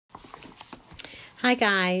Hi,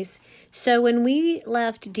 guys. So when we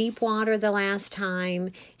left Deepwater the last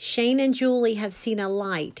time, Shane and Julie have seen a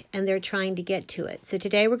light and they're trying to get to it. So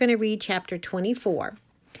today we're going to read chapter 24.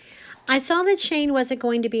 I saw that Shane wasn't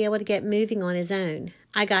going to be able to get moving on his own.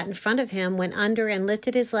 I got in front of him, went under, and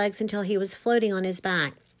lifted his legs until he was floating on his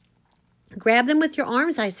back. Grab them with your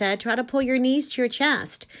arms, I said. Try to pull your knees to your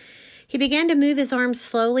chest. He began to move his arms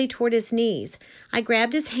slowly toward his knees. I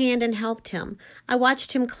grabbed his hand and helped him. I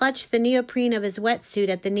watched him clutch the neoprene of his wetsuit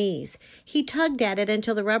at the knees. He tugged at it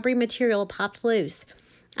until the rubbery material popped loose.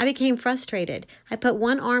 I became frustrated. I put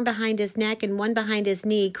one arm behind his neck and one behind his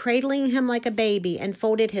knee, cradling him like a baby, and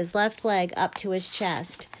folded his left leg up to his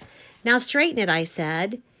chest. Now straighten it, I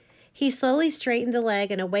said. He slowly straightened the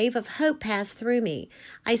leg, and a wave of hope passed through me.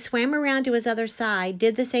 I swam around to his other side,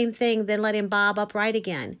 did the same thing, then let him bob upright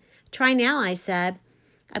again. Try now, I said.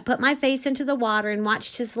 I put my face into the water and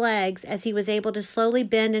watched his legs as he was able to slowly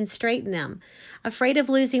bend and straighten them. Afraid of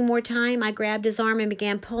losing more time, I grabbed his arm and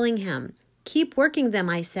began pulling him. Keep working them,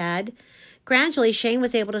 I said. Gradually, Shane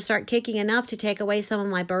was able to start kicking enough to take away some of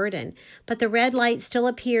my burden. But the red light still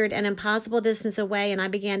appeared an impossible distance away, and I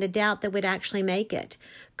began to doubt that we'd actually make it.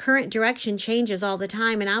 Current direction changes all the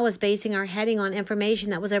time, and I was basing our heading on information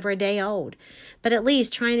that was over a day old. But at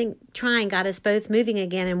least trying got us both moving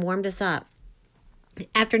again and warmed us up.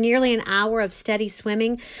 After nearly an hour of steady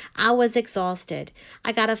swimming, I was exhausted.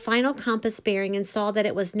 I got a final compass bearing and saw that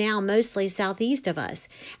it was now mostly southeast of us.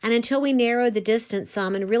 And until we narrowed the distance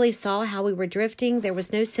some and really saw how we were drifting, there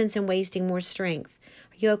was no sense in wasting more strength.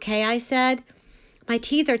 Are you okay? I said. My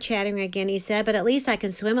teeth are chattering again, he said, but at least I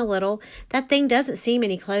can swim a little. That thing doesn't seem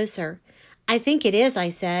any closer. I think it is, I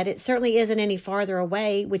said. It certainly isn't any farther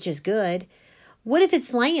away, which is good. What if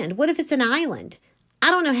it's land? What if it's an island? I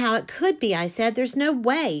don't know how it could be, I said. There's no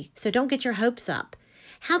way, so don't get your hopes up.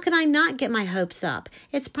 How can I not get my hopes up?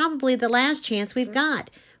 It's probably the last chance we've got.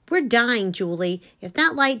 We're dying, Julie. If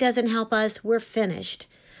that light doesn't help us, we're finished.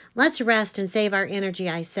 Let's rest and save our energy,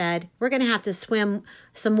 I said. We're going to have to swim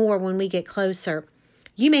some more when we get closer.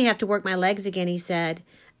 You may have to work my legs again, he said.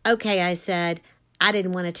 Okay, I said. I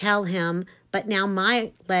didn't want to tell him, but now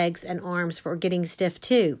my legs and arms were getting stiff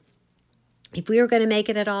too. If we were going to make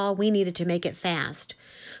it at all, we needed to make it fast.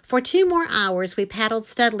 For 2 more hours, we paddled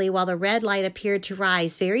steadily while the red light appeared to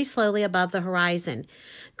rise very slowly above the horizon.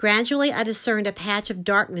 Gradually, I discerned a patch of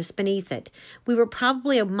darkness beneath it. We were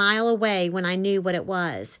probably a mile away when I knew what it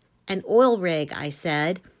was. An oil rig, I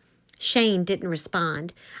said. Shane didn't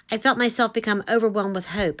respond. I felt myself become overwhelmed with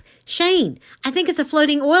hope. Shane, I think it's a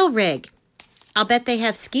floating oil rig. I'll bet they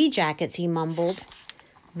have ski jackets, he mumbled.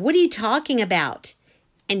 What are you talking about?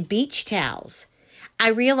 And beach towels. I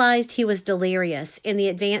realized he was delirious in the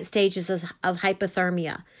advanced stages of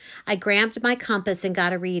hypothermia. I grabbed my compass and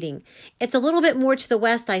got a reading. It's a little bit more to the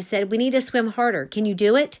west, I said. We need to swim harder. Can you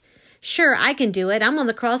do it? Sure, I can do it. I'm on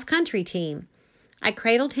the cross-country team. I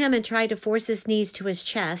cradled him and tried to force his knees to his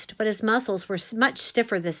chest, but his muscles were much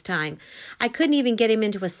stiffer this time. I couldn't even get him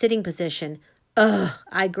into a sitting position. Ugh,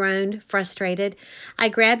 I groaned, frustrated. I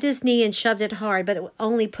grabbed his knee and shoved it hard, but it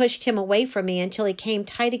only pushed him away from me until he came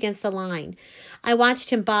tight against the line. I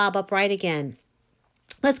watched him bob upright again.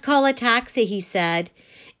 Let's call a taxi, he said.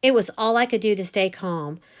 It was all I could do to stay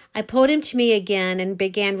calm. I pulled him to me again and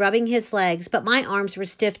began rubbing his legs, but my arms were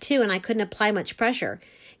stiff too and I couldn't apply much pressure.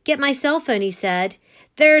 Get my cell phone, he said.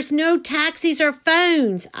 There's no taxis or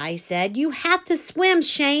phones, I said. You have to swim,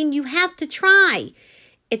 Shane. You have to try.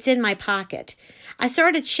 It's in my pocket. I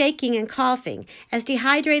started shaking and coughing. As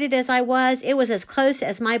dehydrated as I was, it was as close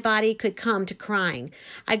as my body could come to crying.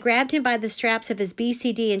 I grabbed him by the straps of his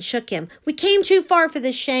BCD and shook him. We came too far for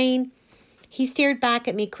this, Shane. He stared back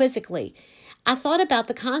at me quizzically. I thought about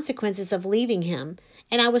the consequences of leaving him,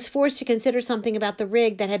 and I was forced to consider something about the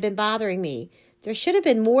rig that had been bothering me. There should have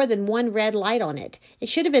been more than one red light on it. It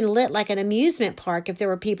should have been lit like an amusement park if there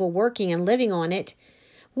were people working and living on it.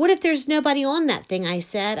 What if there's nobody on that thing, I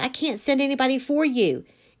said. I can't send anybody for you.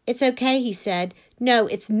 It's okay, he said. No,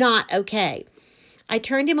 it's not okay. I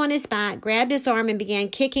turned him on his back, grabbed his arm, and began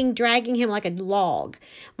kicking, dragging him like a log.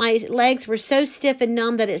 My legs were so stiff and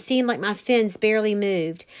numb that it seemed like my fins barely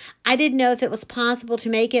moved. I didn't know if it was possible to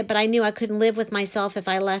make it, but I knew I couldn't live with myself if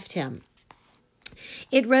I left him.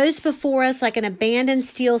 It rose before us like an abandoned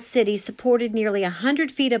steel city supported nearly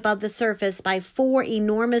 100 feet above the surface by 4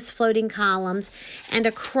 enormous floating columns and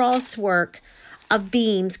a crosswork of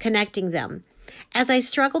beams connecting them. As I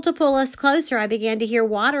struggled to pull us closer, I began to hear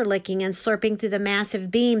water licking and slurping through the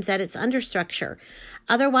massive beams at its understructure.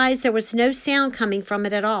 Otherwise, there was no sound coming from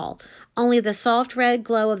it at all, only the soft red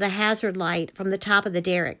glow of the hazard light from the top of the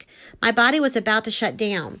derrick. My body was about to shut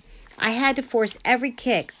down. I had to force every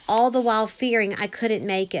kick, all the while fearing I couldn't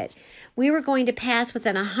make it. We were going to pass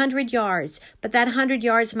within 100 yards, but that 100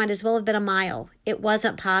 yards might as well have been a mile. It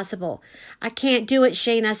wasn't possible. I can't do it,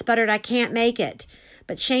 Shane, I sputtered. I can't make it.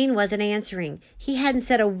 But Shane wasn't answering. He hadn't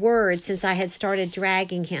said a word since I had started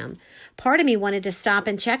dragging him. Part of me wanted to stop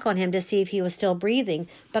and check on him to see if he was still breathing,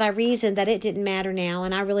 but I reasoned that it didn't matter now,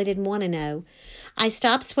 and I really didn't want to know. I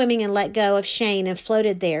stopped swimming and let go of Shane and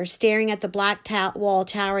floated there, staring at the black wall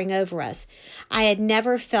towering over us. I had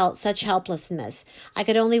never felt such helplessness. I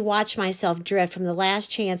could only watch myself drift from the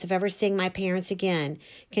last chance of ever seeing my parents again,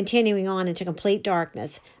 continuing on into complete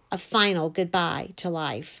darkness, a final goodbye to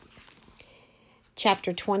life.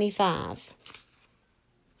 Chapter 25.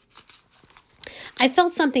 I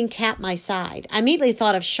felt something tap my side. I immediately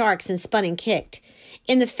thought of sharks and spun and kicked.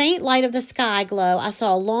 In the faint light of the sky glow, I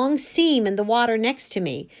saw a long seam in the water next to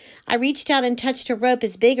me. I reached out and touched a rope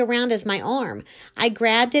as big around as my arm. I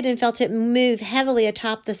grabbed it and felt it move heavily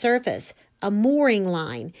atop the surface. A mooring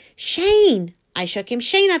line. Shane! I shook him.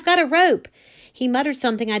 Shane, I've got a rope. He muttered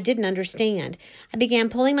something I didn't understand. I began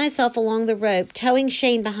pulling myself along the rope, towing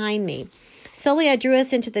Shane behind me. Slowly I drew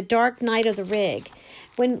us into the dark night of the rig.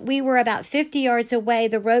 When we were about 50 yards away,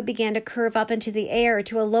 the rope began to curve up into the air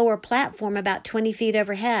to a lower platform about 20 feet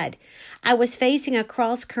overhead. I was facing a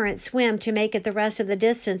cross-current swim to make it the rest of the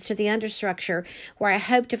distance to the understructure, where I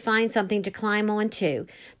hoped to find something to climb onto.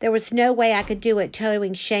 There was no way I could do it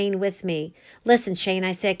towing Shane with me. Listen, Shane,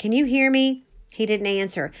 I said, can you hear me? He didn't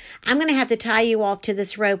answer. I'm going to have to tie you off to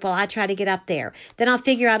this rope while I try to get up there. Then I'll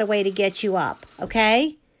figure out a way to get you up,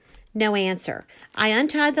 okay? No answer. I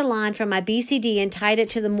untied the line from my BCD and tied it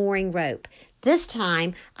to the mooring rope. This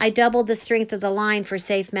time, I doubled the strength of the line for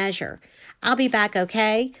safe measure. I'll be back,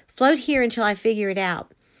 okay? Float here until I figure it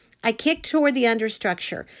out. I kicked toward the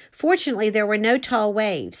understructure. Fortunately, there were no tall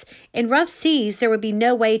waves. In rough seas, there would be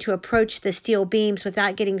no way to approach the steel beams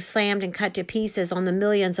without getting slammed and cut to pieces on the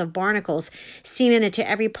millions of barnacles cemented to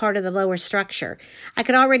every part of the lower structure. I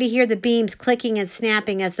could already hear the beams clicking and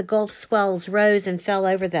snapping as the Gulf swells rose and fell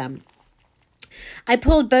over them. I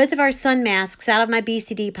pulled both of our sun masks out of my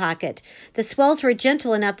BCD pocket. The swells were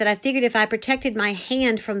gentle enough that I figured if I protected my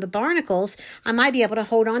hand from the barnacles, I might be able to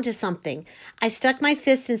hold on to something. I stuck my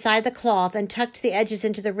fists inside the cloth and tucked the edges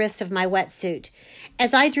into the wrists of my wetsuit.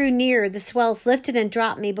 As I drew nearer, the swells lifted and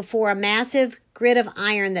dropped me before a massive grid of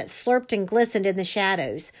iron that slurped and glistened in the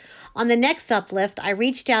shadows. On the next uplift, I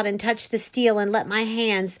reached out and touched the steel and let my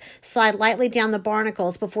hands slide lightly down the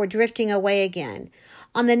barnacles before drifting away again.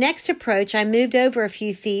 On the next approach, I moved over a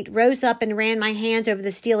few feet, rose up, and ran my hands over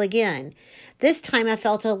the steel again. This time I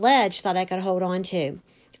felt a ledge that I could hold on to.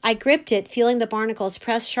 I gripped it, feeling the barnacles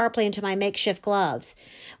press sharply into my makeshift gloves.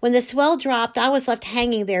 When the swell dropped, I was left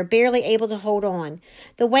hanging there, barely able to hold on.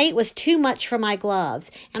 The weight was too much for my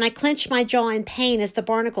gloves, and I clenched my jaw in pain as the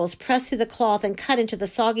barnacles pressed through the cloth and cut into the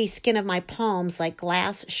soggy skin of my palms like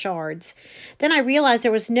glass shards. Then I realized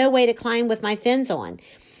there was no way to climb with my fins on.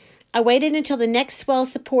 I waited until the next swell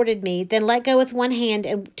supported me, then let go with one hand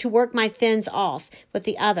and to work my fins off with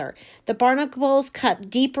the other. The barnacles cut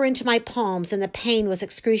deeper into my palms, and the pain was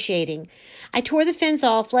excruciating. I tore the fins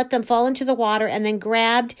off, let them fall into the water, and then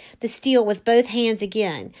grabbed the steel with both hands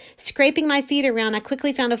again. Scraping my feet around, I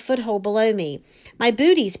quickly found a foothold below me. My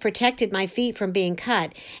booties protected my feet from being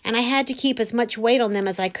cut, and I had to keep as much weight on them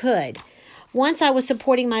as I could. Once I was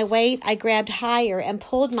supporting my weight, I grabbed higher and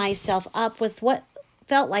pulled myself up with what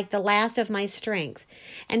felt like the last of my strength.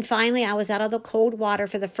 And finally, I was out of the cold water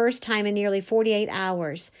for the first time in nearly 48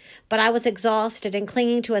 hours. But I was exhausted and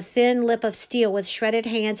clinging to a thin lip of steel with shredded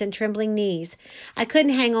hands and trembling knees. I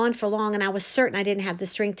couldn't hang on for long, and I was certain I didn't have the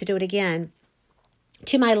strength to do it again.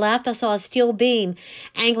 To my left, I saw a steel beam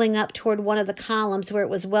angling up toward one of the columns where it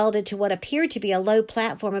was welded to what appeared to be a low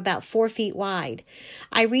platform about 4 feet wide.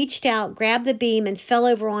 I reached out, grabbed the beam, and fell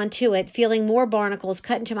over onto it, feeling more barnacles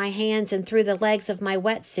cut into my hands and through the legs of my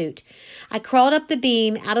wetsuit. I crawled up the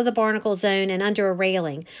beam, out of the barnacle zone, and under a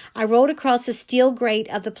railing. I rolled across the steel grate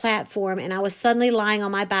of the platform, and I was suddenly lying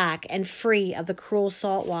on my back and free of the cruel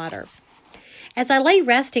salt water. As I lay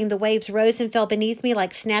resting, the waves rose and fell beneath me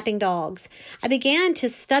like snapping dogs. I began to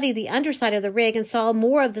study the underside of the rig and saw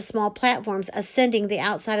more of the small platforms ascending the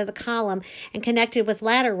outside of the column and connected with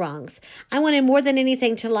ladder rungs. I wanted more than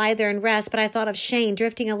anything to lie there and rest, but I thought of Shane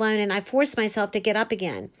drifting alone, and I forced myself to get up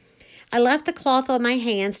again. I left the cloth on my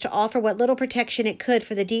hands to offer what little protection it could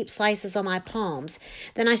for the deep slices on my palms.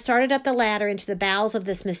 Then I started up the ladder into the bowels of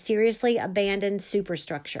this mysteriously abandoned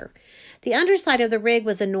superstructure. The underside of the rig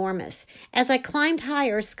was enormous. As I climbed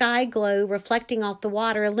higher, sky glow reflecting off the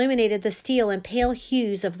water illuminated the steel in pale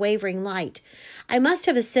hues of wavering light. I must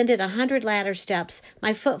have ascended 100 ladder steps,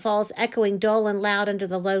 my footfalls echoing dull and loud under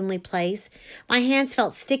the lonely place. My hands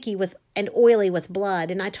felt sticky and oily with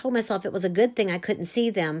blood, and I told myself it was a good thing I couldn't see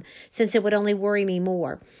them, since it would only worry me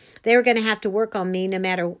more. They were going to have to work on me no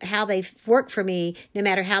matter how they worked for me, no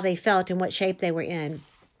matter how they felt and what shape they were in.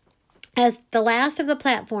 As the last of the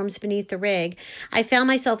platforms beneath the rig, I found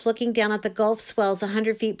myself looking down at the Gulf swells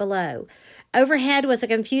 100 feet below. Overhead was a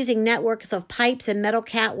confusing network of pipes and metal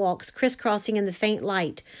catwalks crisscrossing in the faint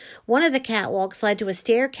light. One of the catwalks led to a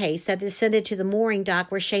staircase that descended to the mooring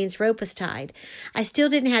dock where Shane's rope was tied. I still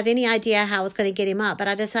didn't have any idea how I was going to get him up, but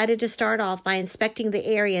I decided to start off by inspecting the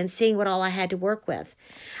area and seeing what all I had to work with.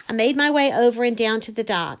 I made my way over and down to the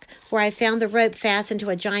dock, where I found the rope fastened to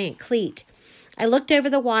a giant cleat. I looked over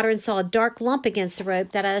the water and saw a dark lump against the rope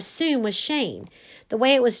that I assumed was Shane. The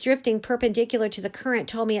way it was drifting perpendicular to the current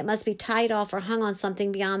told me it must be tied off or hung on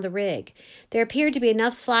something beyond the rig. There appeared to be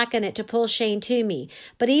enough slack in it to pull Shane to me,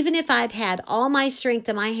 but even if I'd had all my strength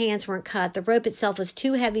and my hands weren't cut, the rope itself was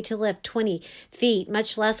too heavy to lift 20 feet,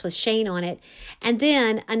 much less with Shane on it. And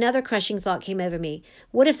then another crushing thought came over me.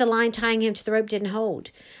 What if the line tying him to the rope didn't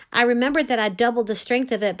hold? I remembered that I'd doubled the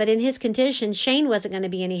strength of it, but in his condition, Shane wasn't going to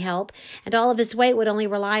be any help, and all of his weight would only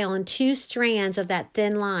rely on 2 strands of that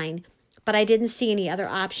thin line. But I didn't see any other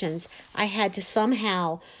options. I had to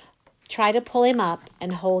somehow try to pull him up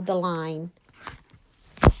and hold the line.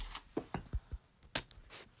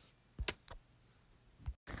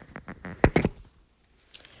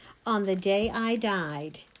 On the Day I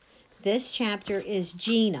Died. This chapter is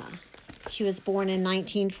Gina. She was born in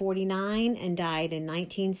 1949 and died in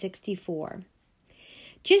 1964.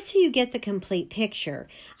 Just so you get the complete picture,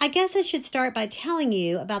 I guess I should start by telling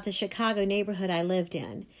you about the Chicago neighborhood I lived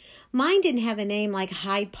in. Mine didn't have a name like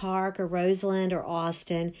Hyde Park or Roseland or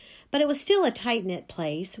Austin, but it was still a tight-knit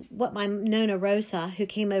place, what my Nonna Rosa, who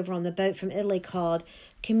came over on the boat from Italy, called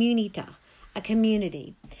comunità, a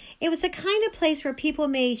community. It was the kind of place where people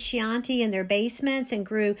made Chianti in their basements and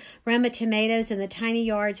grew Roma tomatoes in the tiny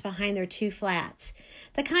yards behind their 2 flats.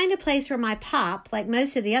 The kind of place where my pop, like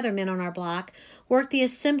most of the other men on our block, worked the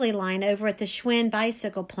assembly line over at the Schwinn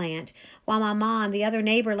bicycle plant, while my mom, the other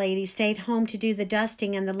neighbor lady, stayed home to do the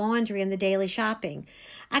dusting and the laundry and the daily shopping.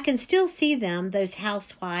 I can still see them, those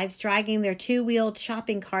housewives, dragging their 2-wheeled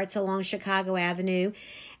shopping carts along Chicago Avenue.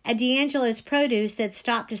 At D'Angelo's Produce, they'd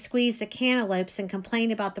stop to squeeze the cantaloupes and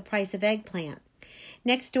complain about the price of eggplant.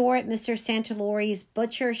 Next door at Mr. Santalori's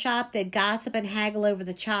butcher shop, they'd gossip and haggle over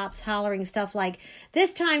the chops, hollering stuff like,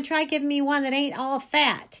 "This time try giving me one that ain't all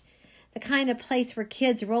fat." The kind of place where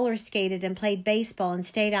kids roller skated and played baseball and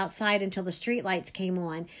stayed outside until the streetlights came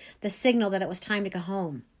on, the signal that it was time to go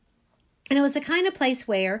home. And it was the kind of place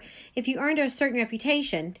where, if you earned a certain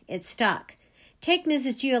reputation, it stuck. Take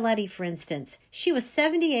Mrs. Giolitti, for instance. She was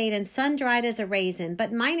 78 and sun-dried as a raisin, but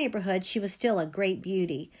in my neighborhood she was still a great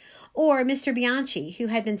beauty. Or Mr. Bianchi, who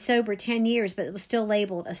had been sober 10 years but was still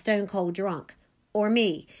labeled a stone-cold drunk. Or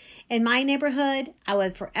me. In my neighborhood, I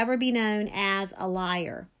would forever be known as a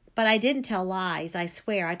liar. But I didn't tell lies, I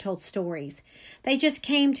swear. I told stories. They just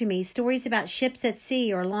came to me, stories about ships at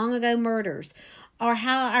sea or long-ago murders, or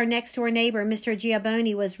how our next-door neighbor, Mr.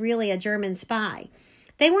 Giaboni, was really a German spy.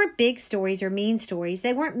 They weren't big stories or mean stories.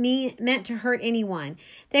 They weren't meant to hurt anyone.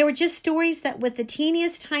 They were just stories that with the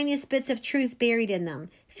teeniest, tiniest bits of truth buried in them.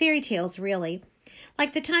 Fairy tales, really.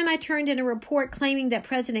 Like the time I turned in a report claiming that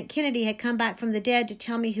President Kennedy had come back from the dead to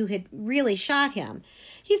tell me who had really shot him.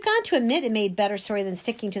 You've got to admit it made better story than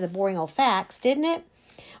sticking to the boring old facts, didn't it?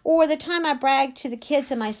 Or the time I bragged to the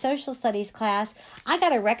kids in my social studies class, I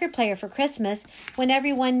got a record player for Christmas, when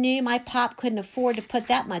everyone knew my pop couldn't afford to put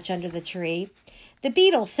that much under the tree. The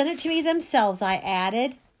Beatles sent it to me themselves, I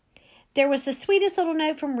added. There was the sweetest little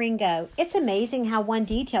note from Ringo. It's amazing how one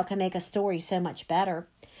detail can make a story so much better.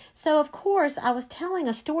 So, of course, I was telling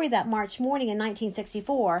a story that March morning in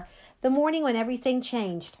 1964, the morning when everything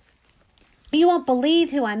changed. "You won't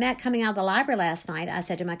believe who I met coming out of the library last night," I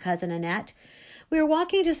said to my cousin Annette. We were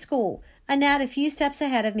walking to school. Annette, a few steps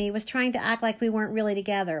ahead of me, was trying to act like we weren't really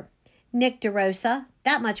together. "Nick DeRosa."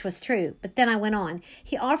 That much was true, but then I went on.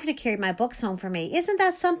 "He offered to carry my books home for me. Isn't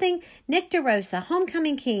that something? Nick DeRosa,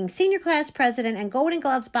 homecoming king, senior class president, and Golden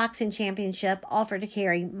Gloves boxing championship offered to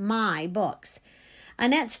carry my books."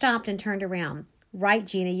 Annette stopped and turned around. Right,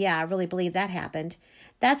 Gina. Yeah, I really believe that happened.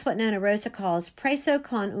 That's what Nona Rosa calls preso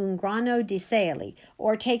con un grano di sale,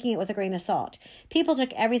 or taking it with a grain of salt. People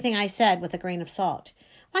took everything I said with a grain of salt.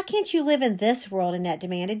 Why can't you live in this world? Annette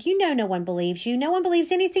demanded. You know no one believes you. No one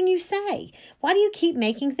believes anything you say. Why do you keep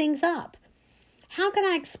making things up? How can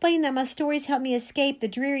I explain that my stories help me escape the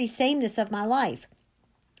dreary sameness of my life?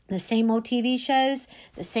 The same old TV shows,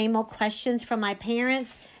 the same old questions from my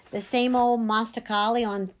parents, the same old masticali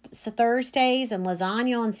on Thursdays and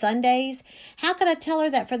lasagna on Sundays. How could I tell her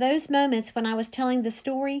that for those moments when I was telling the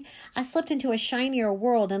story, I slipped into a shinier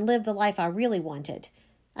world and lived the life I really wanted?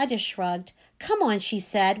 I just shrugged. Come on, she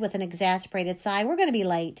said with an exasperated sigh. We're going to be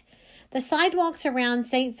late. The sidewalks around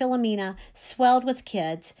St. Philomena swelled with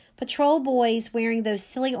kids. Patrol boys wearing those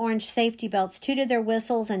silly orange safety belts tooted their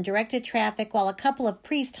whistles and directed traffic, while a couple of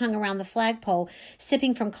priests hung around the flagpole,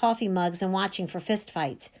 sipping from coffee mugs and watching for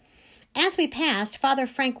fistfights. As we passed, Father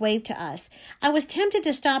Frank waved to us. I was tempted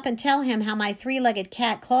to stop and tell him how my three-legged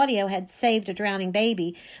cat, Claudio, had saved a drowning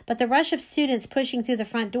baby, but the rush of students pushing through the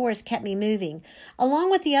front doors kept me moving.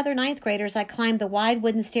 Along with the other ninth graders, I climbed the wide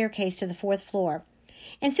wooden staircase to the fourth floor.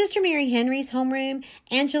 In Sister Mary Henry's homeroom,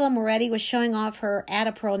 Angela Moretti was showing off her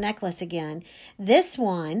Ada Pearl necklace again. This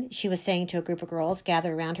one, she was saying to a group of girls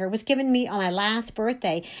gathered around her, was given me on my last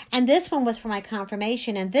birthday, and this one was for my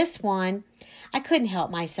confirmation, and this one... I couldn't help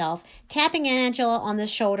myself. Tapping Angela on the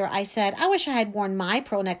shoulder, I said, I wish I had worn my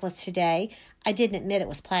pearl necklace today. I didn't admit it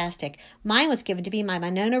was plastic. Mine was given to be my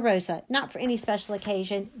Nona Rosa, not for any special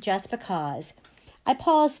occasion, just because. I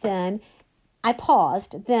paused, then,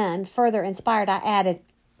 further inspired, I added,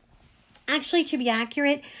 actually, to be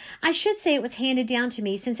accurate, I should say it was handed down to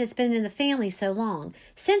me since it's been in the family so long.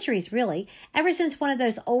 Centuries, really. Ever since one of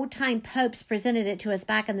those old-time popes presented it to us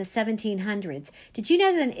back in the 1700s. Did you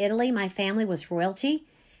know that in Italy my family was royalty?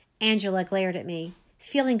 Angela glared at me.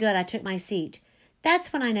 Feeling good, I took my seat.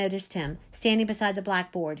 That's when I noticed him, standing beside the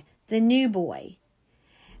blackboard. The new boy.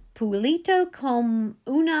 Pulito com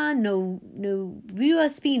una nuova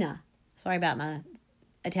spina. Sorry about my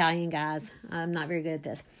Italian, guys. I'm not very good at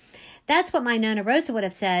this. That's what my Nona Rosa would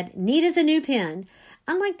have said, neat as a new pin.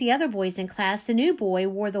 Unlike the other boys in class, the new boy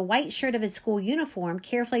wore the white shirt of his school uniform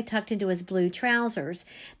carefully tucked into his blue trousers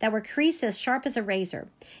that were creased as sharp as a razor.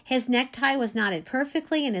 His necktie was knotted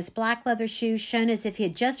perfectly, and his black leather shoes shone as if he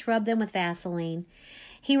had just rubbed them with Vaseline.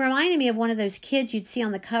 He reminded me of one of those kids you'd see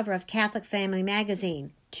on the cover of Catholic Family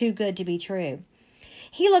magazine. Too good to be true.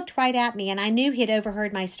 He looked right at me, and I knew he had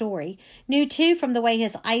overheard my story. Knew, too, from the way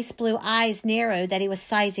his ice-blue eyes narrowed that he was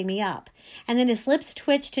sizing me up. And then his lips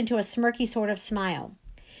twitched into a smirky sort of smile.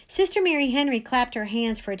 Sister Mary Henry clapped her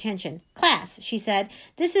hands for attention. Class, she said,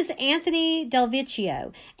 this is Anthony Del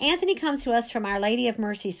Vecchio. Anthony comes to us from Our Lady of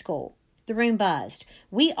Mercy School. The room buzzed.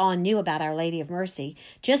 We all knew about Our Lady of Mercy.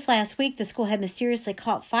 Just last week, the school had mysteriously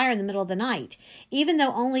caught fire in the middle of the night. Even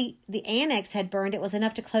though only the annex had burned, it was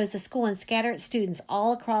enough to close the school and scatter its students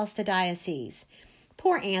all across the diocese.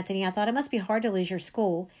 Poor Anthony, I thought, it must be hard to lose your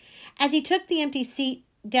school. As he took the empty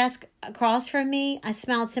desk across from me, I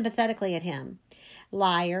smiled sympathetically at him.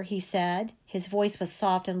 Liar, he said. His voice was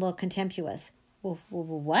soft and a little contemptuous.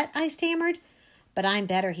 What? I stammered. But I'm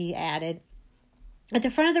better, he added. At the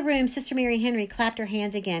front of the room, Sister Mary Henry clapped her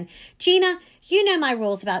hands again. Gina, you know my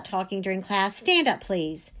rules about talking during class. Stand up,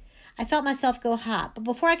 please. I felt myself go hot, but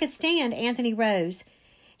before I could stand, Anthony rose.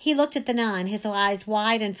 He looked at the nun, his eyes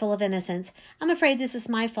wide and full of innocence. I'm afraid this is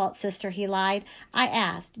my fault, sister, he lied. I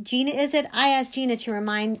asked. Gina, is it? I asked Gina to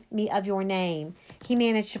remind me of your name. He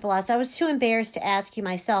managed to blush. I was too embarrassed to ask you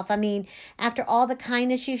myself. I mean, after all the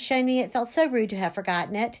kindness you've shown me, it felt so rude to have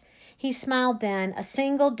forgotten it. He smiled then, a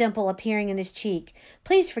single dimple appearing in his cheek.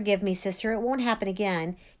 Please forgive me, sister. It won't happen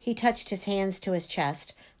again. He touched his hands to his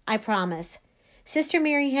chest. I promise. Sister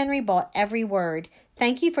Mary Henry bought every word.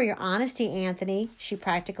 Thank you for your honesty, Anthony, she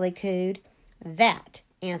practically cooed. That,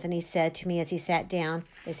 Anthony said to me as he sat down,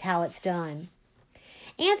 is how it's done.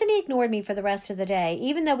 Anthony ignored me for the rest of the day,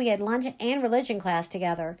 even though we had lunch and religion class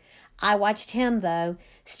together. I watched him, though.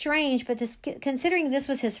 Strange, but considering this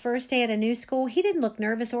was his first day at a new school, he didn't look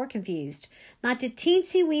nervous or confused. Not the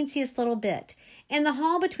teensy-weensiest little bit. In the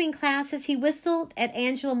hall between classes, he whistled at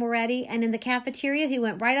Angela Moretti, and in the cafeteria, he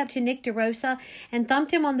went right up to Nick DeRosa and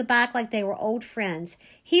thumped him on the back like they were old friends.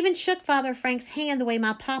 He even shook Father Frank's hand the way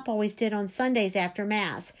my pop always did on Sundays after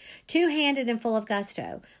Mass, two-handed and full of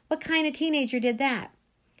gusto. What kind of teenager did that?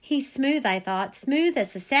 He's smooth, I thought, smooth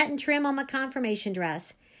as the satin trim on my confirmation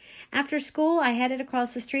dress. After school, I headed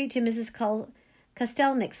across the street to Mrs.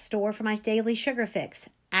 Kostelnik's store for my daily sugar fix.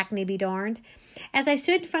 Acne be darned. As I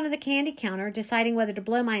stood in front of the candy counter, deciding whether to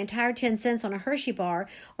blow my entire 10 cents on a Hershey bar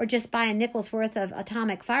or just buy a nickel's worth of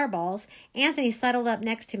atomic fireballs, Anthony settled up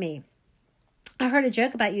next to me. I heard a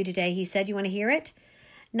joke about you today, he said. You want to hear it?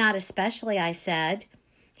 Not especially, I said.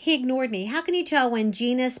 He ignored me. How can you tell when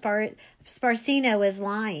Gina Sparcino is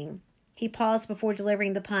lying? He paused before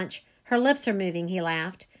delivering the punch. Her lips are moving, he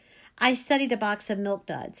laughed. I studied a box of Milk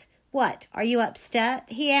Duds. What, are you upset?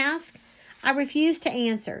 He asked. I refused to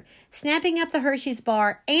answer. Snapping up the Hershey's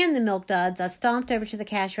bar and the Milk Duds, I stomped over to the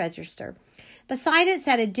cash register. Beside it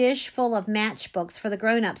sat a dish full of matchbooks for the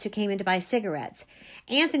grown-ups who came in to buy cigarettes.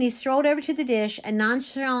 Anthony strolled over to the dish and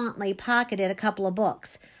nonchalantly pocketed a couple of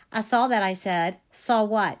books. I saw that, I said. Saw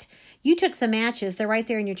what? You took some matches. They're right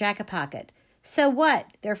there in your jacket pocket. So what?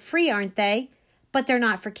 They're free, aren't they? But they're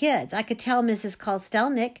not for kids. I could tell Mrs.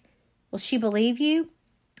 Kostelnik. Will she believe you?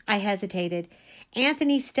 I hesitated.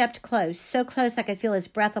 Anthony stepped close, so close I could feel his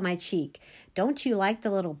breath on my cheek. Don't you like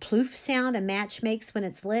the little ploof sound a match makes when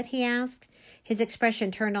it's lit? He asked. His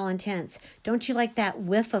expression turned all intense. Don't you like that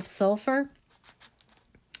whiff of sulfur?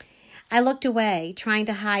 I looked away, trying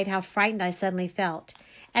to hide how frightened I suddenly felt.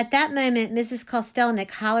 At that moment, Mrs.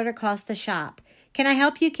 Kostelnik hollered across the shop. Can I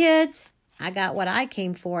help you, kids? I got what I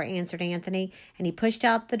came for, answered Anthony, and he pushed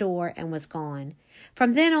out the door and was gone.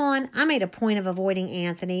 From then on, I made a point of avoiding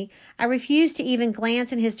Anthony. I refused to even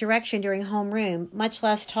glance in his direction during homeroom, much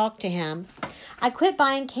less talk to him. I quit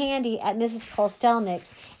buying candy at Mrs.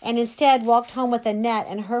 Kostelnik's and instead walked home with Annette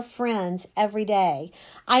and her friends every day.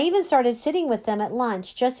 I even started sitting with them at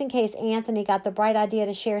lunch, just in case Anthony got the bright idea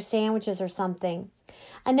to share sandwiches or something.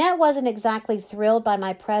 Annette wasn't exactly thrilled by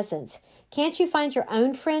my presence. Can't you find your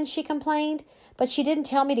own friends, she complained. But she didn't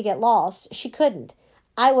tell me to get lost. She couldn't.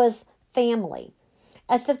 I was family.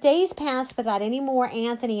 As the days passed without any more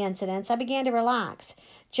Anthony incidents, I began to relax.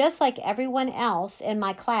 Just like everyone else in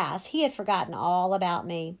my class, he had forgotten all about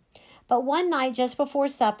me. But one night just before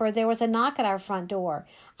supper, there was a knock at our front door.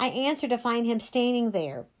 I answered to find him standing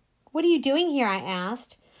there. What are you doing here? I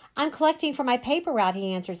asked. I'm collecting for my paper route,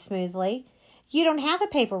 he answered smoothly. You don't have a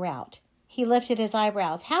paper route. He lifted his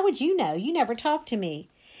eyebrows. How would you know? You never talked to me.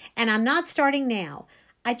 And I'm not starting now.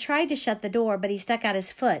 I tried to shut the door, but he stuck out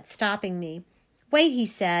his foot, stopping me. Wait, he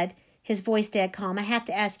said, his voice dead calm. I have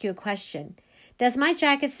to ask you a question. Does my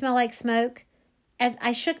jacket smell like smoke? As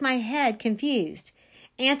I shook my head, confused.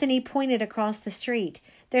 Anthony pointed across the street.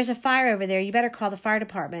 There's a fire over there. You better call the fire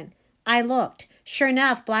department. I looked. Sure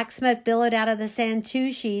enough, black smoke billowed out of the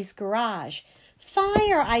Santucci's garage.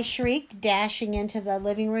 Fire, I shrieked, dashing into the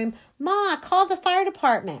living room. Ma, call the fire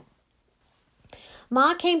department.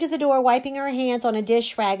 Ma came to the door, wiping her hands on a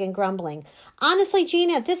dish rag and grumbling. Honestly,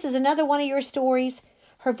 Gina, if this is another one of your stories...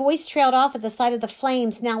 Her voice trailed off at the sight of the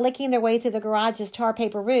flames now licking their way through the garage's tar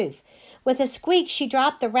paper roof. With a squeak, she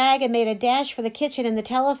dropped the rag and made a dash for the kitchen and the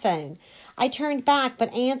telephone. I turned back,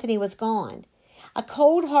 but Anthony was gone. A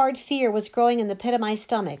cold, hard fear was growing in the pit of my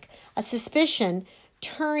stomach, a suspicion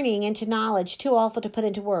turning into knowledge too awful to put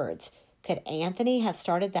into words. Could Anthony have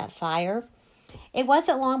started that fire? It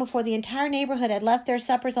wasn't long before the entire neighborhood had left their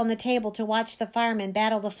suppers on the table to watch the firemen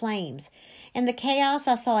battle the flames. In the chaos,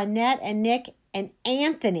 I saw Annette and Nick and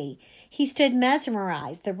Anthony. He stood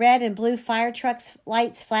mesmerized, the red and blue fire truck's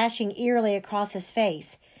lights flashing eerily across his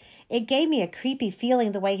face. It gave me a creepy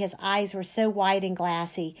feeling the way his eyes were so wide and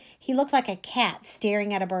glassy. He looked like a cat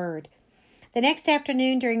staring at a bird. The next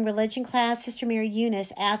afternoon during religion class, Sister Mary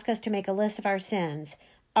Eunice asked us to make a list of our sins.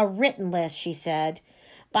 A written list, she said.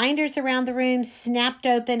 Binders around the room snapped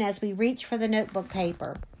open as we reached for the notebook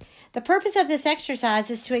paper. The purpose of this exercise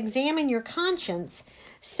is to examine your conscience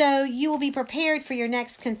so you will be prepared for your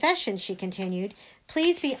next confession, she continued.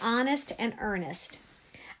 Please be honest and earnest.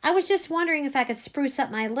 I was just wondering if I could spruce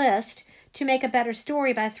up my list to make a better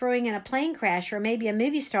story by throwing in a plane crash or maybe a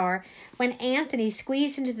movie star when Anthony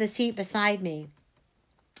squeezed into the seat beside me.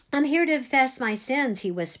 I'm here to confess my sins,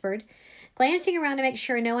 he whispered. Glancing around to make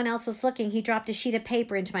sure no one else was looking, he dropped a sheet of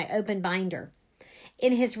paper into my open binder.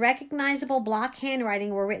 In his recognizable block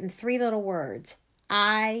handwriting were written 3 little words.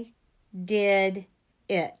 I did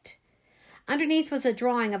it. Underneath was a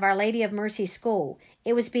drawing of Our Lady of Mercy School.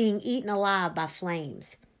 It was being eaten alive by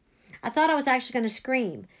flames. I thought I was actually going to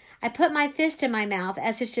scream. I put my fist in my mouth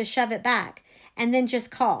as if to shove it back, and then just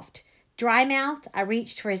coughed. Dry-mouthed, I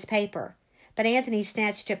reached for his paper. But Anthony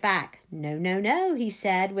snatched it back. No, no, no, he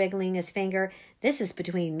said, wiggling his finger. This is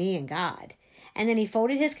between me and God. And then he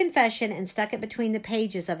folded his confession and stuck it between the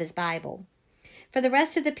pages of his Bible. For the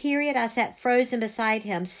rest of the period, I sat frozen beside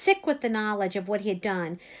him, sick with the knowledge of what he had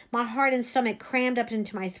done, my heart and stomach crammed up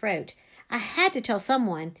into my throat. I had to tell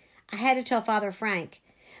someone. I had to tell Father Frank.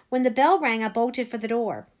 When the bell rang, I bolted for the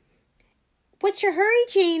door. "What's your hurry,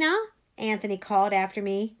 Gina?" Anthony called after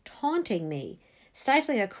me, taunting me.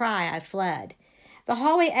 Stifling a cry, I fled. The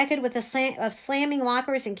hallway echoed with the slam of slamming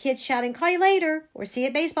lockers and kids shouting, "Call you later," or "See you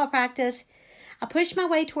at baseball practice." I pushed my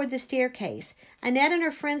way toward the staircase. Annette and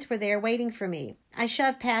her friends were there waiting for me. I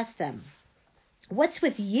shoved past them. "What's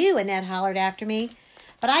with you?" Annette hollered after me.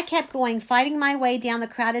 But I kept going, fighting my way down the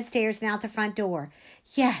crowded stairs and out the front door.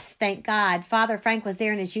 Yes, thank God. Father Frank was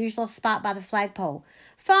there in his usual spot by the flagpole.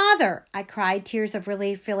 "Father!" I cried, tears of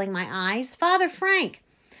relief filling my eyes. "Father Frank!"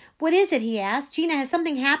 "What is it?" he asked. "Gina, has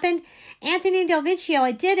something happened?" "Anthony Del Vecchio,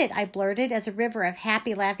 I did it," I blurted as a river of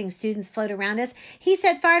happy, laughing students flowed around us. "He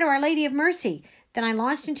set fire to Our Lady of Mercy." Then I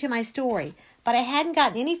launched into my story. But I hadn't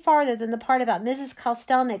gotten any farther than the part about Mrs.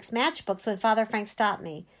 Kostelnik's matchbooks when Father Frank stopped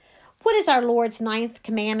me. "What is our Lord's 9th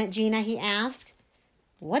commandment, Gina?" he asked.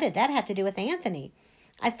 What did that have to do with Anthony?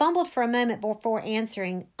 I fumbled for a moment before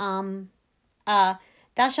answering, "Thou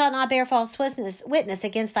shalt not bear false witness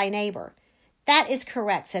against thy neighbor." "That is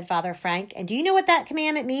correct," said Father Frank. "And do you know what that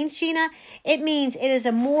commandment means, Gina? It means it is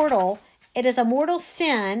a mortal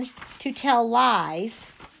sin to tell lies."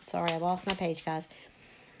 Sorry, I lost my page, guys.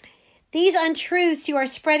 "These untruths you are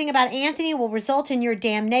spreading about Anthony will result in your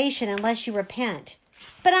damnation unless you repent."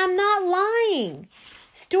 "But I'm not lying."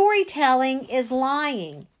 "Storytelling is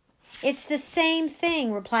lying." "It's the same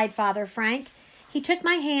thing," replied Father Frank. He took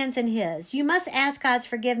my hands in his. "You must ask God's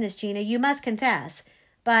forgiveness, Gina. You must confess.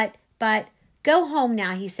 But, go home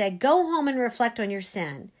now," he said. "Go home and reflect on your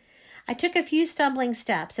sin." I took a few stumbling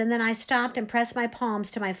steps, and then I stopped and pressed my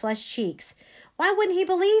palms to my flushed cheeks. Why wouldn't he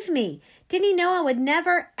believe me? Didn't he know I would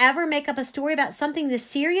never, ever make up a story about something this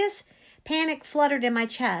serious? Panic fluttered in my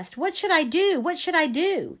chest. What should I do? What should I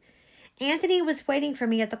do? Anthony was waiting for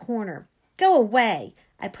me at the corner. "Go away."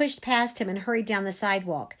 I pushed past him and hurried down the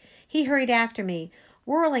sidewalk. He hurried after me.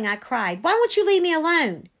 Whirling, I cried, "Why won't you leave me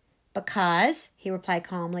alone?" "Because," he replied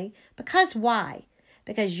calmly. "Because why?"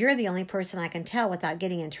 "Because you're the only person I can tell without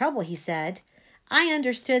getting in trouble," he said. I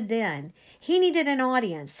understood then. He needed an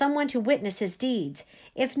audience, someone to witness his deeds.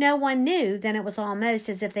 If no one knew, then it was almost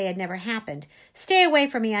as if they had never happened. "Stay away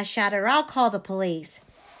from me," I shouted, "or I'll call the police."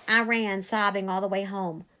 I ran, sobbing, all the way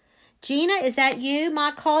home. "Gina, is that you?"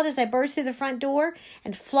 Ma called as I burst through the front door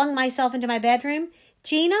and flung myself into my bedroom.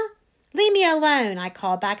 "Gina?" "Leave me alone," I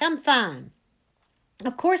called back. "I'm fine."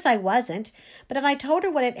 Of course I wasn't, but if I told her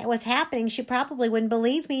what was happening, she probably wouldn't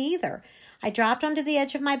believe me either. I dropped onto the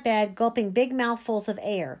edge of my bed, gulping big mouthfuls of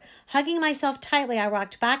air. Hugging myself tightly, I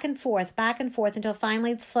rocked back and forth, until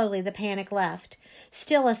finally, slowly, the panic left.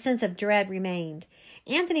 Still, a sense of dread remained.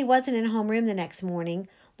 Anthony wasn't in homeroom the next morning.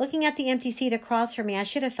 Looking at the empty seat across from me, I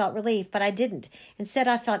should have felt relief, but I didn't. Instead,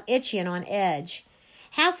 I felt itchy and on edge.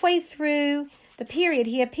 Halfway through the period,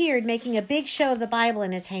 he appeared, making a big show of the Bible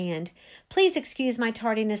in his hand. "Please excuse my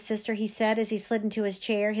tardiness, sister," he said as he slid into his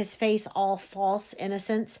chair, his face all false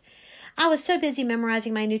innocence. I was so busy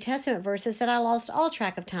memorizing my New Testament verses that I lost all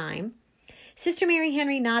track of time. Sister Mary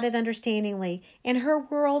Henry nodded understandingly. In her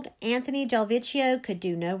world, Anthony Del Vecchio could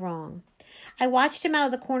do no wrong. I watched him out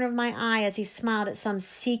of the corner of my eye as he smiled at some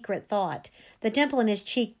secret thought. The dimple in his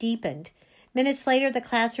cheek deepened. Minutes later, the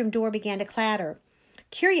classroom door began to clatter.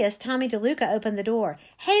 Curious, Tommy DeLuca opened the door.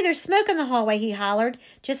 "Hey, there's smoke in the hallway," he hollered,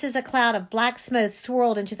 just as a cloud of black smoke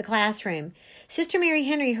swirled into the classroom. Sister Mary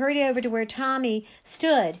Henry hurried over to where Tommy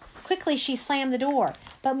stood. Quickly, she slammed the door,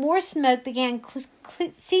 but more smoke began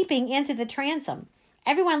seeping into the transom.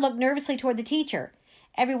 Everyone looked nervously toward the teacher.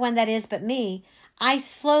 Everyone, that is, but me. I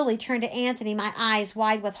slowly turned to Anthony, my eyes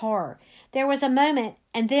wide with horror. There was a moment,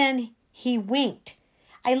 and then he winked.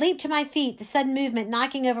 I leaped to my feet, the sudden movement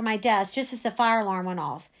knocking over my desk just as the fire alarm went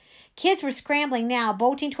off. Kids were scrambling now,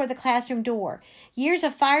 bolting toward the classroom door. Years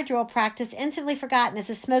of fire drill practice instantly forgotten as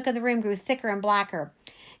the smoke of the room grew thicker and blacker.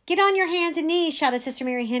 "Get on your hands and knees," shouted Sister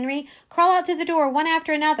Mary Henry. "Crawl out through the door, one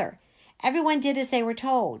after another." Everyone did as they were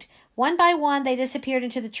told. One by one, they disappeared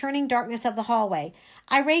into the churning darkness of the hallway.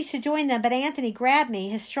 I raced to join them, but Anthony grabbed me.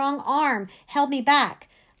 His strong arm held me back.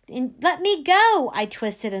 "Let me go," I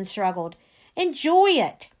twisted and struggled. "Enjoy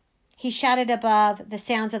it," he shouted above the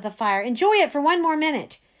sounds of the fire. "Enjoy it for one more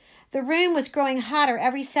minute." The room was growing hotter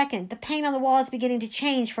every second. The paint on the walls beginning to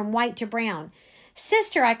change from white to brown.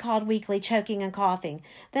 "Sister," I called weakly, choking and coughing.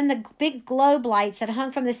 Then the big globe lights that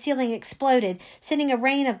hung from the ceiling exploded, sending a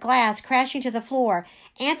rain of glass crashing to the floor.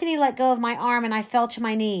 Anthony let go of my arm and I fell to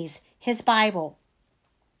my knees. His Bible.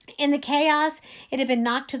 In the chaos, it had been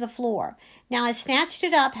knocked to the floor. Now I snatched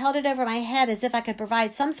it up, held it over my head as if I could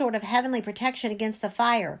provide some sort of heavenly protection against the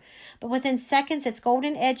fire. But within seconds, its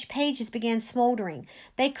golden-edged pages began smoldering.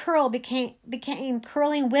 They became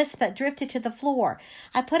curling wisps that drifted to the floor.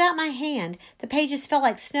 I put out my hand. The pages fell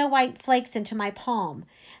like snow-white flakes into my palm.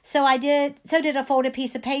 So did a folded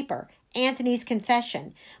piece of paper. Anthony's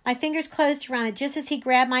confession. My fingers closed around it just as he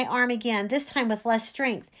grabbed my arm again, this time with less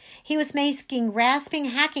strength. He was making rasping,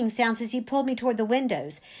 hacking sounds as he pulled me toward the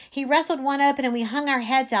windows. He wrestled one open and we hung our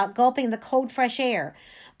heads out, gulping the cold, fresh air.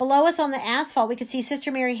 Below us on the asphalt, we could see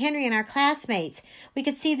Sister Mary Henry and our classmates. We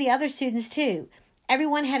could see the other students, too.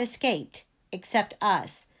 Everyone had escaped, except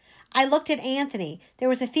us. I looked at Anthony. There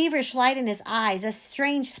was a feverish light in his eyes, a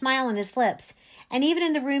strange smile on his lips. And even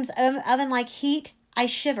in the room's oven-like heat, I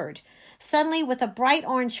shivered. Suddenly, with a bright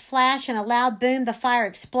orange flash and a loud boom, the fire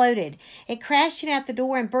exploded. It crashed in at the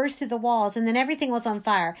door and burst through the walls, and then everything was on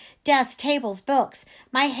fire. Desks, tables, books.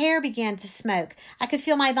 My hair began to smoke. I could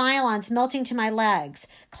feel my nylons melting to my legs.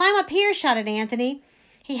 "Climb up here," shouted Anthony.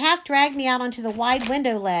 He half dragged me out onto the wide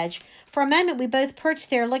window ledge. For a moment, we both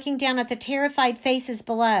perched there, looking down at the terrified faces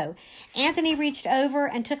below. Anthony reached over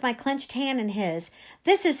and took my clenched hand in his.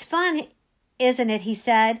 "This is fun, isn't it?" he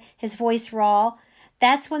said, his voice raw.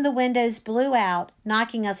 That's when the windows blew out,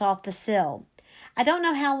 knocking us off the sill. I don't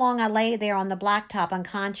know how long I lay there on the blacktop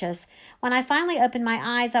unconscious. When I finally opened my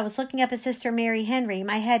eyes, I was looking up at Sister Mary Henry,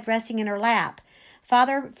 my head resting in her lap.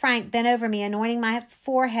 Father Frank bent over me, anointing my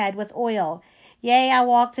forehead with oil. "Yea, I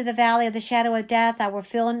walk through the valley of the shadow of death. I will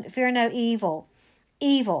fear no evil."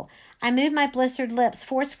 Evil. I moved my blistered lips,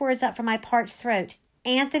 forced words up from my parched throat.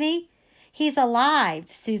 "Anthony?" "He's alive,"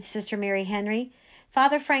 soothed Sister Mary Henry.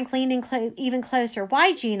 Father Frank leaned in even closer.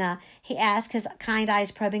 "Why, Gina?" he asked, his kind eyes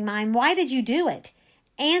probing mine. "Why did you do it?"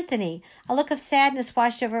 "Anthony." A look of sadness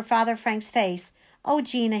washed over Father Frank's face. "Oh,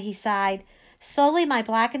 Gina," he sighed. Slowly, my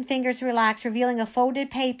blackened fingers relaxed, revealing a folded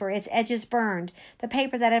paper, its edges burned, the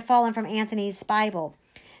paper that had fallen from Anthony's Bible.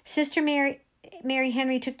 Sister Mary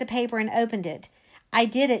Henry took the paper and opened it. "I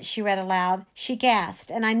did it," she read aloud. She gasped,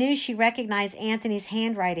 and I knew she recognized Anthony's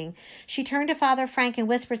handwriting. She turned to Father Frank and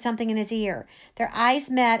whispered something in his ear. Their eyes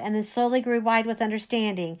met and then slowly grew wide with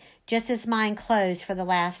understanding, just as mine closed for the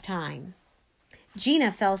last time.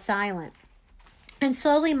 Gina fell silent. And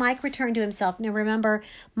slowly Mike returned to himself. Now remember,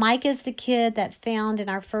 Mike is the kid that found in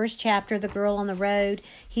our first chapter the girl on the road.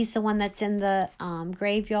 He's the one that's in the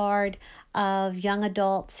graveyard of young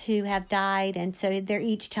adults who have died, and so they're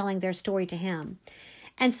each telling their story to him.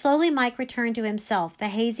 And slowly Mike returned to himself, the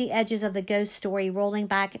hazy edges of the ghost story rolling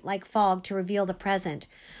back like fog to reveal the present.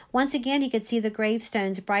 Once again he could see the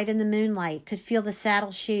gravestones bright in the moonlight, could feel the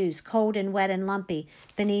saddle shoes, cold and wet and lumpy,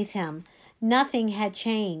 beneath him. Nothing had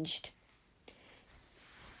changed,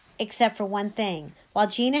 except for one thing. While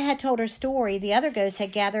Gina had told her story, the other ghosts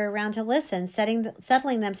had gathered around to listen,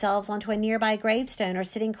 settling themselves onto a nearby gravestone or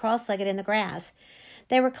sitting cross-legged in the grass.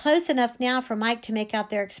 They were close enough now for Mike to make out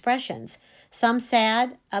their expressions. Some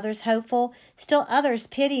sad, others hopeful, still others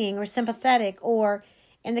pitying or sympathetic, or,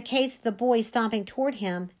 in the case of the boy stomping toward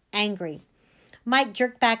him, angry. Mike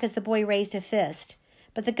jerked back as the boy raised a fist.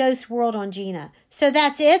 But the ghost whirled on Gina. "So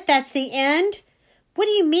that's it? That's the end?" "What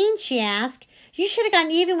do you mean?" she asked. "You should have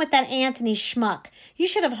gotten even with that Anthony schmuck. You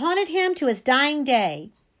should have haunted him to his dying day."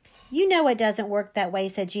 "You know it doesn't work that way,"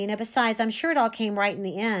 said Gina. "Besides, I'm sure it all came right in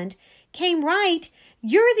the end." "Came right?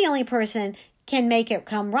 You're the only person can make it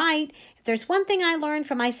come right. If there's one thing I learned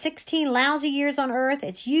from my 16 lousy years on Earth,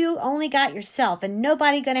 it's you only got yourself and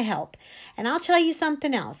nobody gonna help. And I'll tell you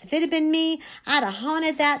something else. If it had been me, I'd have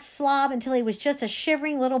haunted that slob until he was just a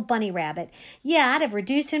shivering little bunny rabbit. Yeah, I'd have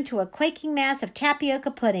reduced him to a quaking mass of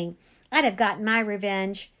tapioca pudding. I'd have gotten my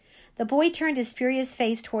revenge." The boy turned his furious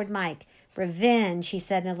face toward Mike. "Revenge," he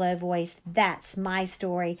said in a low voice. "That's my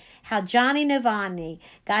story. How Johnny Novotny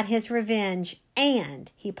got his revenge, and,"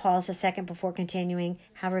 he paused a second before continuing,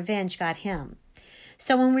 "how revenge got him."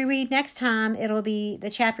 So when we read next time, it'll be, the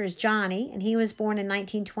chapter is Johnny, and he was born in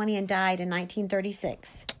 1920 and died in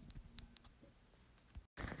 1936.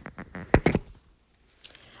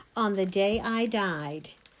 On the Day I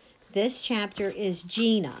Died. This chapter is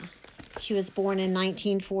Gina. She was born in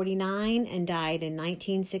 1949 and died in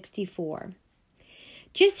 1964.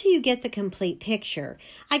 Just so you get the complete picture,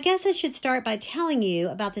 I guess I should start by telling you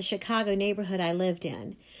about the Chicago neighborhood I lived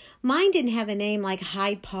in. Mine didn't have a name like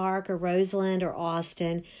Hyde Park or Roseland or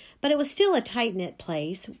Austin, but it was still a tight-knit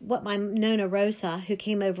place, what my Nonna Rosa, who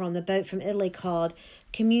came over on the boat from Italy, called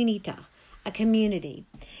comunità, a community.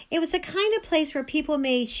 It was the kind of place where people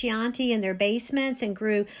made Chianti in their basements and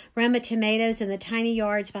grew Roma tomatoes in the tiny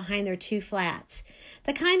yards behind their two flats.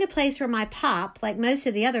 The kind of place where my pop, like most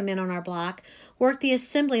of the other men on our block, worked the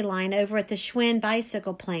assembly line over at the Schwinn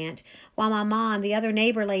bicycle plant, while my mom, the other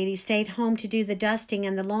neighbor lady, stayed home to do the dusting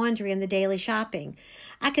and the laundry and the daily shopping.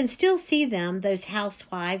 I can still see them, those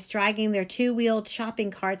housewives, dragging their two-wheeled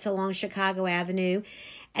shopping carts along Chicago Avenue.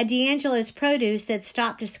 At D'Angelo's Produce, they'd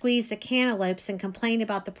stop to squeeze the cantaloupes and complain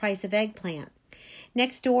about the price of eggplant.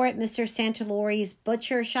 Next door at Mr. Santalori's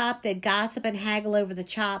butcher shop, they'd gossip and haggle over the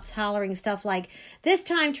chops, hollering stuff like, "This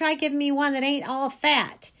time try giving me one that ain't all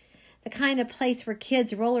fat." The kind of place where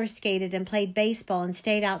kids roller skated and played baseball and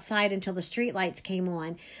stayed outside until the streetlights came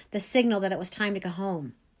on, the signal that it was time to go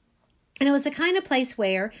home. And it was the kind of place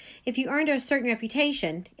where, if you earned a certain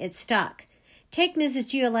reputation, it stuck. Take Mrs.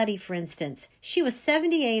 Giolitti, for instance. She was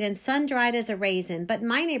 78 and sun-dried as a raisin, but in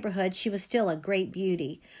my neighborhood she was still a great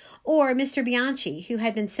beauty. Or Mr. Bianchi, who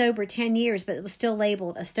had been sober 10 years but was still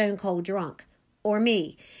labeled a stone-cold drunk. Or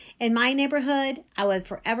me. In my neighborhood, I would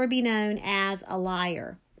forever be known as a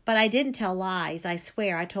liar. But I didn't tell lies, I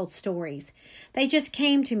swear. I told stories. They just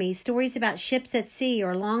came to me, stories about ships at sea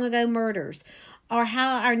or long-ago murders, or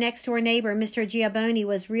how our next-door neighbor, Mr. Giaboni,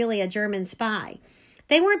 was really a German spy.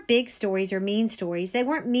 They weren't big stories or mean stories. They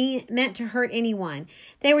weren't meant to hurt anyone.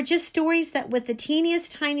 They were just stories that with the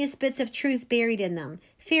teeniest, tiniest bits of truth buried in them.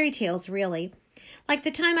 Fairy tales, really. Like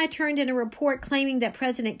the time I turned in a report claiming that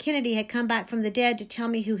President Kennedy had come back from the dead to tell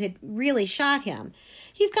me who had really shot him.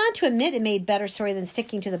 You've got to admit it made better story than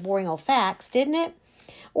sticking to the boring old facts, didn't it?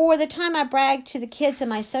 Or the time I bragged to the kids in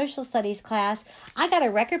my social studies class, I got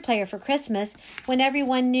a record player for Christmas when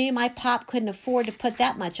everyone knew my pop couldn't afford to put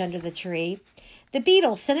that much under the tree. The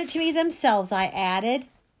Beatles sent it to me themselves, I added.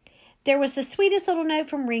 There was the sweetest little note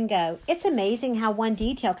from Ringo. It's amazing how one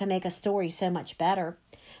detail can make a story so much better.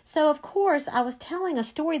 So, of course, I was telling a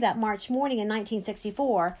story that March morning in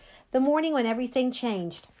 1964, the morning when everything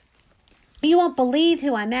changed. "You won't believe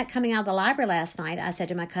who I met coming out of the library last night," I said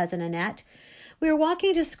to my cousin Annette. We were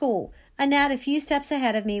walking to school. Annette, a few steps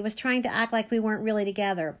ahead of me, was trying to act like we weren't really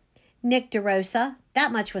together. "Nick DeRosa."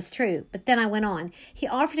 That much was true, but then I went on. "He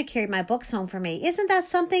offered to carry my books home for me. Isn't that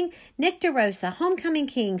something? Nick DeRosa, homecoming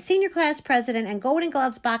king, senior class president, and Golden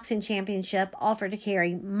Gloves boxing championship offered to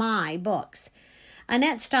carry my books."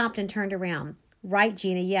 Annette stopped and turned around. "Right,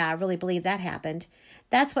 Gina, yeah, I really believe that happened.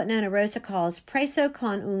 That's what Nonna Rosa calls preso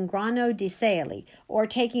con un grano di sale, or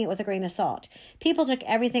taking it with a grain of salt. People took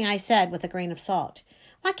everything I said with a grain of salt."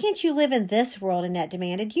 "Why can't you live in this world?" Annette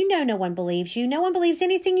demanded. "You know no one believes you. No one believes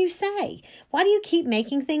anything you say. Why do you keep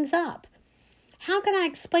making things up?" How can I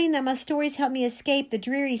explain that my stories help me escape the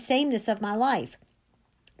dreary sameness of my life?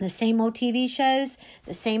 The same old TV shows,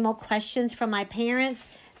 the same old questions from my parents,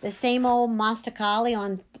 the same old masticali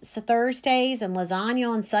on Thursdays and lasagna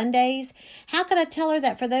on Sundays. How could I tell her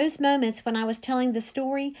that for those moments when I was telling the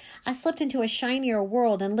story, I slipped into a shinier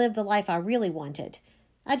world and lived the life I really wanted?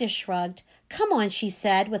 I just shrugged. "Come on," she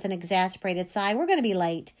said with an exasperated sigh. "We're going to be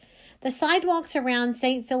late." The sidewalks around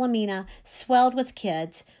St. Philomena swelled with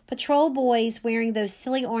kids. Patrol boys wearing those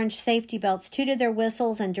silly orange safety belts tooted their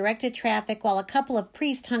whistles and directed traffic while a couple of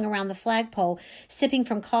priests hung around the flagpole, sipping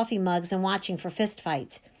from coffee mugs and watching for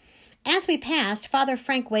fistfights. As we passed, Father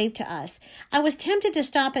Frank waved to us. I was tempted to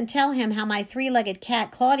stop and tell him how my three-legged cat,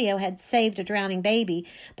 Claudio, had saved a drowning baby,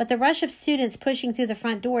 but the rush of students pushing through the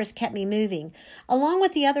front doors kept me moving. Along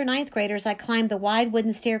with the other ninth graders, I climbed the wide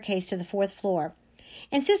wooden staircase to the 4th floor.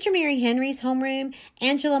 In Sister Mary Henry's homeroom,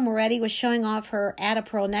 Angela Moretti was showing off her Ada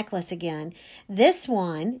Pearl necklace again. "This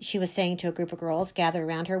one," she was saying to a group of girls gathered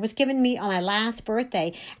around her, "was given me on my last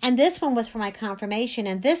birthday, and this one was for my confirmation,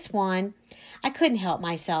 and this one..." I couldn't help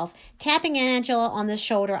myself. Tapping Angela on the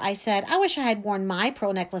shoulder, I said, "I wish I had worn my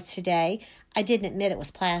pearl necklace today." I didn't admit it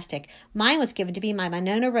was plastic. Mine was given to be my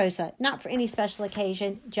Nonna Rosa, not for any special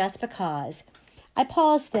occasion, just because. I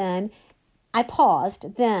paused, then,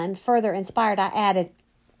 further inspired, I added,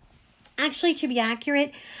 "Actually, to be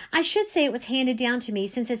accurate, I should say it was handed down to me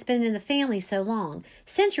since it's been in the family so long.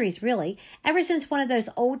 Centuries, really. Ever since one of those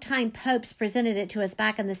old-time popes presented it to us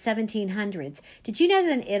back in the 1700s. Did you know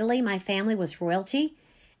that in Italy my family was royalty?"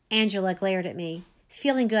 Angela glared at me.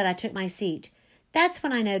 Feeling good, I took my seat. That's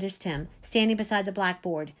when I noticed him, standing beside the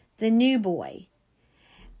blackboard. The new boy.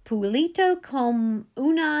 "Pulito come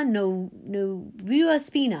una nuova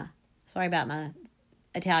spina." Sorry about my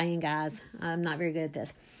Italian, guys. I'm not very good at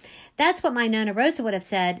this. That's what my Nonna Rosa would have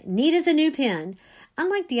said, neat as a new pin.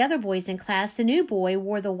 Unlike the other boys in class, the new boy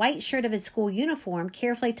wore the white shirt of his school uniform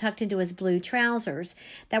carefully tucked into his blue trousers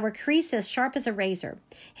that were creased as sharp as a razor.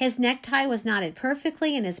 His necktie was knotted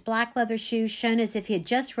perfectly, and his black leather shoes shone as if he had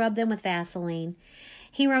just rubbed them with Vaseline.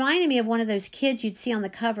 He reminded me of one of those kids you'd see on the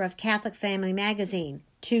cover of Catholic Family magazine.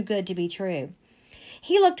 Too good to be true.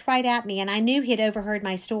 He looked right at me, and I knew he had overheard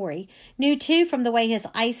my story. Knew, too, from the way his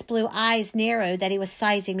ice-blue eyes narrowed that he was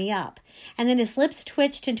sizing me up. And then his lips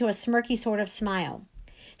twitched into a smirky sort of smile.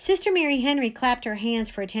 Sister Mary Henry clapped her hands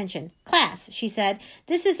for attention. "Class," she said,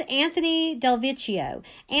 "this is Anthony Delvicchio.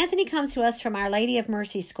 Anthony comes to us from Our Lady of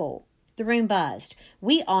Mercy School." The room buzzed.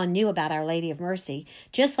 We all knew about Our Lady of Mercy.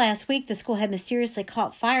 Just last week, the school had mysteriously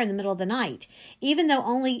caught fire in the middle of the night. Even though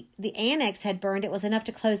only the annex had burned, it was enough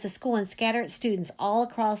to close the school and scatter its students all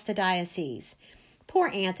across the diocese. Poor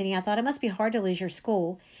Anthony, I thought, it must be hard to lose your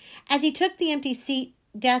school. As he took the empty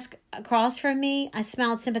desk across from me, I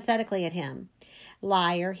smiled sympathetically at him.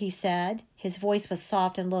 "Liar," he said. His voice was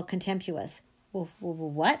soft and a little contemptuous.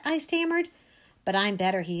 "What?" I stammered. "But I'm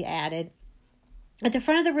better," he added. At the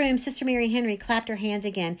front of the room, Sister Mary Henry clapped her hands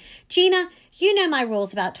again. "Gina, you know my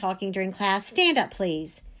rules about talking during class. Stand up,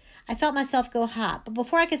 please." I felt myself go hot, but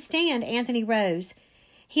before I could stand, Anthony rose.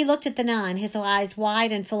 He looked at the nun, his eyes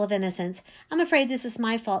wide and full of innocence. "I'm afraid this is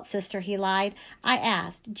my fault, sister," he lied. "I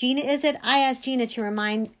asked. Gina, is it? I asked Gina to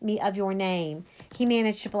remind me of your name." He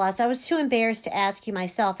managed to blush. "I was too embarrassed to ask you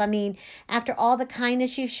myself. I mean, after all the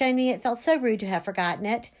kindness you've shown me, it felt so rude to have forgotten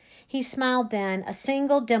it." He smiled then, a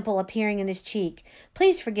single dimple appearing in his cheek.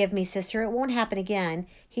 "Please forgive me, sister. It won't happen again."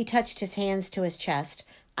 He touched his hands to his chest.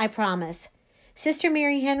 "I promise." Sister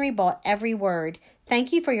Mary Henry bought every word.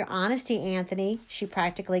 "Thank you for your honesty, Anthony," she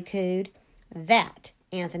practically cooed. "That,"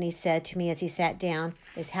 Anthony said to me as he sat down,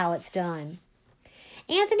 "is how it's done."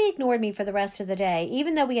 Anthony ignored me for the rest of the day,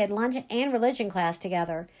 even though we had lunch and religion class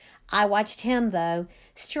together. I watched him, though.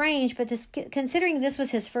 Strange, but considering this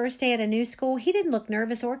was his first day at a new school, he didn't look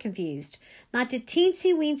nervous or confused. Not the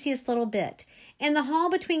teensy-weensiest little bit. In the hall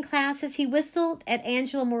between classes, he whistled at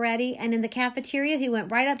Angelo Moretti, and in the cafeteria, he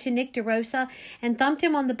went right up to Nick DeRosa and thumped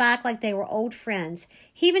him on the back like they were old friends.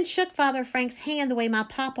 He even shook Father Frank's hand the way my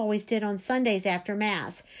pop always did on Sundays after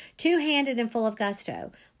Mass, two-handed and full of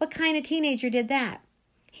gusto. What kind of teenager did that?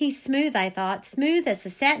 He's smooth, I thought, smooth as the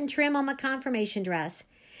satin trim on my confirmation dress.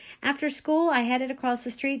 After school, I headed across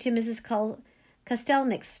the street to Mrs.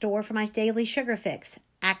 Kostelnik's store for my daily sugar fix.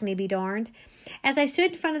 Acne be darned. As I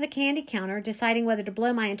stood in front of the candy counter, deciding whether to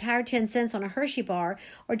blow my entire 10 cents on a Hershey bar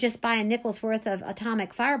or just buy a nickel's worth of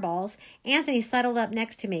atomic fireballs, Anthony settled up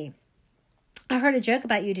next to me. "I heard a joke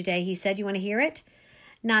about you today," he said. "You want to hear it?"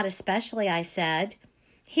 "Not especially," I said.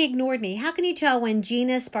 He ignored me. "How can you tell when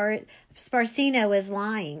Gina Sparcino is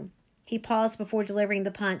lying?" He paused before delivering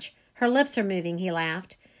the punch. "Her lips are moving," he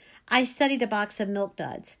laughed. I studied a box of Milk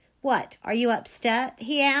Duds. "What, are you upset?"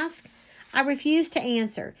 he asked. I refused to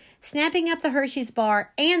answer. Snapping up the Hershey's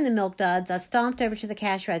bar and the Milk Duds, I stomped over to the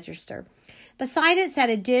cash register. Beside it sat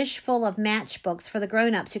a dish full of matchbooks for the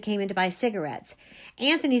grown-ups who came in to buy cigarettes.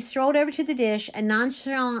 Anthony strolled over to the dish and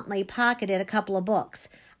nonchalantly pocketed a couple of books.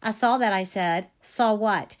 "I saw that," I said. "Saw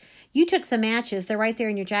what?" "You took some matches. They're right there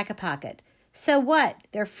in your jacket pocket." "So what?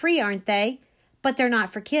 They're free, aren't they?" "But they're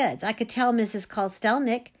not for kids. I could tell Mrs.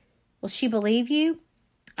 Kostelnik." "Will she believe you?"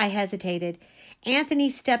 I hesitated. Anthony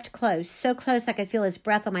stepped close, so close I could feel his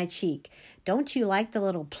breath on my cheek. "Don't you like the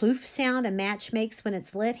little ploof sound a match makes when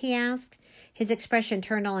it's lit?" he asked. His expression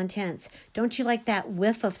turned all intense. "Don't you like that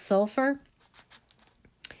whiff of sulfur?"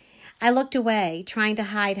 I looked away, trying to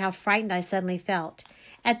hide how frightened I suddenly felt.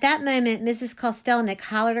 At that moment, Mrs. Kostelnik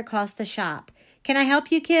hollered across the shop. "Can I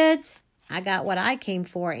help you, kids?" "I got what I came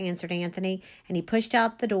for," answered Anthony, and he pushed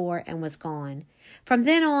out the door and was gone. From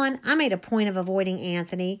then on, I made a point of avoiding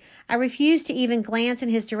Anthony. I refused to even glance in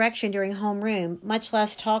his direction during homeroom, much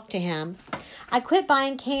less talk to him. I quit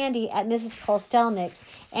buying candy at Mrs. Kostelnik's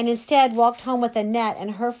and instead walked home with Annette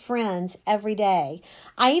and her friends every day.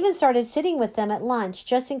 I even started sitting with them at lunch,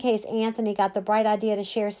 just in case Anthony got the bright idea to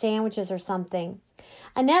share sandwiches or something.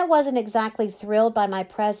 Annette wasn't exactly thrilled by my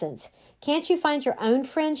presence. "Can't you find your own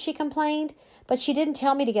friends?" she complained. But she didn't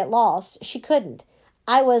tell me to get lost. She couldn't.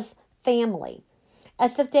 I was family.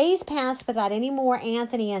 As the days passed without any more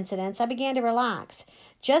Anthony incidents, I began to relax.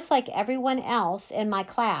 Just like everyone else in my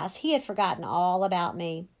class, he had forgotten all about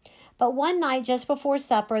me. But one night just before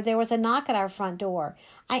supper, there was a knock at our front door.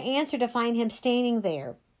 I answered to find him standing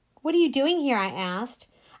there. "What are you doing here?" I asked.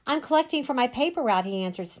 "I'm collecting for my paper route," he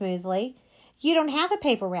answered smoothly. "You don't have a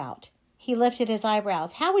paper route." He lifted his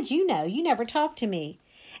eyebrows. "How would you know? You never talked to me."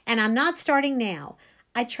 "And I'm not starting now."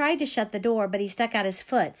 I tried to shut the door, but he stuck out his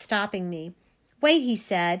foot, stopping me. "Wait," he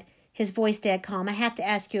said, his voice dead calm. "I have to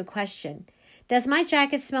ask you a question. Does my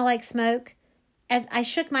jacket smell like smoke?" As I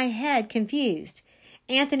shook my head, confused.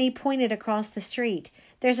 Anthony pointed across the street.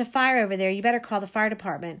 "There's a fire over there. You better call the fire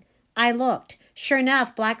department." I looked. Sure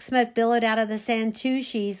enough, black smoke billowed out of the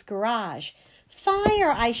Santucci's garage.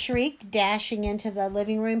 Fire, I shrieked, dashing into the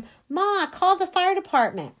living room. Ma, call the fire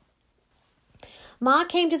department. Ma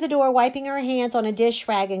came to the door, wiping her hands on a dish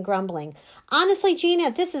rag and grumbling. Honestly, Gina,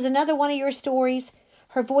 if this is another one of your stories...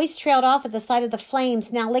 Her voice trailed off at the sight of the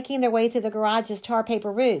flames now licking their way through the garage's tar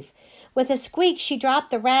paper roof. With a squeak, she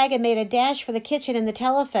dropped the rag and made a dash for the kitchen and the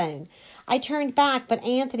telephone. I turned back, but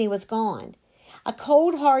Anthony was gone. A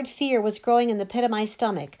cold, hard fear was growing in the pit of my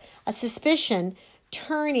stomach, a suspicion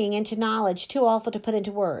turning into knowledge too awful to put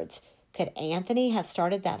into words. Could Anthony have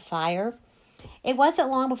started that fire? It wasn't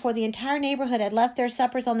long before the entire neighborhood had left their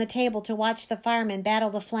suppers on the table to watch the firemen battle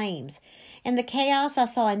the flames. In the chaos, I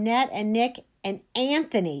saw Annette and Nick and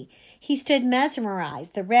Anthony. He stood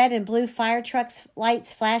mesmerized, the red and blue fire truck's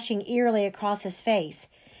lights flashing eerily across his face.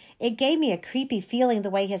 It gave me a creepy feeling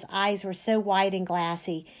the way his eyes were so wide and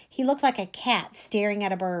glassy. He looked like a cat staring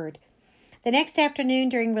at a bird. The next afternoon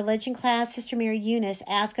during religion class, Sister Mary Eunice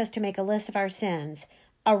asked us to make a list of our sins.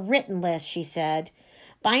 A written list, she said.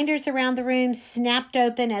 Binders around the room snapped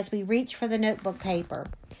open as we reached for the notebook paper.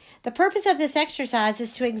 The purpose of this exercise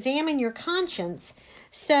is to examine your conscience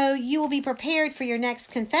so you will be prepared for your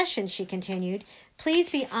next confession, she continued.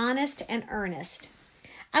 Please be honest and earnest.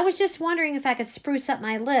 I was just wondering if I could spruce up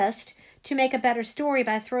my list to make a better story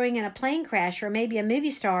by throwing in a plane crash or maybe a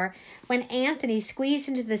movie star when Anthony squeezed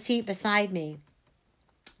into the seat beside me.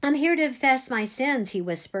 I'm here to confess my sins, he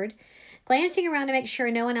whispered. Glancing around to make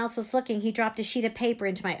sure no one else was looking, he dropped a sheet of paper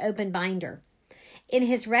into my open binder. In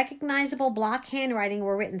his recognizable block handwriting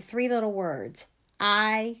were written 3 little words.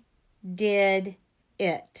 I did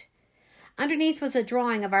it. Underneath was a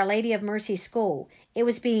drawing of Our Lady of Mercy School. It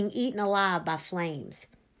was being eaten alive by flames.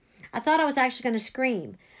 I thought I was actually going to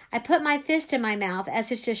scream. I put my fist in my mouth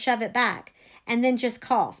as if to shove it back, and then just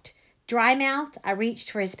coughed. Dry-mouthed, I reached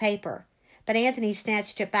for his paper. But Anthony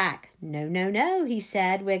snatched it back. No, no, no, he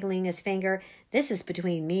said, wiggling his finger. This is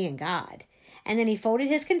between me and God. And then he folded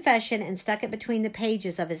his confession and stuck it between the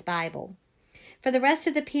pages of his Bible. For the rest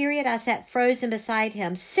of the period, I sat frozen beside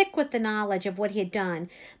him, sick with the knowledge of what he had done,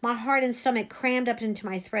 my heart and stomach crammed up into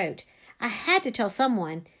my throat. I had to tell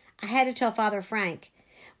someone. I had to tell Father Frank.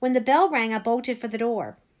 When the bell rang, I bolted for the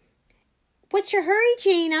door. What's your hurry,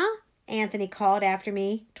 Gina? Anthony called after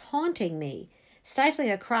me, taunting me. Stifling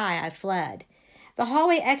a cry, I fled. The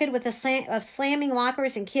hallway echoed with the slam of slamming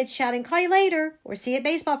lockers and kids shouting, call you later, or see you at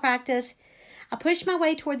baseball practice. I pushed my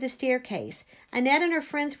way toward the staircase. Annette and her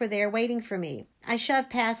friends were there waiting for me. I shoved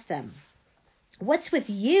past them. What's with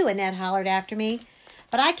you? Annette hollered after me.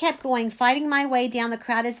 But I kept going, fighting my way down the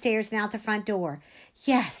crowded stairs and out the front door.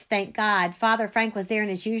 Yes, thank God. Father Frank was there in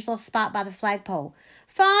his usual spot by the flagpole.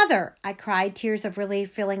 Father, I cried, tears of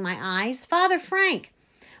relief filling my eyes. Father Frank.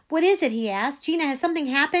 What is it? He asked. Gina, has something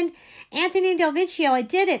happened? Anthony Del Vecchio, I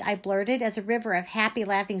did it, I blurted as a river of happy,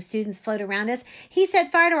 laughing students flowed around us. He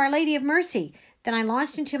set fire to Our Lady of Mercy. Then I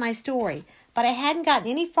launched into my story. But I hadn't gotten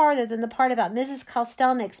any farther than the part about Mrs.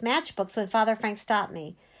 Kostelnik's matchbooks when Father Frank stopped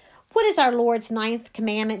me. What is our Lord's 9th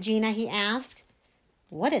commandment, Gina? He asked.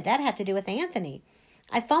 What did that have to do with Anthony?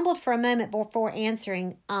 I fumbled for a moment before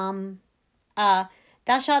answering, thou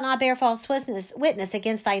shalt not bear false witness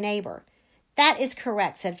against thy neighbor. That is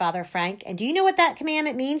correct, said Father Frank. And do you know what that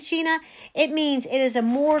commandment means, Gina? It means it is a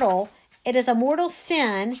mortal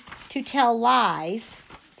sin to tell lies.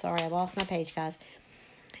 Sorry, I lost my page, guys.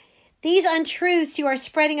 These untruths you are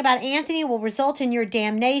spreading about Anthony will result in your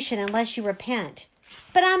damnation unless you repent.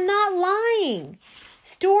 But I'm not lying.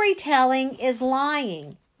 Storytelling is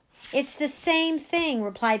lying. It's the same thing,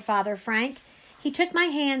 replied Father Frank. He took my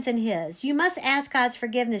hands in his. You must ask God's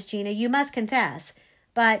forgiveness, Gina. You must confess.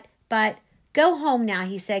 But, go home now,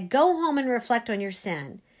 he said. Go home and reflect on your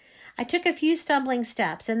sin. I took a few stumbling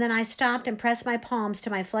steps, and then I stopped and pressed my palms to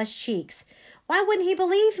my flushed cheeks. Why wouldn't he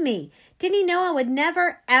believe me? Didn't he know I would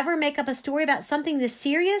never, ever make up a story about something this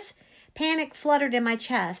serious? Panic fluttered in my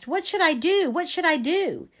chest. What should I do? What should I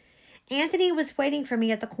do? Anthony was waiting for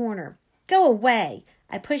me at the corner. Go away.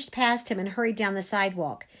 I pushed past him and hurried down the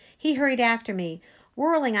sidewalk. He hurried after me.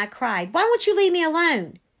 Whirling, I cried, Why won't you leave me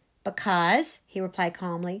alone? Because, he replied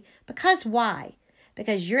calmly. Because why?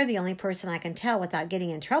 Because you're the only person I can tell without getting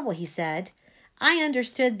in trouble, he said. I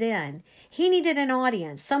understood then. He needed an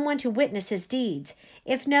audience, someone to witness his deeds.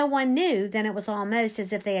 If no one knew, then it was almost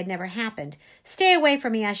as if they had never happened. Stay away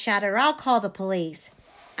from me, I shouted, or I'll call the police.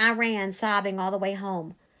 I ran, sobbing all the way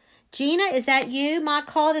home. Gina, is that you? Ma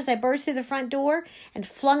called as I burst through the front door and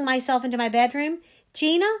flung myself into my bedroom.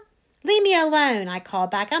 Gina? Leave me alone, I called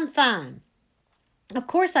back. I'm fine. Of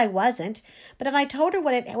course I wasn't, but if I told her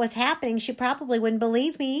what was happening, she probably wouldn't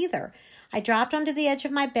believe me either. I dropped onto the edge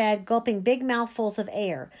of my bed, gulping big mouthfuls of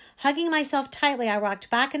air. Hugging myself tightly, I rocked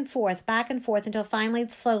back and forth, until finally,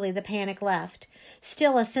 slowly, the panic left.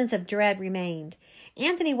 Still, a sense of dread remained.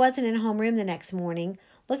 Anthony wasn't in homeroom the next morning.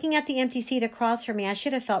 Looking at the empty seat across from me, I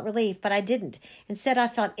should have felt relief, but I didn't. Instead, I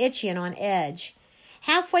felt itchy and on edge.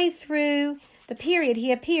 Halfway through the period,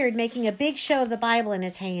 he appeared, making a big show of the Bible in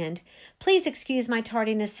his hand. "Please excuse my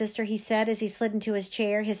tardiness, sister," he said as he slid into his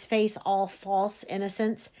chair, his face all false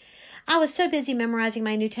innocence. I was so busy memorizing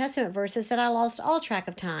my New Testament verses that I lost all track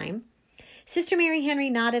of time. Sister Mary Henry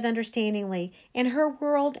nodded understandingly. In her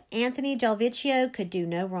world, Anthony Del Vecchio could do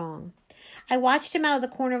no wrong. I watched him out of the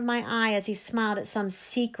corner of my eye as he smiled at some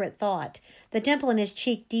secret thought. The dimple in his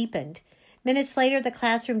cheek deepened. Minutes later, the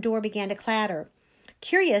classroom door began to clatter.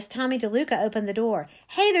 Curious, Tommy DeLuca opened the door.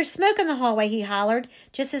 "Hey, there's smoke in the hallway," he hollered,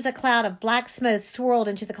 just as a cloud of black smoke swirled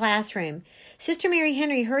into the classroom. Sister Mary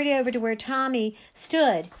Henry hurried over to where Tommy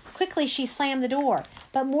stood. Quickly, she slammed the door,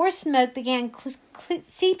 but more smoke began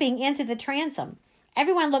seeping into the transom.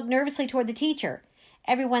 Everyone looked nervously toward the teacher.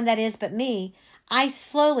 Everyone, that is, but me. I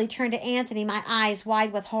slowly turned to Anthony, my eyes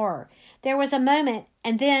wide with horror. There was a moment,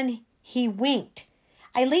 and then he winked.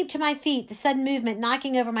 I leaped to my feet, the sudden movement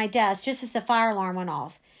knocking over my desk just as the fire alarm went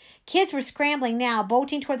off. Kids were scrambling now,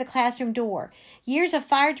 bolting toward the classroom door. Years of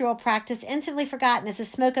fire drill practice instantly forgotten as the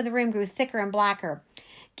smoke of the room grew thicker and blacker.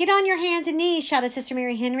 "Get on your hands and knees," shouted Sister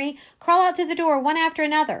Mary Henry. "Crawl out through the door, one after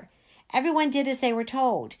another." Everyone did as they were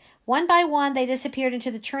told. One by one, they disappeared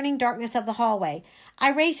into the churning darkness of the hallway. I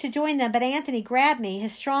raced to join them, but Anthony grabbed me.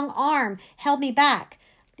 His strong arm held me back.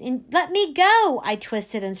 "Let me go," I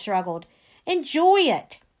twisted and struggled. "Enjoy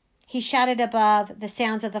it," he shouted above the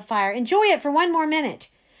sounds of the fire. "Enjoy it for one more minute."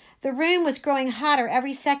 The room was growing hotter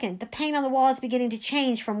every second. The paint on the walls beginning to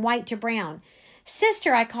change from white to brown.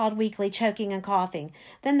 "Sister," I called weakly, choking and coughing.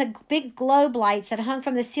 Then the big globe lights that hung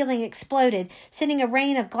from the ceiling exploded, sending a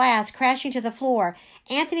rain of glass crashing to the floor.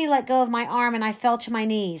 Anthony let go of my arm and I fell to my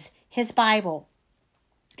knees. His Bible.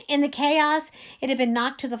 In the chaos, it had been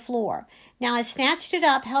knocked to the floor. Now I snatched it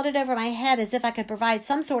up, held it over my head as if I could provide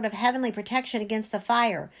some sort of heavenly protection against the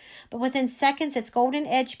fire. But within seconds, its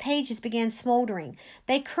golden-edged pages began smoldering.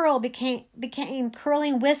 They became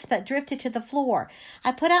curling wisps that drifted to the floor.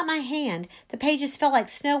 I put out my hand. The pages fell like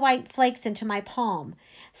snow-white flakes into my palm.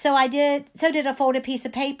 So did a folded piece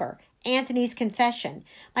of paper. Anthony's confession.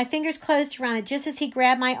 My fingers closed around it just as he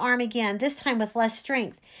grabbed my arm again, this time with less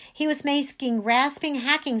strength. He was making rasping,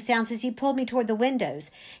 hacking sounds as he pulled me toward the windows.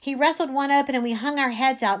 He wrestled one open and we hung our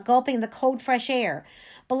heads out, gulping the cold, fresh air.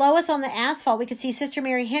 Below us on the asphalt, we could see Sister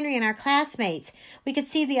Mary Henry and our classmates. We could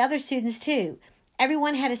see the other students, too.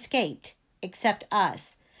 Everyone had escaped, except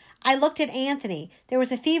us. I looked at Anthony. There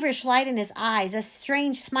was a feverish light in his eyes, a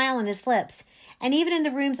strange smile on his lips. And even in the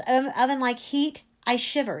room's oven-like heat, I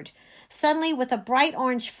shivered. Suddenly, with a bright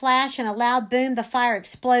orange flash and a loud boom, the fire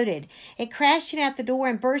exploded. It crashed in at the door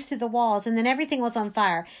and burst through the walls, and then everything was on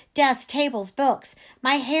fire. Desks, tables, books.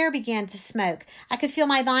 My hair began to smoke. I could feel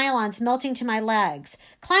my nylons melting to my legs.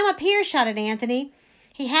 "Climb up here," shouted Anthony.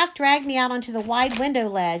 He half dragged me out onto the wide window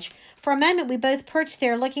ledge. For a moment, we both perched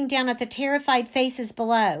there, looking down at the terrified faces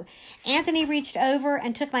below. Anthony reached over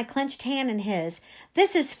and took my clenched hand in his.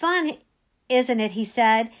 "This is fun, isn't it?" he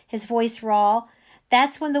said, his voice raw.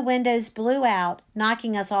 That's when the windows blew out,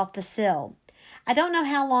 knocking us off the sill. I don't know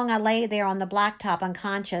how long I lay there on the blacktop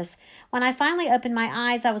unconscious. When I finally opened my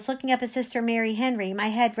eyes, I was looking up at Sister Mary Henry, my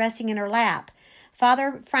head resting in her lap.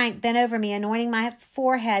 Father Frank bent over me, anointing my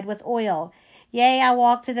forehead with oil. "Yea, I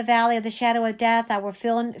walk through the valley of the shadow of death. I will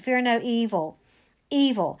fear no evil."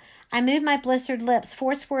 Evil. I moved my blistered lips,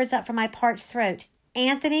 forced words up from my parched throat.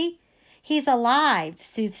 "Anthony?" "He's alive,"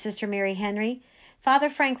 soothed Sister Mary Henry.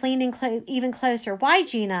 Father Frank leaned in even closer. "Why,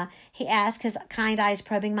 Gina?" he asked, his kind eyes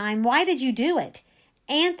probing mine. "Why did you do it?"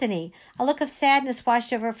 "Anthony." A look of sadness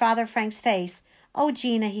washed over Father Frank's face. "Oh,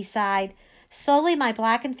 Gina," he sighed. Slowly, my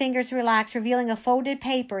blackened fingers relaxed, revealing a folded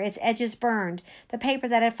paper, its edges burned, the paper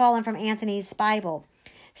that had fallen from Anthony's Bible.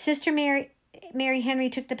 Sister Mary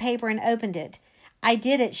Henry took the paper and opened it. "I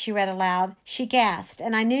did it," she read aloud. She gasped,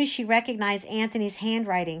 and I knew she recognized Anthony's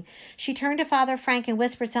handwriting. She turned to Father Frank and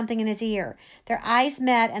whispered something in his ear. Their eyes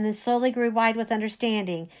met and then slowly grew wide with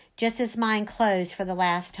understanding, just as mine closed for the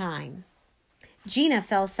last time. Gina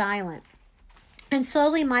fell silent. And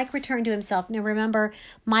slowly Mike returned to himself. Now remember,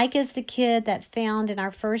 Mike is the kid that found in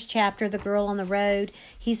our first chapter the girl on the road.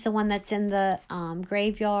 He's the one that's in the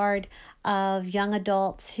graveyard of young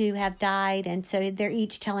adults who have died. And so they're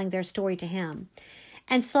each telling their story to him.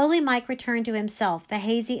 And slowly Mike returned to himself, the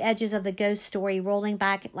hazy edges of the ghost story rolling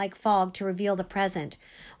back like fog to reveal the present.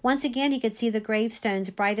 Once again he could see the gravestones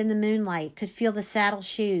bright in the moonlight, could feel the saddle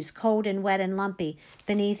shoes, cold and wet and lumpy,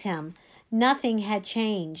 beneath him. Nothing had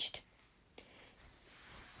changed,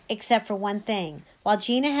 except for one thing. While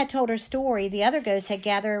Gina had told her story, the other ghosts had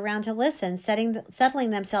gathered around to listen, settling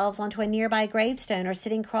themselves onto a nearby gravestone or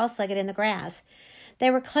sitting cross-legged in the grass.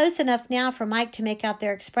 They were close enough now for Mike to make out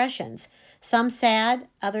their expressions. Some sad,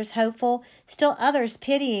 others hopeful, still others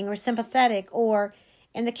pitying or sympathetic, or,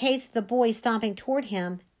 in the case of the boy stomping toward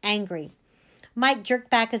him, angry. Mike jerked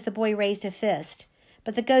back as the boy raised a fist.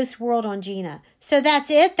 But the ghost whirled on Gina. "So that's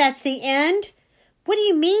it? That's the end?" "What do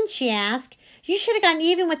you mean?" she asked. "You should have gotten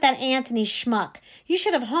even with that Anthony schmuck. You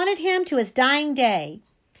should have haunted him to his dying day."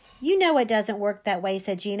 "You know it doesn't work that way,"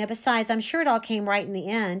 said Gina. "Besides, I'm sure it all came right in the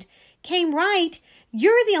end." "Came right?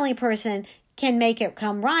 You're the only person can make it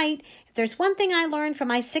come right. If there's one thing I learned from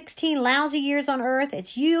my 16 lousy years on Earth,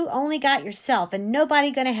 it's you only got yourself and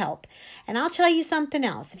nobody going to help. And I'll tell you something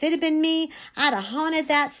else. If it had been me, I'd have haunted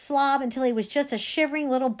that slob until he was just a shivering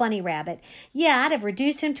little bunny rabbit. Yeah, I'd have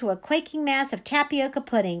reduced him to a quaking mass of tapioca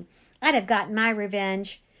pudding. I'd have gotten my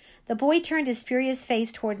revenge." The boy turned his furious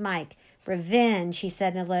face toward Mike. "Revenge," he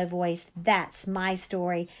said in a low voice. "That's my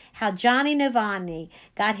story. How Johnny Novotny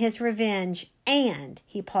got his revenge, and,"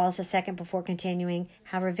 he paused a second before continuing,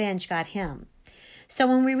 "how revenge got him." So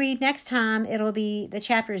when we read next time, it'll be the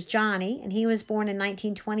chapter is Johnny, and he was born in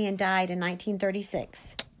 1920 and died in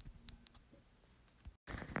 1936.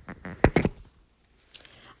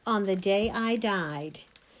 On the Day I Died.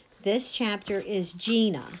 This chapter is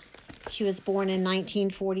Gina. She was born in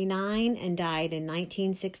 1949 and died in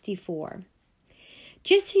 1964.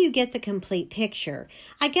 Just so you get the complete picture,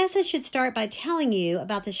 I guess I should start by telling you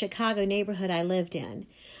about the Chicago neighborhood I lived in.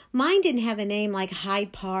 Mine didn't have a name like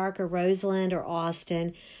Hyde Park or Roseland or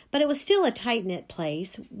Austin, but it was still a tight-knit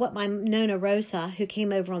place, what my Nonna Rosa, who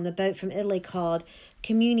came over on the boat from Italy, called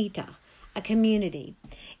comunità, a community.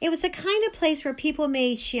 It was the kind of place where people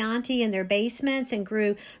made Chianti in their basements and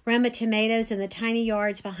grew Roma tomatoes in the tiny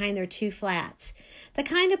yards behind their two flats. The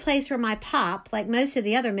kind of place where my pop, like most of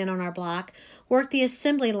the other men on our block, worked the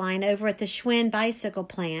assembly line over at the Schwinn bicycle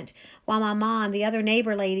plant, while my mom, the other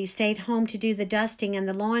neighbor lady, stayed home to do the dusting and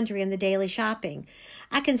the laundry and the daily shopping.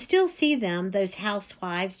 I can still see them, those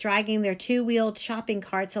housewives, dragging their two-wheeled shopping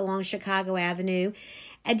carts along Chicago Avenue,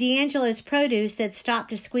 at D'Angelo's Produce that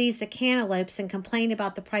stopped to squeeze the cantaloupes and complain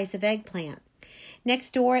about the price of eggplant.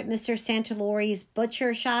 Next door at Mr. Santalori's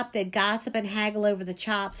butcher shop, they'd gossip and haggle over the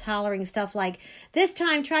chops, hollering stuff like, "This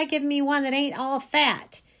time try giving me one that ain't all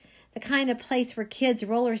fat." The kind of place where kids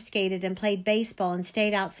roller skated and played baseball and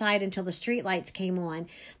stayed outside until the streetlights came on,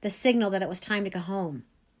 the signal that it was time to go home.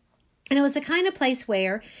 And it was the kind of place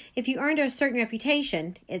where, if you earned a certain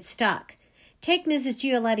reputation, it stuck. Take Mrs.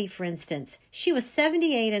 Gioletti, for instance. She was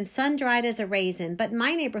 78 and sun-dried as a raisin, but in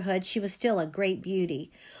my neighborhood she was still a great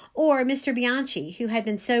beauty. Or Mr. Bianchi, who had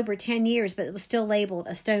been sober 10 years but was still labeled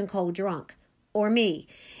a stone-cold drunk. Or me.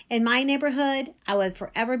 In my neighborhood, I would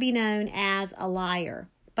forever be known as a liar.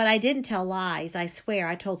 But I didn't tell lies, I swear.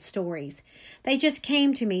 I told stories. They just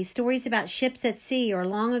came to me, stories about ships at sea or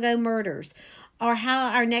long-ago murders, or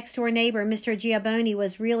how our next-door neighbor, Mr. Giaboni,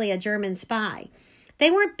 was really a German spy. They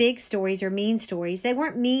weren't big stories or mean stories. They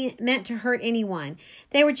weren't meant to hurt anyone.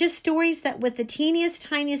 They were just stories that with the teeniest,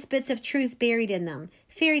 tiniest bits of truth buried in them.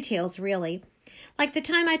 Fairy tales, really. Like the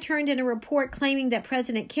time I turned in a report claiming that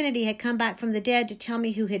President Kennedy had come back from the dead to tell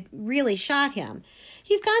me who had really shot him.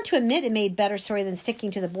 You've got to admit it made better story than sticking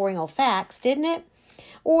to the boring old facts, didn't it?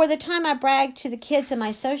 Or the time I bragged to the kids in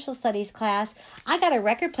my social studies class, I got a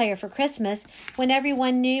record player for Christmas when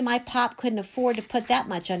everyone knew my pop couldn't afford to put that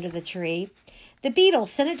much under the tree. The Beatles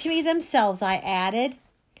sent it to me themselves, I added.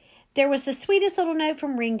 There was the sweetest little note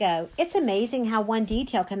from Ringo. It's amazing how one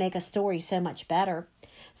detail can make a story so much better.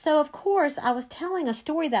 So, of course, I was telling a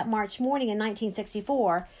story that March morning in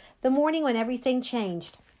 1964, the morning when everything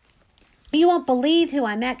changed. "You won't believe who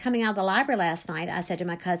I met coming out of the library last night," I said to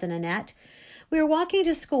my cousin Annette. We were walking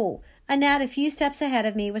to school. Annette, a few steps ahead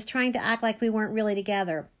of me, was trying to act like we weren't really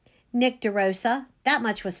together. "Nick DeRosa." That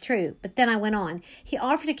much was true, but then I went on. "He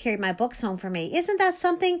offered to carry my books home for me. Isn't that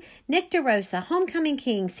something? Nick DeRosa, homecoming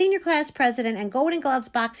king, senior class president, and Golden Gloves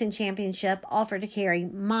boxing championship offered to carry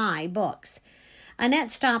my books."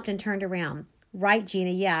 Annette stopped and turned around. "Right,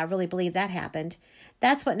 Gina, yeah, I really believe that happened.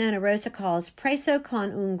 That's what Nonna Rosa calls preso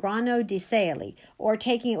con un grano di sale, or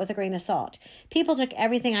taking it with a grain of salt. People took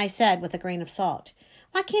everything I said with a grain of salt."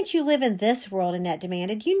 "Why can't you live in this world?" Annette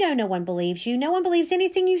demanded. "You know no one believes you. No one believes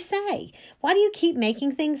anything you say. Why do you keep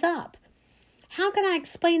making things up?" How can I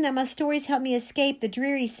explain that my stories help me escape the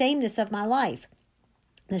dreary sameness of my life?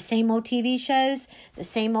 The same old TV shows, the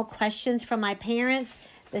same old questions from my parents,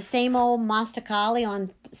 the same old masticali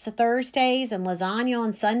on Thursdays and lasagna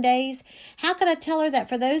on Sundays. How could I tell her that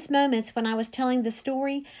for those moments when I was telling the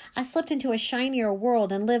story, I slipped into a shinier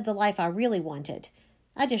world and lived the life I really wanted?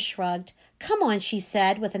 I just shrugged. Come on, she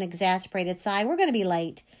said with an exasperated sigh. We're going to be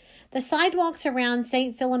late. The sidewalks around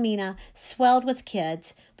St. Philomena swelled with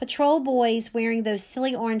kids. Patrol boys wearing those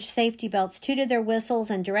silly orange safety belts tooted their whistles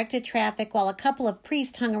and directed traffic while a couple of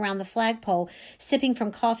priests hung around the flagpole, sipping from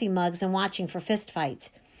coffee mugs and watching for fistfights.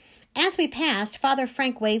 As we passed, Father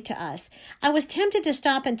Frank waved to us. I was tempted to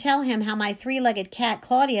stop and tell him how my three-legged cat,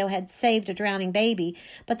 Claudio, had saved a drowning baby,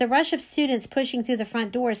 but the rush of students pushing through the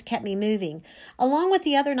front doors kept me moving. Along with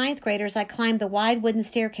the other ninth graders, I climbed the wide wooden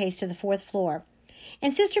staircase to the 4th floor.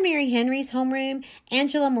 In Sister Mary Henry's homeroom,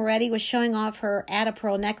 Angela Moretti was showing off her Ada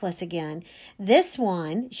Pearl necklace again. This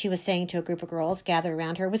one, she was saying to a group of girls gathered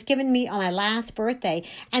around her, was given me on my last birthday,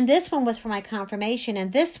 and this one was for my confirmation,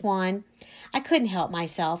 and this one... I couldn't help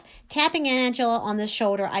myself. Tapping Angela on the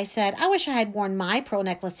shoulder, I said, I wish I had worn my pearl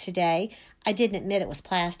necklace today. I didn't admit it was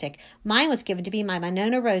plastic. Mine was given to be my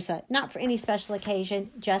Nona Rosa, not for any special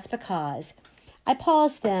occasion, just because. I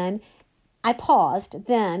paused, then,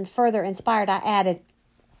 further inspired, I added,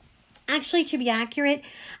 actually, to be accurate,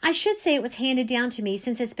 I should say it was handed down to me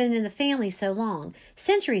since it's been in the family so long.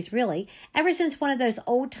 Centuries, really. Ever since one of those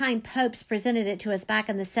old-time popes presented it to us back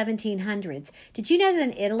in the 1700s. Did you know that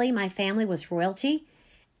in Italy my family was royalty?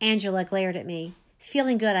 Angela glared at me.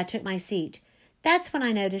 Feeling good, I took my seat. That's when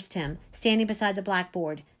I noticed him, standing beside the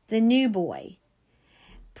blackboard. The new boy.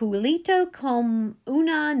 Pulito come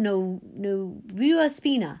una nuova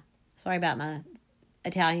spina. Sorry about my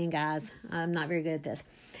Italian, guys. I'm not very good at this.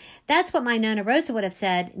 That's what my Nona Rosa would have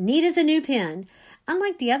said, neat as a new pin.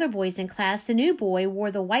 Unlike the other boys in class, the new boy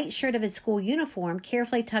wore the white shirt of his school uniform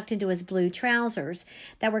carefully tucked into his blue trousers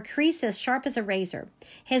that were creased as sharp as a razor.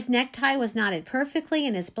 His necktie was knotted perfectly,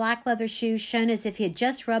 and his black leather shoes shone as if he had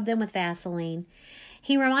just rubbed them with Vaseline.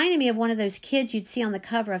 He reminded me of one of those kids you'd see on the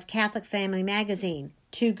cover of Catholic Family magazine.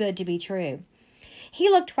 Too good to be true. He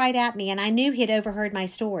looked right at me, and I knew he had overheard my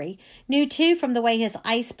story. Knew, too, from the way his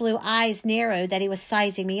ice-blue eyes narrowed that he was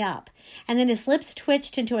sizing me up. And then his lips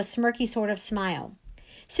twitched into a smirky sort of smile.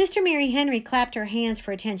 Sister Mary Henry clapped her hands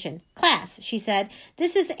for attention. Class, she said,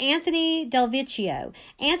 this is Anthony Del Vecchio.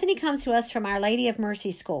 Anthony comes to us from Our Lady of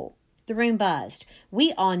Mercy School. The room buzzed.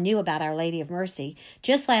 We all knew about Our Lady of Mercy.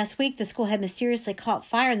 Just last week, the school had mysteriously caught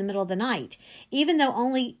fire in the middle of the night. Even though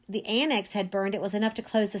only the annex had burned, it was enough to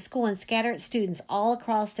close the school and scatter its students all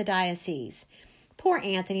across the diocese. Poor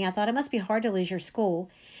Anthony, I thought, it must be hard to lose your school.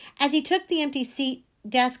 As he took the empty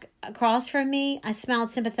desk across from me, I smiled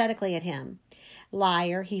sympathetically at him.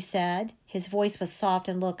 Liar, he said. His voice was soft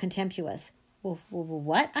and a little contemptuous.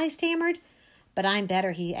 What? I stammered. But I'm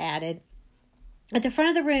better, he added. At the front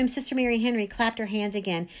of the room, Sister Mary Henry clapped her hands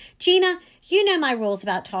again. Gina, you know my rules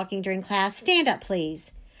about talking during class. Stand up,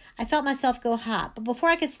 please. I felt myself go hot, but before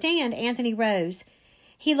I could stand, Anthony rose.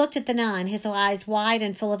 He looked at the nun, his eyes wide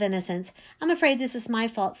and full of innocence. I'm afraid this is my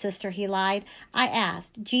fault, sister, he lied. I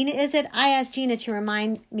asked. Gina, is it? I asked Gina to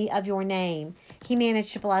remind me of your name. He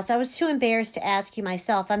managed to blush. I was too embarrassed to ask you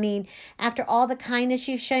myself. I mean, after all the kindness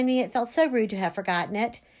you've shown me, it felt so rude to have forgotten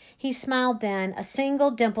it. He smiled then, a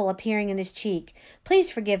single dimple appearing in his cheek.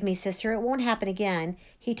 Please forgive me, sister. It won't happen again.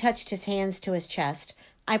 He touched his hands to his chest.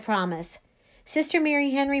 I promise. Sister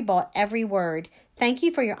Mary Henry bought every word. Thank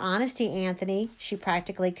you for your honesty, Anthony, she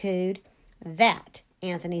practically cooed. That,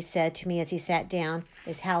 Anthony said to me as he sat down,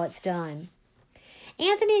 is how it's done.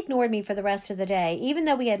 Anthony ignored me for the rest of the day, even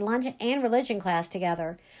though we had lunch and religion class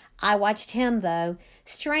together. I watched him, though.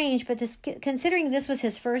 Strange, but considering this was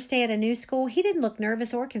his first day at a new school, he didn't look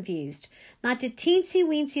nervous or confused. Not the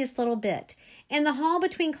teensy-weensiest little bit. In the hall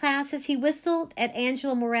between classes, he whistled at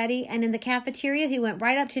Angela Moretti, and in the cafeteria, he went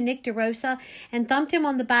right up to Nick DeRosa and thumped him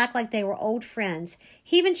on the back like they were old friends.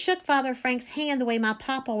 He even shook Father Frank's hand the way my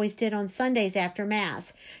pop always did on Sundays after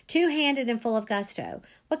Mass, two-handed and full of gusto.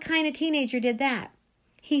 What kind of teenager did that?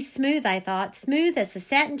 He's smooth, I thought, smooth as the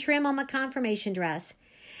satin trim on my confirmation dress.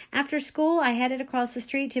 After school, I headed across the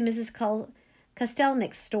street to Mrs.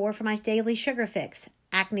 Kostelnik's store for my daily sugar fix.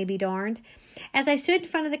 Acne be darned. As I stood in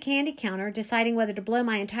front of the candy counter, deciding whether to blow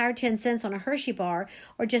my entire 10 cents on a Hershey bar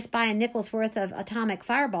or just buy a nickel's worth of atomic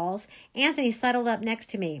fireballs, Anthony settled up next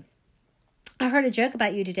to me. I heard a joke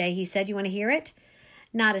about you today, he said. You want to hear it?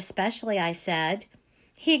 Not especially, I said.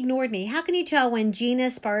 He ignored me. How can you tell when Gina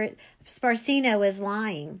Sparcino is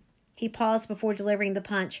lying? He paused before delivering the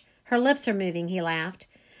punch. Her lips are moving, he laughed.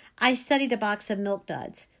 I studied a box of Milk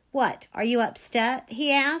Duds. What, are you upset?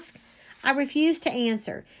 He asked. I refused to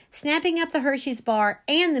answer. Snapping up the Hershey's bar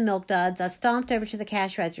and the Milk Duds, I stomped over to the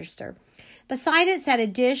cash register. Beside it sat a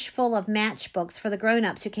dish full of matchbooks for the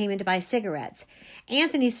grown-ups who came in to buy cigarettes.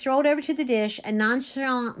 Anthony strolled over to the dish and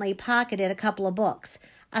nonchalantly pocketed a couple of books.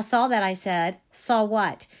 I saw that, I said. Saw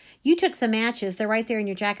what? You took some matches. They're right there in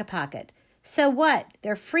your jacket pocket. So what?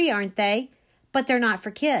 They're free, aren't they? But they're not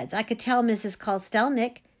for kids. I could tell Mrs.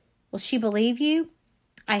 Kostelnik. Will she believe you?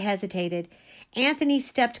 I hesitated. Anthony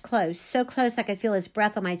stepped close, so close I could feel his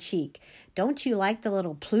breath on my cheek. Don't you like the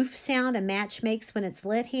little ploof sound a match makes when it's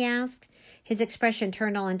lit? He asked. His expression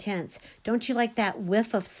turned all intense. Don't you like that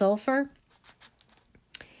whiff of sulfur?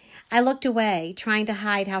 I looked away, trying to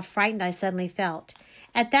hide how frightened I suddenly felt.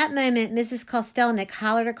 At that moment, Mrs. Kostelnik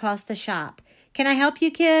hollered across the shop. Can I help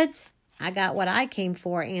you, kids? I got what I came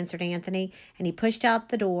for, answered Anthony, and he pushed out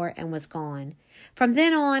the door and was gone. From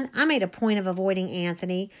then on, I made a point of avoiding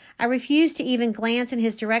Anthony. I refused to even glance in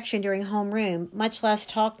his direction during homeroom, much less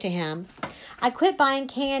talk to him. I quit buying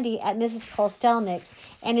candy at Mrs. Kostelnik's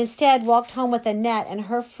and instead walked home with Annette and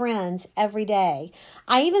her friends every day.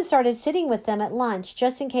 I even started sitting with them at lunch,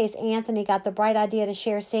 just in case Anthony got the bright idea to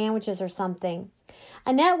share sandwiches or something.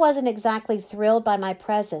 Annette wasn't exactly thrilled by my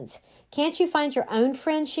presence. Can't you find your own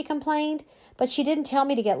friends, she complained. But she didn't tell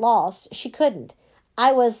me to get lost. She couldn't.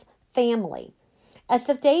 I was family. As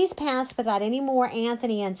the days passed without any more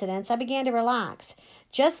Anthony incidents, I began to relax.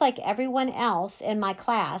 Just like everyone else in my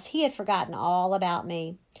class, he had forgotten all about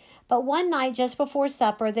me. But one night just before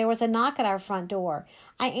supper, there was a knock at our front door.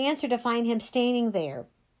 I answered to find him standing there.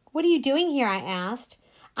 What are you doing here? I asked.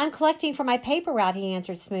 I'm collecting for my paper route, he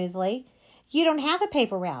answered smoothly. You don't have a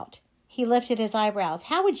paper route. He lifted his eyebrows.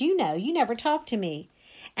 How would you know? You never talked to me.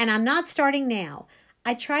 And I'm not starting now.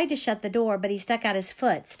 I tried to shut the door, but he stuck out his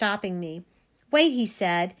foot, stopping me. Wait, he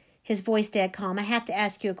said, his voice dead calm. I have to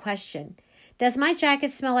ask you a question. Does my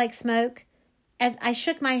jacket smell like smoke? As I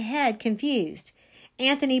shook my head, confused.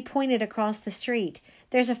 Anthony pointed across the street.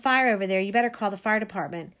 There's a fire over there. You better call the fire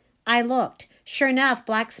department. I looked. Sure enough,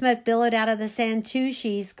 black smoke billowed out of the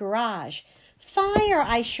Santushi's garage. Fire,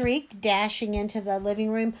 I shrieked, dashing into the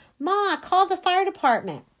living room. Ma, call the fire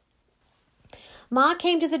department. Ma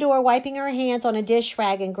came to the door, wiping her hands on a dish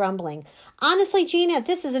rag and grumbling. Honestly, Gina, if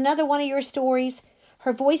this is another one of your stories.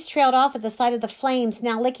 Her voice trailed off at the sight of the flames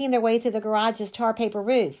now licking their way through the garage's tar paper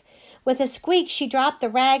roof. With a squeak, she dropped the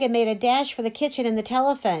rag and made a dash for the kitchen and the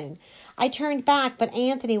telephone. I turned back, but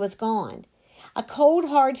Anthony was gone. A cold,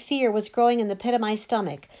 hard fear was growing in the pit of my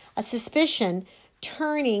stomach, a suspicion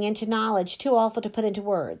turning into knowledge too awful to put into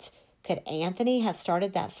words. Could Anthony have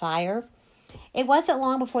started that fire? It wasn't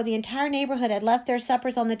long before the entire neighborhood had left their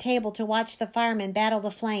suppers on the table to watch the firemen battle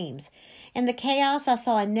the flames. In the chaos, I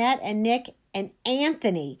saw Annette and Nick and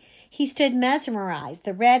Anthony. He stood mesmerized,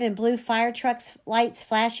 the red and blue fire truck's lights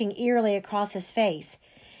flashing eerily across his face.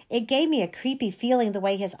 It gave me a creepy feeling the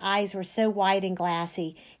way his eyes were so wide and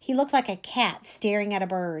glassy. He looked like a cat staring at a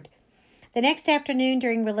bird. The next afternoon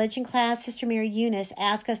during religion class, Sister Mary Eunice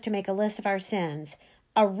asked us to make a list of our sins.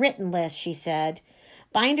 A written list, she said.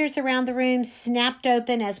 Binders around the room snapped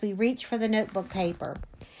open as we reached for the notebook paper.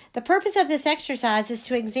 The purpose of this exercise is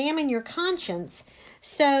to examine your conscience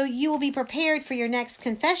so you will be prepared for your next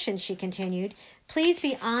confession, she continued. Please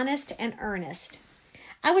be honest and earnest.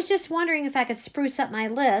 I was just wondering if I could spruce up my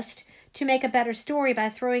list to make a better story by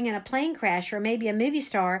throwing in a plane crash or maybe a movie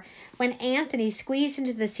star when Anthony squeezed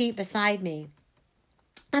into the seat beside me.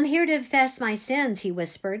 I'm here to confess my sins, he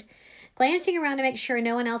whispered. Glancing around to make sure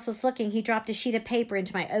no one else was looking, he dropped a sheet of paper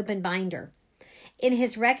into my open binder. In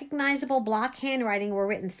his recognizable block handwriting were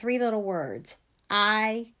written 3 little words.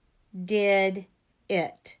 I did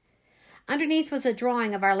it. Underneath was a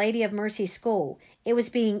drawing of Our Lady of Mercy School. It was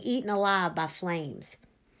being eaten alive by flames.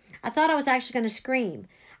 I thought I was actually going to scream.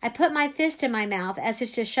 I put my fist in my mouth as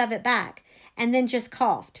if to shove it back, and then just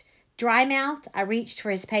coughed. Dry-mouthed, I reached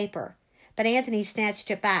for his paper. But Anthony snatched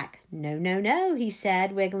it back. No, no, no, he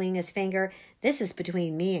said, wiggling his finger. This is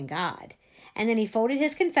between me and God. And then he folded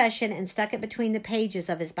his confession and stuck it between the pages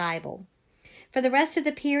of his Bible. For the rest of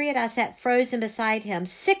the period, I sat frozen beside him,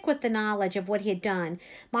 sick with the knowledge of what he had done,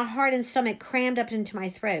 my heart and stomach crammed up into my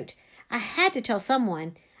throat. I had to tell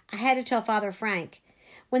someone. I had to tell Father Frank.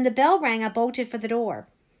 When the bell rang, I bolted for the door.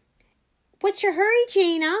 What's your hurry,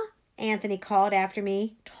 Gina? Anthony called after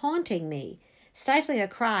me, taunting me. Stifling a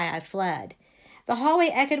cry, I fled. The hallway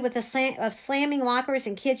echoed with the slam of slamming lockers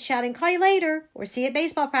and kids shouting, call you later, or see you at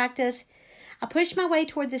baseball practice. I pushed my way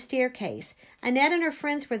toward the staircase. Annette and her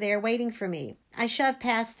friends were there waiting for me. I shoved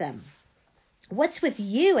past them. What's with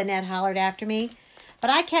you? Annette hollered after me. But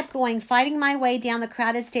I kept going, fighting my way down the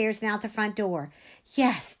crowded stairs and out the front door.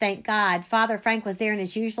 Yes, thank God. Father Frank was there in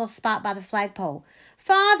his usual spot by the flagpole.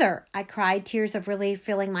 Father, I cried, tears of relief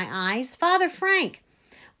filling my eyes. Father Frank.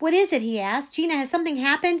 What is it? He asked. Gina, has something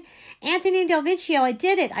happened? Anthony Del Vecchio, I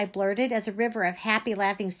did it, I blurted as a river of happy,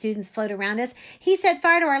 laughing students flowed around us. He set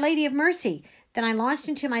fire to Our Lady of Mercy. Then I launched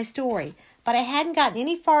into my story. But I hadn't gotten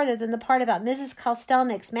any farther than the part about Mrs.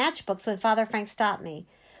 Kostelnik's matchbooks when Father Frank stopped me.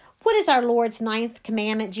 What is our Lord's 9th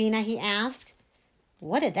commandment, Gina? He asked.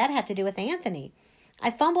 What did that have to do with Anthony? I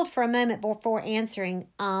fumbled for a moment before answering,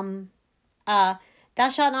 thou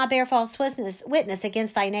shalt not bear false witness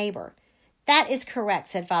against thy neighbor. That is correct,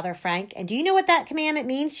 said Father Frank. And do you know what that commandment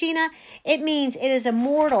means, Gina? It means it is a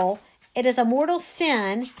mortal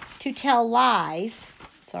sin to tell lies.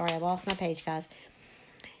 Sorry, I lost my page, guys.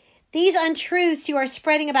 These untruths you are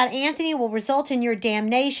spreading about Anthony will result in your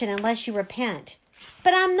damnation unless you repent.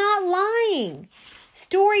 But I'm not lying.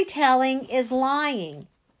 Storytelling is lying.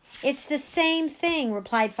 It's the same thing,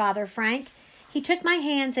 replied Father Frank. He took my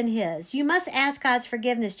hands in his. You must ask God's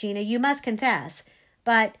forgiveness, Gina. You must confess.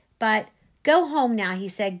 But, go home now, he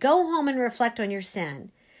said. Go home and reflect on your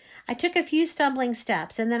sin. I took a few stumbling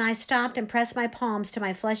steps, and then I stopped and pressed my palms to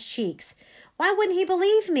my flushed cheeks. Why wouldn't he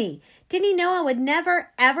believe me? Didn't he know I would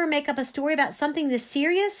never, ever make up a story about something this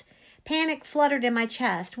serious? Panic fluttered in my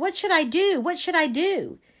chest. What should I do? What should I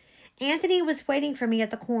do? Anthony was waiting for me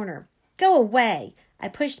at the corner. Go away. I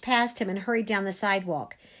pushed past him and hurried down the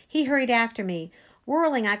sidewalk. He hurried after me.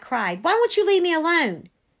 Whirling, I cried, Why won't you leave me alone?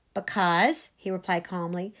 Because, he replied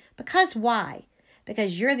calmly. Because why?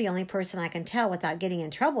 Because you're the only person I can tell without getting in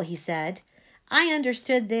trouble, he said. I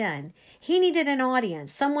understood then. He needed an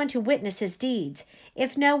audience, someone to witness his deeds.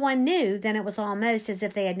 If no one knew, then it was almost as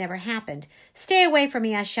if they had never happened. Stay away from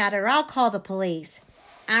me, I shouted, or I'll call the police.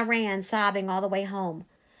 I ran, sobbing, all the way home.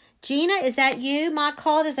 Gina, is that you? Ma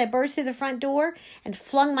called as I burst through the front door and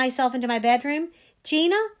flung myself into my bedroom.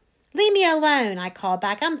 Gina? Leave me alone, I called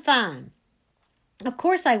back. I'm fine. Of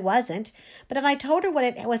course I wasn't, but if I told her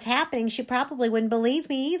what was happening, she probably wouldn't believe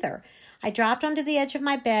me either. I dropped onto the edge of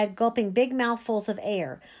my bed, gulping big mouthfuls of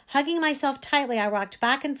air. Hugging myself tightly, I rocked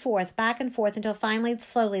back and forth, until finally,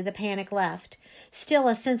 slowly, the panic left. Still,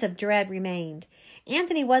 a sense of dread remained.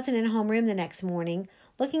 Anthony wasn't in homeroom the next morning.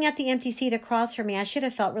 Looking at the empty seat across from me, I should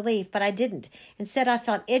have felt relief, but I didn't. Instead, I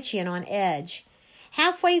felt itchy and on edge.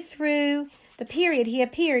 Halfway through the period, he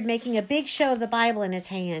appeared, making a big show of the Bible in his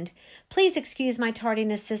hand. Please excuse my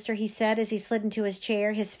tardiness, sister, he said as he slid into his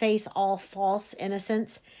chair, his face all false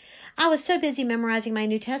innocence. I was so busy memorizing my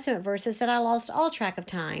New Testament verses that I lost all track of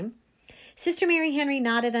time. Sister Mary Henry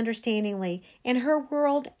nodded understandingly. In her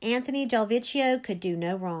world, Anthony Del Vecchio could do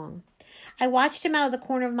no wrong. I watched him out of the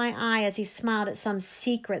corner of my eye as he smiled at some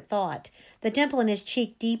secret thought. The dimple in his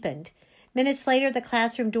cheek deepened. Minutes later, the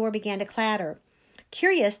classroom door began to clatter.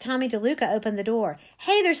 Curious, Tommy DeLuca opened the door.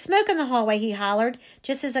 Hey, there's smoke in the hallway, he hollered,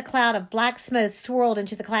 just as a cloud of black smoke swirled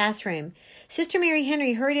into the classroom. Sister Mary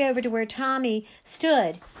Henry hurried over to where Tommy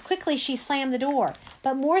stood. Quickly, she slammed the door,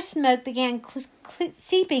 but more smoke began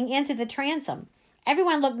seeping into the transom.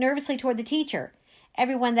 Everyone looked nervously toward the teacher.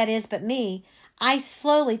 Everyone, that is, but me. I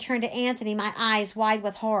slowly turned to Anthony, my eyes wide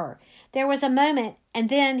with horror. There was a moment, and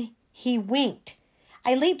then he winked.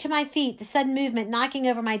 I leaped to my feet, the sudden movement knocking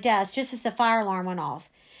over my desk just as the fire alarm went off.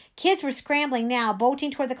 Kids were scrambling now, bolting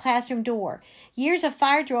toward the classroom door. Years of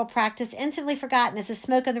fire drill practice instantly forgotten as the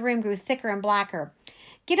smoke of the room grew thicker and blacker.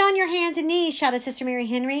 Get on your hands and knees, shouted Sister Mary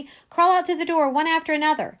Henry. Crawl out through the door, one after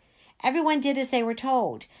another. Everyone did as they were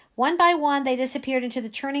told. One by one, they disappeared into the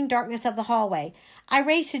churning darkness of the hallway. I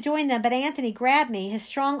raced to join them, but Anthony grabbed me. His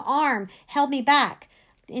strong arm held me back.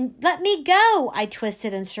 Let me go, I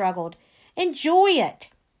twisted and struggled. Enjoy it,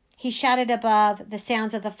 he shouted above the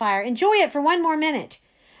sounds of the fire. Enjoy it for one more minute.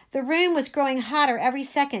 The room was growing hotter every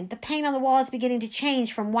second. The paint on the walls beginning to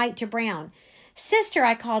change from white to brown. Sister,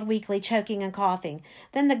 I called weakly, choking and coughing.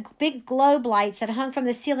 Then the big globe lights that hung from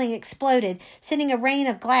the ceiling exploded, sending a rain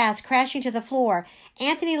of glass crashing to the floor.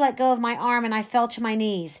 Anthony let go of my arm and I fell to my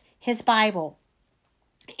knees. His Bible.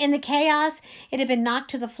 In the chaos, it had been knocked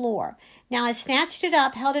to the floor. Now I snatched it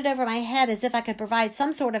up, held it over my head as if I could provide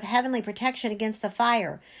some sort of heavenly protection against the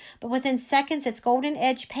fire. But within seconds, its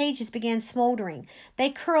golden-edged pages began smoldering.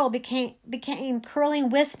 They became curling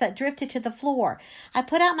wisps that drifted to the floor. I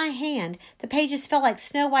put out my hand. The pages fell like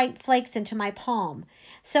snow-white flakes into my palm.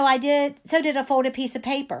 So did a folded piece of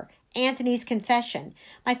paper. Anthony's confession.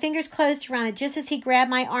 My fingers closed around it just as he grabbed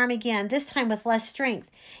my arm again, this time with less strength.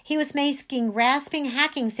 He was making rasping,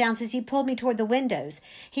 hacking sounds as he pulled me toward the windows.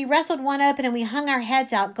 He wrestled one open and we hung our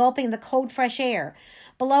heads out, gulping the cold, fresh air.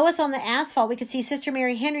 Below us on the asphalt, we could see Sister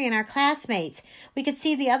Mary Henry and our classmates. We could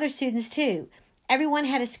see the other students too. Everyone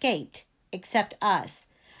had escaped, except us.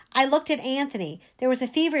 I looked at Anthony. There was a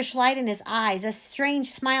feverish light in his eyes, a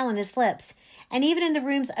strange smile on his lips. And even in the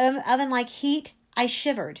room's oven-like heat, I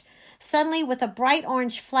shivered. Suddenly, with a bright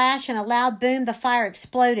orange flash and a loud boom, the fire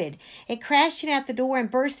exploded. It crashed in at the door and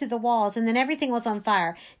burst through the walls, and then everything was on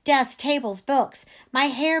fire. Desks, tables, books. My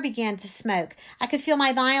hair began to smoke. I could feel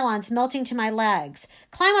my nylons melting to my legs.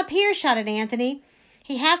 "Climb up here," shouted Anthony.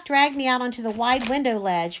 He half dragged me out onto the wide window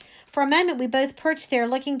ledge. For a moment, we both perched there,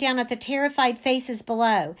 looking down at the terrified faces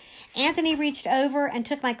below. Anthony reached over and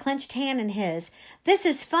took my clenched hand in his. "This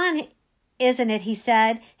is fun, isn't it?" he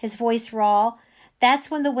said, his voice raw.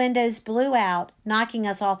 That's when the windows blew out, knocking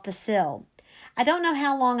us off the sill. I don't know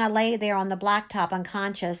how long I lay there on the blacktop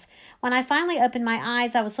unconscious. When I finally opened my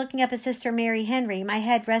eyes, I was looking up at Sister Mary Henry, my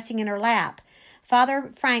head resting in her lap.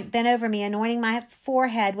 Father Frank bent over me, anointing my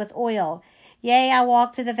forehead with oil. "Yea, I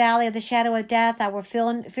walk through the valley of the shadow of death. I will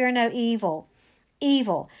fear no evil."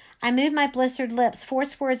 Evil. I moved my blistered lips,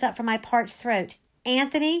 forced words up from my parched throat.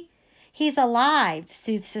 "Anthony?" "He's alive,"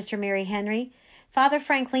 soothed Sister Mary Henry. Father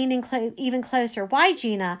Frank leaned in even closer. "Why,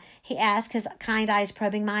 Gina?" he asked, his kind eyes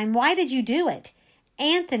probing mine. "Why did you do it?"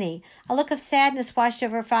 "Anthony." A look of sadness washed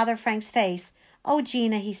over Father Frank's face. "Oh,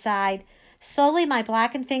 Gina," he sighed. Slowly, my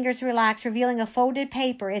blackened fingers relaxed, revealing a folded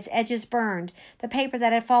paper, its edges burned, the paper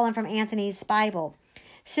that had fallen from Anthony's Bible.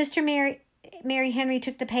 Sister Mary Henry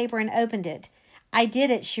took the paper and opened it. "I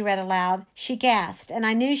did it," she read aloud. She gasped, and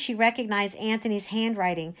I knew she recognized Anthony's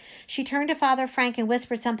handwriting. She turned to Father Frank and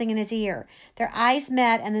whispered something in his ear. Their eyes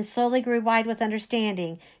met and then slowly grew wide with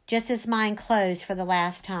understanding, just as mine closed for the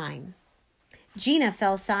last time. Gina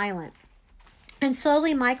fell silent. And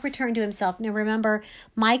slowly Mike returned to himself. Now remember,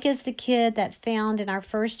 Mike is the kid that found in our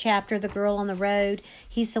first chapter the girl on the road.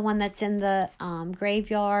 He's the one that's in the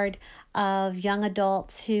graveyard of young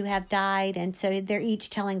adults who have died, and so they're each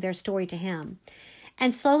telling their story to him.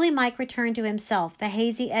 And slowly Mike returned to himself, the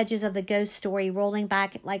hazy edges of the ghost story rolling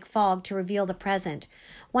back like fog to reveal the present.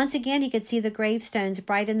 Once again he could see the gravestones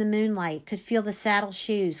bright in the moonlight, could feel the saddle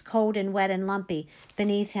shoes, cold and wet and lumpy,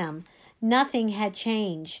 beneath him. Nothing had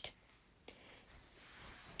changed,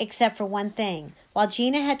 except for one thing. While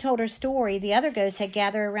Gina had told her story, the other ghosts had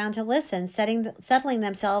gathered around to listen, settling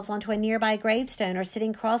themselves onto a nearby gravestone or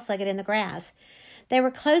sitting cross-legged in the grass. They were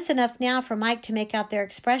close enough now for Mike to make out their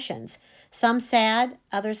expressions. Some sad,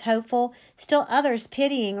 others hopeful, still others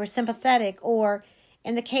pitying or sympathetic, or,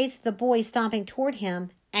 in the case of the boy stomping toward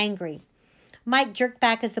him, angry. Mike jerked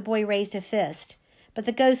back as the boy raised a fist. But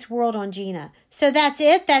the ghost whirled on Gina. "So that's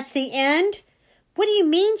it? That's the end?" "What do you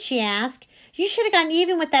mean?" she asked. "You should have gotten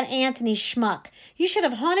even with that Anthony schmuck. You should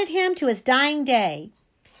have haunted him to his dying day."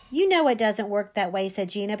 "You know it doesn't work that way," said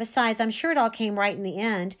Gina. "Besides, I'm sure it all came right in the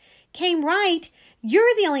end." "Came right?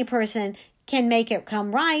 You're the only person can make it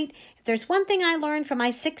come right. If there's one thing I learned from my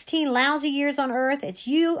 16 lousy years on Earth, it's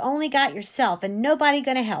you only got yourself and nobody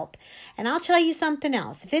gonna help. And I'll tell you something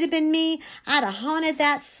else. If it had been me, I'd have haunted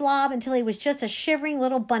that slob until he was just a shivering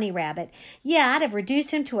little bunny rabbit. Yeah, I'd have reduced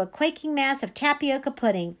him to a quaking mass of tapioca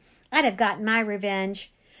pudding. I'd have gotten my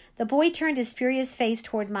revenge." The boy turned his furious face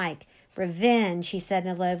toward Mike. "Revenge," he said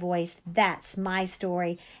in a low voice. "That's my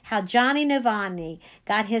story. How Johnny Novotny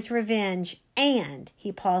got his revenge, and,"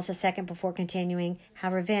 he paused a second before continuing,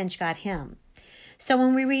 "how revenge got him." So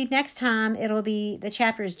when we read next time, it'll be, the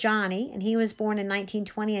chapter is Johnny, and he was born in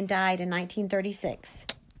 1920 and died in 1936.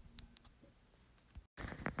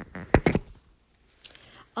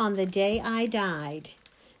 On the Day I Died.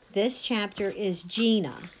 This chapter is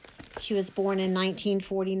Gina. She was born in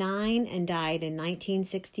 1949 and died in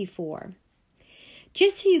 1964.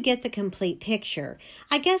 Just so you get the complete picture,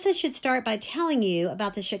 I guess I should start by telling you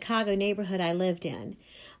about the Chicago neighborhood I lived in.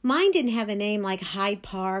 Mine didn't have a name like Hyde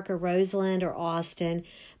Park or Roseland or Austin,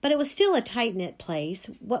 but it was still a tight-knit place,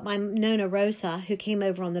 what my Nonna Rosa, who came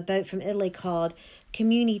over on the boat from Italy, called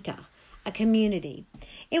comunità, a community.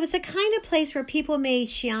 It was the kind of place where people made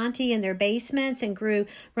Chianti in their basements and grew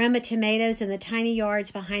Roma tomatoes in the tiny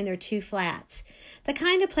yards behind their two flats. The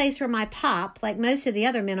kind of place where my pop, like most of the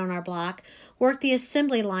other men on our block, worked the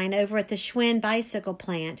assembly line over at the Schwinn bicycle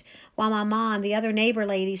plant, while my mom and the other neighbor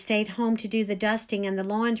ladies stayed home to do the dusting and the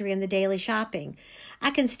laundry and the daily shopping.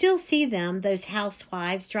 I can still see them, those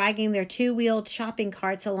housewives, dragging their two-wheeled shopping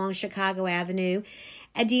carts along Chicago Avenue,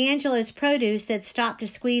 at D'Angelo's Produce that stopped to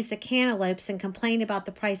squeeze the cantaloupes and complain about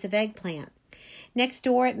the price of eggplant. Next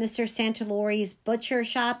door at Mr. Santalori's butcher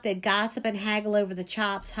shop, they'd gossip and haggle over the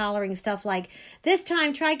chops, hollering stuff like, "This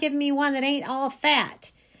time try giving me one that ain't all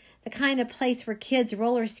fat." the kind of place where kids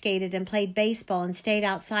roller skated and played baseball and stayed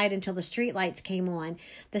outside until the street lights came on,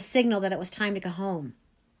 the signal that it was time to go home.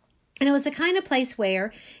 And it was the kind of place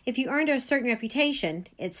where, if you earned a certain reputation,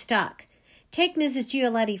 it stuck. Take Mrs.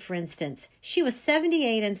 Gioletti, for instance. She was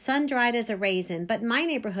 78 and sun-dried as a raisin, but in my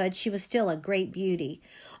neighborhood she was still a great beauty.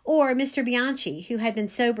 Or Mr. Bianchi, who had been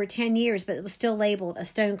sober 10 years but was still labeled a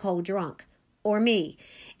stone-cold drunk. Or me.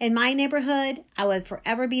 In my neighborhood, I would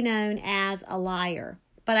forever be known as a liar.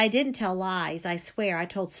 But I didn't tell lies, I swear. I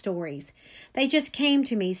told stories. They just came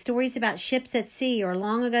to me, stories about ships at sea or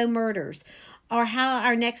long-ago murders, or how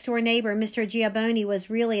our next-door neighbor, Mr. Giaboni, was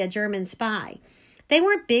really a German spy. They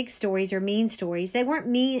weren't big stories or mean stories. They weren't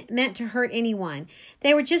meant to hurt anyone.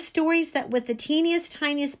 They were just stories that with the teeniest,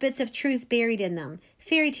 tiniest bits of truth buried in them.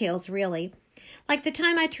 Fairy tales, really. Like the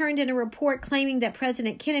time I turned in a report claiming that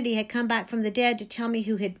President Kennedy had come back from the dead to tell me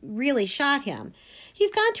who had really shot him.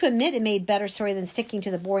 You've got to admit it made better story than sticking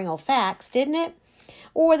to the boring old facts, didn't it?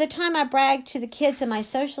 Or the time I bragged to the kids in my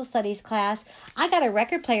social studies class, I got a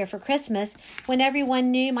record player for Christmas when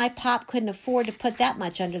everyone knew my pop couldn't afford to put that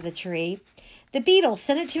much under the tree. The Beatles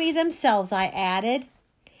sent it to me themselves, I added.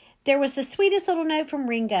 There was the sweetest little note from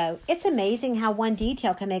Ringo. It's amazing how one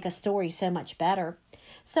detail can make a story so much better.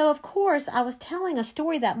 So, of course, I was telling a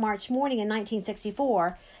story that March morning in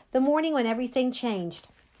 1964, the morning when everything changed.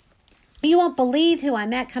 You won't believe who I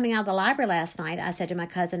met coming out of the library last night, I said to my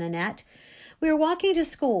cousin Annette. We were walking to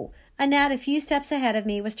school. Annette, a few steps ahead of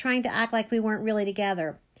me, was trying to act like we weren't really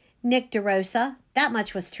together. Nick DeRosa, that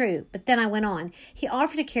much was true, but then I went on. He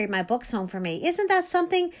offered to carry my books home for me. Isn't that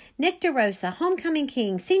something? Nick DeRosa, homecoming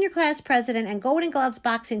king, senior class president, and Golden Gloves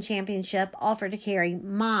boxing championship offered to carry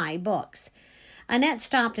my books. Annette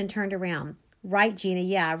stopped and turned around. Right, Gina,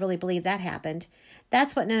 yeah, I really believe that happened.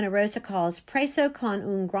 That's what Nonna Rosa calls preso con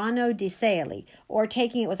un grano di sale, or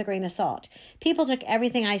taking it with a grain of salt. People took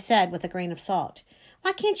everything I said with a grain of salt.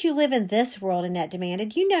 Why can't you live in this world, Annette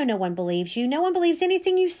demanded. You know no one believes you. No one believes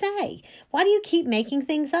anything you say. Why do you keep making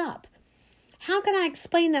things up? How can I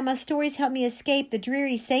explain that my stories help me escape the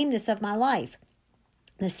dreary sameness of my life?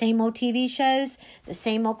 The same old TV shows, the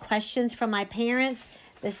same old questions from my parents,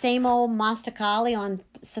 the same old masticali on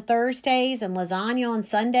Thursdays and lasagna on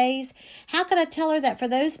Sundays. How could I tell her that for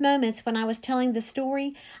those moments when I was telling the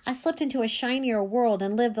story, I slipped into a shinier world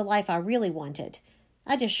and lived the life I really wanted?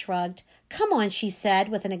 I just shrugged. Come on, she said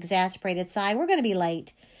with an exasperated sigh. We're going to be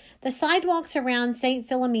late. The sidewalks around St.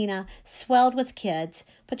 Philomena swelled with kids.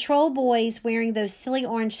 Patrol boys wearing those silly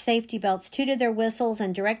orange safety belts tooted their whistles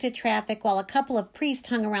and directed traffic while a couple of priests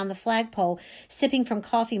hung around the flagpole, sipping from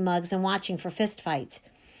coffee mugs and watching for fistfights.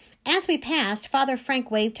 As we passed, Father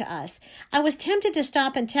Frank waved to us. I was tempted to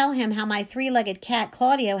stop and tell him how my three-legged cat,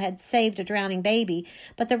 Claudio, had saved a drowning baby,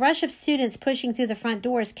 but the rush of students pushing through the front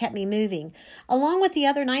doors kept me moving. Along with the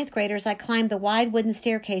other ninth graders, I climbed the wide wooden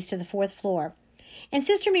staircase to the fourth floor. In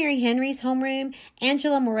Sister Mary Henry's homeroom,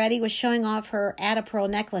 Angela Moretti was showing off her Ada Pearl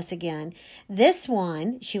necklace again. This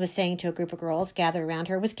one, she was saying to a group of girls gathered around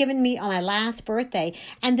her, was given me on my last birthday,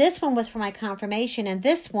 and this one was for my confirmation, and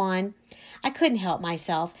this one... I couldn't help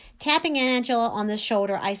myself. Tapping Angela on the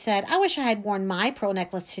shoulder, I said, I wish I had worn my pearl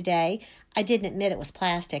necklace today. I didn't admit it was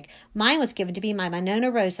plastic. Mine was given to be my Nonna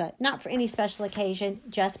Rosa, not for any special occasion,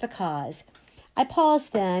 just because. I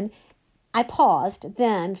paused, then,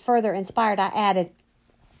 further inspired, I added,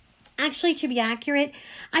 actually, to be accurate,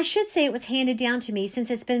 I should say it was handed down to me since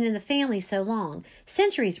it's been in the family so long.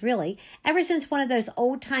 Centuries, really. Ever since one of those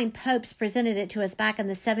old-time popes presented it to us back in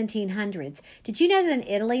the 1700s. Did you know that in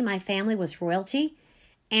Italy my family was royalty?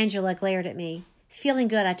 Angela glared at me. Feeling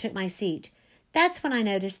good, I took my seat. That's when I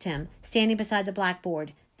noticed him, standing beside the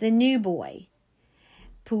blackboard. The new boy.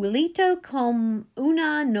 Pulito com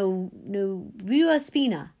una nuova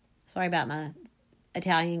spina. Sorry about my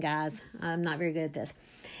Italian, guys. I'm not very good at this.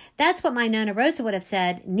 That's what my Nonna Rosa would have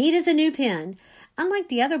said, neat as a new pin. Unlike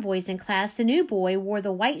the other boys in class, the new boy wore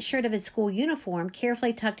the white shirt of his school uniform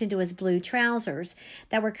carefully tucked into his blue trousers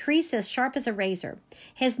that were creased as sharp as a razor.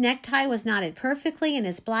 His necktie was knotted perfectly, and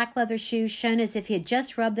his black leather shoes shone as if he had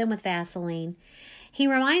just rubbed them with Vaseline. He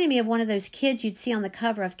reminded me of one of those kids you'd see on the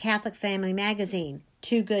cover of Catholic Family magazine.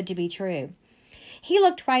 Too good to be true. He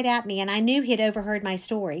looked right at me, and I knew he had overheard my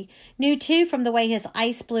story. Knew, too, from the way his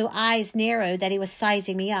ice-blue eyes narrowed that he was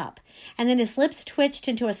sizing me up. And then his lips twitched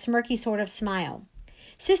into a smirky sort of smile.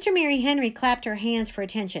 Sister Mary Henry clapped her hands for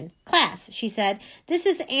attention. Class, she said, this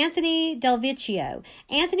is Anthony Del Vecchio.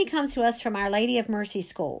 Anthony comes to us from Our Lady of Mercy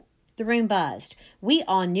School. The room buzzed. We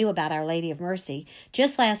all knew about Our Lady of Mercy.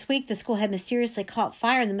 Just last week, the school had mysteriously caught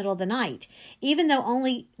fire in the middle of the night. Even though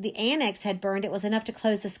only the annex had burned, it was enough to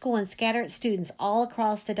close the school and scatter its students all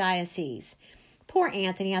across the diocese. Poor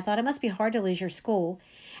Anthony, I thought, it must be hard to lose your school.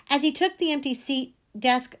 As he took the empty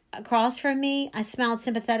desk across from me, I smiled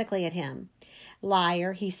sympathetically at him.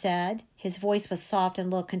 Liar, he said. His voice was soft and a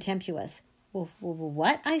little contemptuous.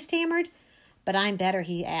 What? I stammered. But I'm better,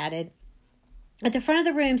 he added. At the front of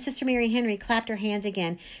the room, Sister Mary Henry clapped her hands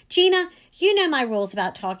again. Gina, you know my rules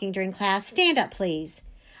about talking during class. Stand up, please.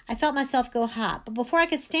 I felt myself go hot, but before I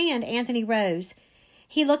could stand, Anthony rose.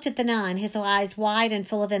 He looked at the nun, his eyes wide and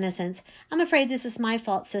full of innocence. I'm afraid this is my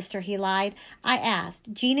fault, sister, he lied. I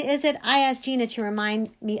asked. Gina, is it? I asked Gina to remind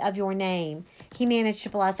me of your name. He managed to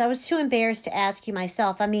blush. I was too embarrassed to ask you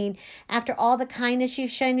myself. I mean, after all the kindness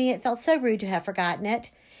you've shown me, it felt so rude to have forgotten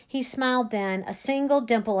it. He smiled then, a single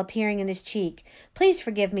dimple appearing in his cheek. Please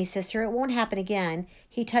forgive me, sister. It won't happen again.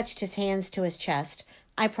 He touched his hands to his chest.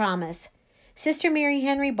 I promise. Sister Mary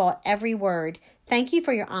Henry bought every word. Thank you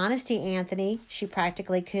for your honesty, Anthony, she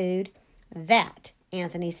practically cooed. That,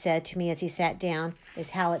 Anthony said to me as he sat down,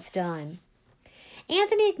 is how it's done.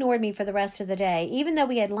 Anthony ignored me for the rest of the day, even though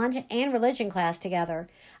we had lunch and religion class together.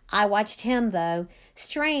 I watched him, though.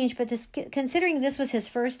 Strange, but considering this was his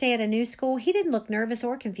first day at a new school, he didn't look nervous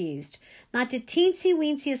or confused. Not the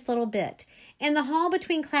teensy-weensiest little bit. In the hall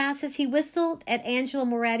between classes, he whistled at Angela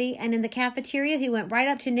Moretti, and in the cafeteria, he went right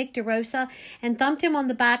up to Nick DeRosa and thumped him on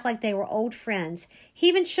the back like they were old friends. He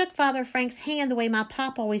even shook Father Frank's hand the way my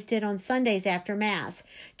pop always did on Sundays after Mass,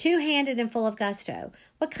 two-handed and full of gusto.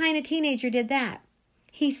 What kind of teenager did that?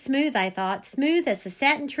 He's smooth, I thought, smooth as the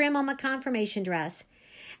satin trim on my confirmation dress.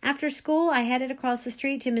 After school, I headed across the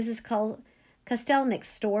street to Mrs. Kostelnik's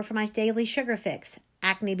store for my daily sugar fix.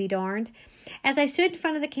 Acne be darned. As I stood in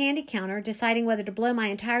front of the candy counter, deciding whether to blow my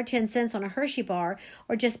entire 10 cents on a Hershey bar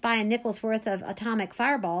or just buy a nickel's worth of atomic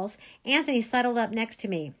fireballs, Anthony settled up next to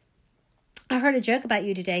me. I heard a joke about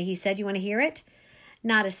you today, he said. You want to hear it?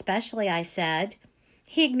 Not especially, I said.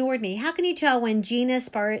 He ignored me. How can you tell when Gina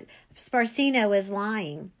Sparcino is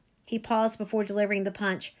lying? He paused before delivering the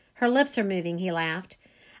punch. Her lips are moving, he laughed.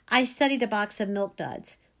 I studied a box of Milk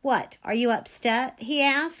Duds. What, are you upset? He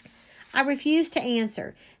asked. I refused to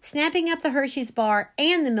answer. Snapping up the Hershey's bar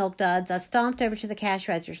and the Milk Duds, I stomped over to the cash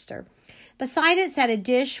register. Beside it sat a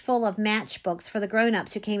dish full of matchbooks for the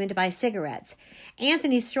grown-ups who came in to buy cigarettes.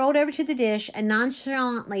 Anthony strolled over to the dish and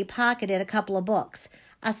nonchalantly pocketed a couple of books.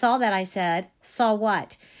 I saw that, I said. Saw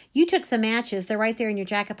what? You took some matches. They're right there in your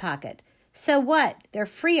jacket pocket. So what? They're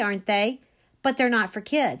free, aren't they? But they're not for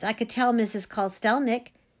kids. I could tell Mrs. Kostelnik.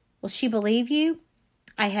 Will she believe you?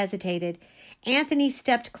 I hesitated. Anthony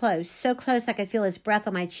stepped close, so close I could feel his breath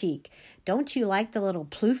on my cheek. Don't you like the little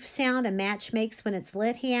ploof sound a match makes when it's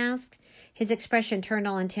lit, he asked. His expression turned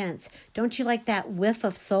all intense. Don't you like that whiff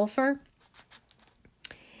of sulfur?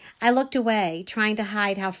 I looked away, trying to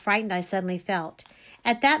hide how frightened I suddenly felt.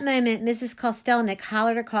 At that moment, Mrs. Kostelnik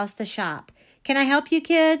hollered across the shop. Can I help you,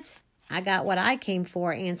 kids? I got what I came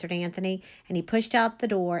for, answered Anthony, and he pushed out the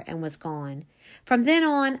door and was gone. From then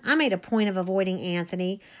on, I made a point of avoiding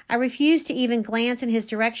Anthony. I refused to even glance in his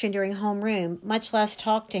direction during homeroom, much less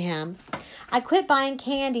talk to him. I quit buying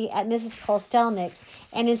candy at Mrs. Kostelnik's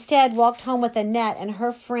and instead walked home with Annette and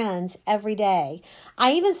her friends every day.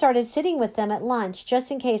 I even started sitting with them at lunch,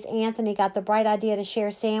 just in case Anthony got the bright idea to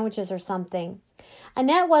share sandwiches or something.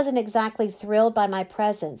 Annette wasn't exactly thrilled by my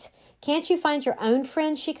presence. Can't you find your own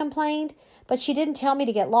friends, she complained. But she didn't tell me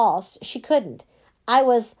to get lost. She couldn't. I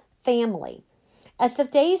was family. As the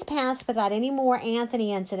days passed without any more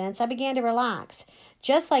Anthony incidents, I began to relax.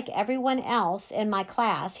 Just like everyone else in my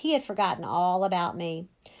class, he had forgotten all about me.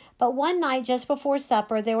 But one night just before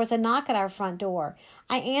supper, there was a knock at our front door.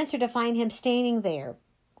 I answered to find him standing there.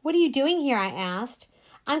 What are you doing here? I asked.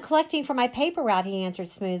 I'm collecting for my paper route, he answered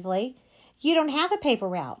smoothly. You don't have a paper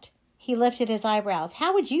route. He lifted his eyebrows.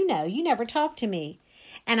 How would you know? You never talked to me.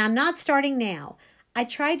 And I'm not starting now. I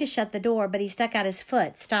tried to shut the door, but he stuck out his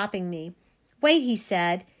foot, stopping me. Wait, he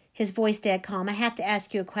said, his voice dead calm. I have to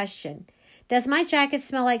ask you a question. Does my jacket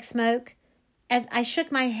smell like smoke? As I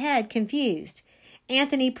shook my head, confused.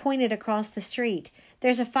 Anthony pointed across the street.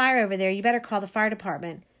 There's a fire over there. You better call the fire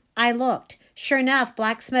department. I looked. Sure enough,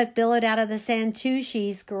 black smoke billowed out of the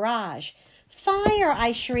Santucci's garage. Fire,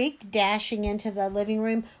 I shrieked, dashing into the living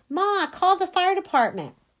room. Ma, call the fire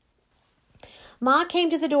department. Ma came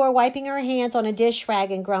to the door, wiping her hands on a dish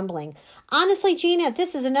rag and grumbling. Honestly, Gina, if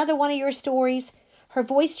this is another one of your stories... Her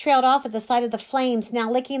voice trailed off at the sight of the flames now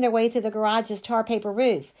licking their way through the garage's tar paper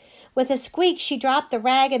roof. With a squeak, she dropped the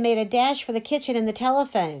rag and made a dash for the kitchen and the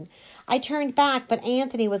telephone. I turned back, but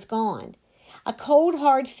Anthony was gone. A cold,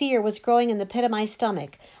 hard fear was growing in the pit of my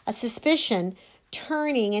stomach, a suspicion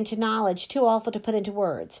turning into knowledge too awful to put into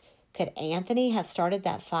words. Could Anthony have started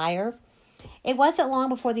that fire? It wasn't long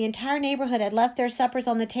before the entire neighborhood had left their suppers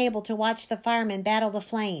on the table to watch the firemen battle the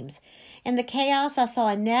flames. In the chaos, I saw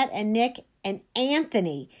Annette and Nick and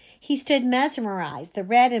Anthony. He stood mesmerized, the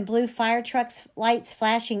red and blue fire truck's lights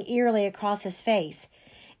flashing eerily across his face.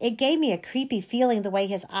 It gave me a creepy feeling the way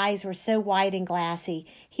his eyes were so wide and glassy.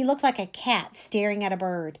 He looked like a cat staring at a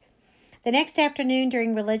bird. The next afternoon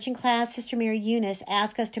during religion class, Sister Mary Eunice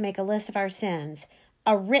asked us to make a list of our sins.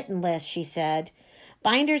 A written list, she said.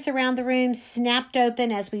 Binders around the room snapped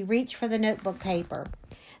open as we reached for the notebook paper.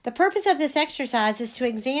 The purpose of this exercise is to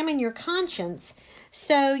examine your conscience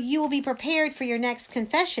so you will be prepared for your next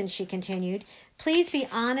confession, she continued. Please be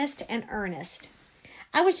honest and earnest.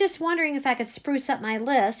 I was just wondering if I could spruce up my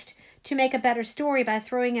list to make a better story by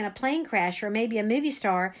throwing in a plane crash or maybe a movie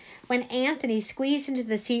star when Anthony squeezed into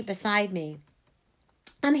the seat beside me.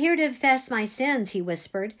 I'm here to confess my sins, he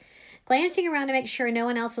whispered. Glancing around to make sure no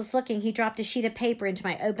one else was looking, he dropped a sheet of paper into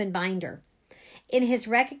my open binder. In his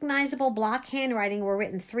recognizable block handwriting were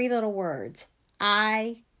written 3 little words.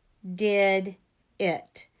 I did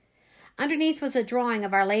it. Underneath was a drawing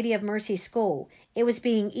of Our Lady of Mercy School. It was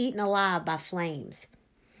being eaten alive by flames.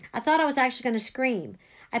 I thought I was actually going to scream.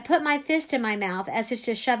 I put my fist in my mouth as if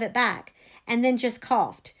to shove it back, and then just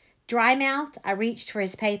coughed. Dry-mouthed, I reached for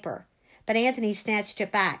his paper. But Anthony snatched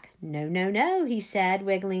it back. No, no, no, he said,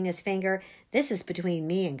 wiggling his finger. This is between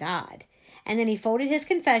me and God. And then he folded his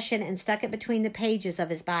confession and stuck it between the pages of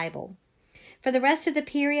his Bible. For the rest of the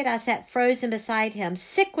period, I sat frozen beside him,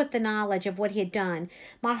 sick with the knowledge of what he had done,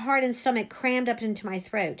 my heart and stomach crammed up into my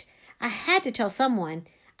throat. I had to tell someone.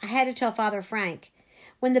 I had to tell Father Frank.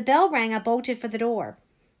 When the bell rang, I bolted for the door.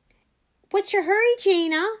 What's your hurry,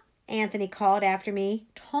 Gina? Anthony called after me,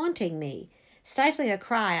 taunting me. Stifling a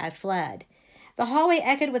cry, I fled. The hallway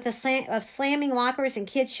echoed with the of slamming lockers and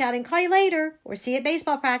kids shouting, call you later, or see you at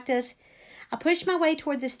baseball practice. I pushed my way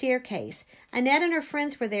toward the staircase. Annette and her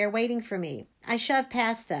friends were there waiting for me. I shoved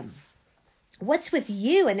past them. What's with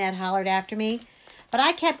you? Annette hollered after me. But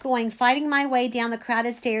I kept going, fighting my way down the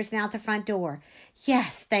crowded stairs and out the front door.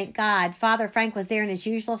 Yes, thank God. Father Frank was there in his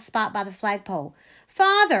usual spot by the flagpole.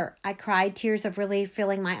 Father, I cried, tears of relief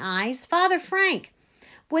filling my eyes. Father Frank.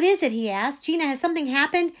 What is it? He asked. Gina, has something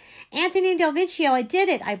happened? Anthony Del Vecchio, I did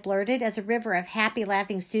it, I blurted as a river of happy,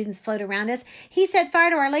 laughing students flowed around us. He set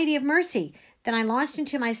fire to Our Lady of Mercy. Then I launched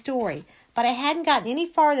into my story. But I hadn't gotten any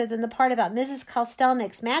farther than the part about Mrs.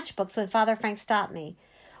 Kostelnik's matchbooks when Father Frank stopped me.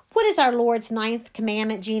 What is our Lord's 9th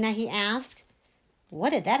commandment, Gina? He asked.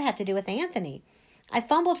 What did that have to do with Anthony? I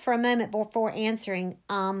fumbled for a moment before answering,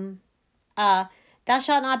 thou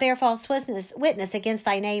shalt not bear false witness against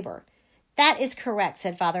thy neighbor. That is correct,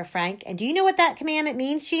 said Father Frank. And do you know what that commandment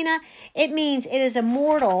means, Gina? It means it is a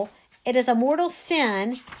mortal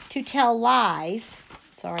sin to tell lies.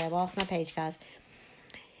 Sorry, I lost my page, guys.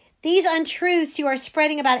 These untruths you are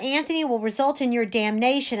spreading about Anthony will result in your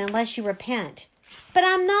damnation unless you repent. But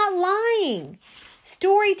I'm not lying.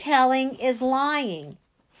 Storytelling is lying.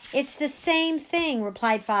 It's the same thing,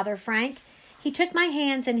 replied Father Frank. He took my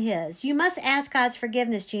hands in his. You must ask God's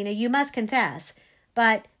forgiveness, Gina. You must confess.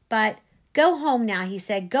 But, go home now, he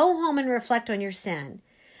said. Go home and reflect on your sin.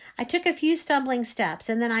 I took a few stumbling steps,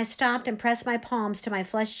 and then I stopped and pressed my palms to my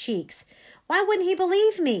flushed cheeks. Why wouldn't he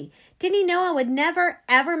believe me? Didn't he know I would never,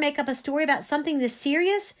 ever make up a story about something this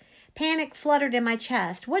serious? Panic fluttered in my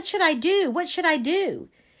chest. What should I do? What should I do?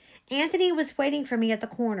 Anthony was waiting for me at the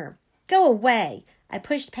corner. Go away. I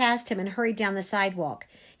pushed past him and hurried down the sidewalk.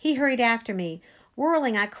 He hurried after me.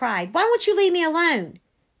 Whirling, I cried, Why won't you leave me alone?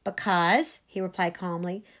 Because, he replied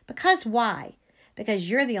calmly. Because why? Because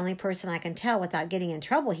you're the only person I can tell without getting in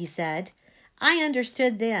trouble, he said. I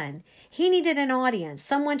understood then. He needed an audience,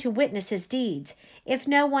 someone to witness his deeds. If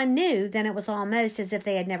no one knew, then it was almost as if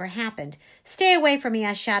they had never happened. Stay away from me,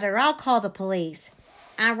 I shouted, or I'll call the police.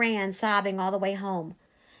 I ran, sobbing all the way home.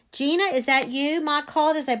 Gina, is that you? Ma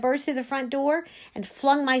called as I burst through the front door and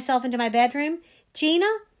flung myself into my bedroom. Gina?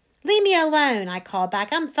 Leave me alone, I called back.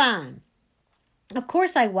 I'm fine. Of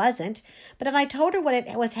course I wasn't, but if I told her what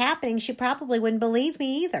was happening, she probably wouldn't believe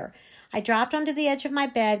me either. I dropped onto the edge of my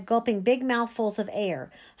bed, gulping big mouthfuls of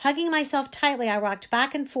air. Hugging myself tightly, I rocked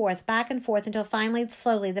back and forth, until finally,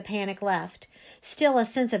 slowly, the panic left. Still, a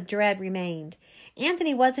sense of dread remained.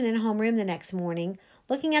 Anthony wasn't in homeroom the next morning.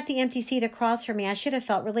 Looking at the empty seat across from me, I should have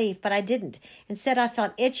felt relief, but I didn't. Instead, I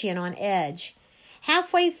felt itchy and on edge.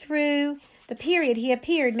 Halfway through the period, he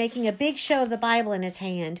appeared, making a big show of the Bible in his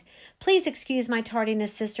hand. Please excuse my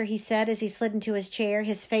tardiness, sister, he said as he slid into his chair,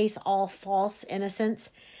 his face all false innocence.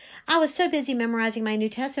 I was so busy memorizing my New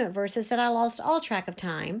Testament verses that I lost all track of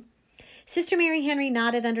time. Sister Mary Henry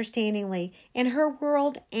nodded understandingly. In her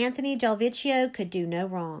world, Anthony Del Vecchio could do no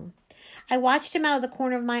wrong. I watched him out of the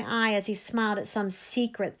corner of my eye as he smiled at some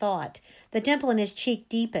secret thought. The dimple in his cheek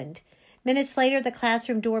deepened. Minutes later, the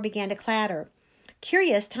classroom door began to clatter.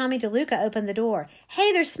 Curious, Tommy DeLuca opened the door.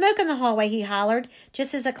 "Hey, there's smoke in the hallway," he hollered,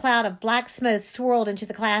 just as a cloud of black smoke swirled into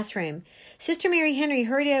the classroom. Sister Mary Henry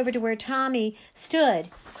hurried over to where Tommy stood.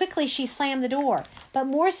 Quickly, she slammed the door, but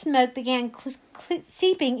more smoke began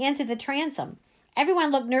seeping into the transom.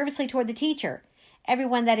 Everyone looked nervously toward the teacher.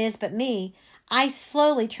 Everyone, that is, but me. I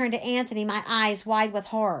slowly turned to Anthony, my eyes wide with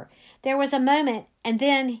horror. There was a moment, and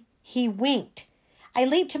then he winked. I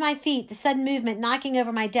leaped to my feet, the sudden movement knocking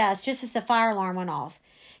over my desk just as the fire alarm went off.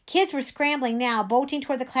 Kids were scrambling now, bolting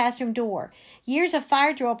toward the classroom door. Years of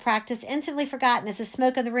fire drill practice instantly forgotten as the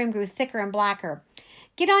smoke of the room grew thicker and blacker.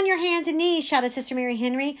 "Get on your hands and knees," shouted Sister Mary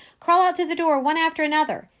Henry. "Crawl out through the door, one after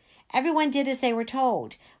another." Everyone did as they were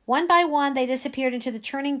told. One by one, they disappeared into the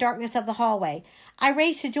churning darkness of the hallway. I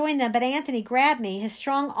raced to join them, but Anthony grabbed me. His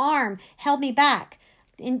strong arm held me back.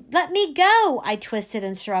 "Let me go," I twisted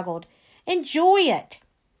and struggled. "Enjoy it,"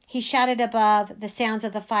 he shouted above the sounds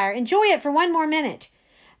of the fire. "Enjoy it for one more minute."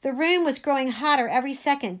 The room was growing hotter every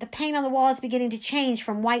second, the paint on the walls beginning to change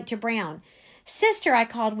from white to brown. "Sister," I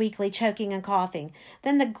called weakly, choking and coughing.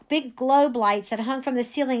 Then the big globe lights that hung from the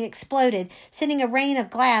ceiling exploded, sending a rain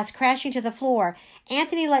of glass crashing to the floor.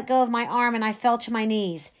 Anthony let go of my arm and I fell to my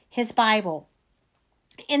knees. His Bible.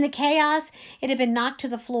 In the chaos, it had been knocked to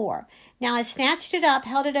the floor. Now I snatched it up,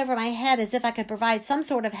 held it over my head as if I could provide some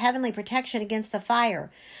sort of heavenly protection against the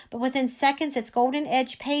fire. But within seconds, its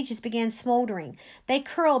golden-edged pages began smoldering. They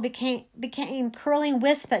became curling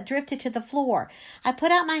wisps that drifted to the floor. I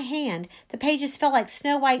put out my hand. The pages fell like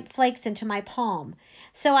snow-white flakes into my palm.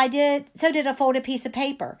 So did a folded piece of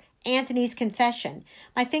paper. Anthony's confession.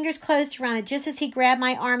 My fingers closed around it just as he grabbed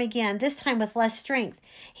my arm again, this time with less strength.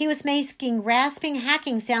 He was making rasping,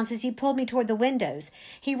 hacking sounds as he pulled me toward the windows.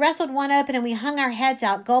 He wrestled one open and we hung our heads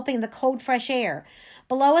out, gulping the cold, fresh air.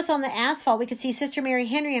 Below us on the asphalt, we could see Sister Mary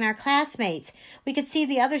Henry and our classmates. We could see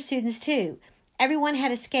the other students, too. Everyone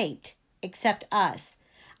had escaped, except us.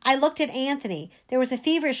 I looked at Anthony. There was a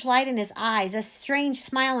feverish light in his eyes, a strange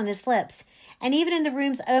smile on his lips. And even in the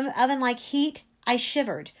room's oven-like heat, I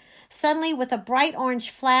shivered. Suddenly, with a bright orange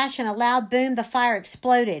flash and a loud boom, the fire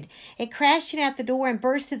exploded. It crashed in at the door and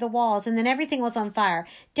burst through the walls, and then everything was on fire.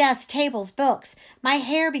 Desks, tables, books. My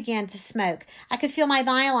hair began to smoke. I could feel my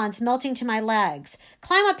nylons melting to my legs.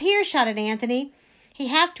 "Climb up here," shouted Anthony. He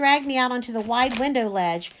half dragged me out onto the wide window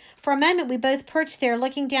ledge. For a moment, we both perched there,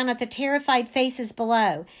 looking down at the terrified faces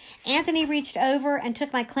below. Anthony reached over and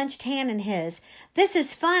took my clenched hand in his. "This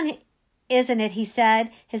is fun, isn't it?" he said,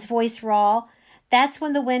 his voice raw. That's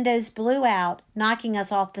when the windows blew out, knocking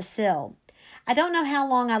us off the sill. I don't know how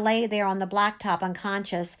long I lay there on the blacktop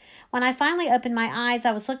unconscious. When I finally opened my eyes,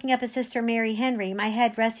 I was looking up at Sister Mary Henry, my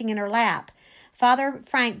head resting in her lap. Father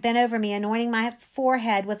Frank bent over me, anointing my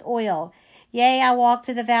forehead with oil. "Yea, I walk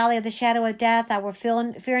through the valley of the shadow of death. I will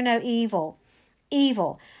fear no evil."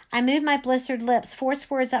 Evil. I moved my blistered lips,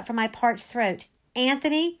 forced words up from my parched throat.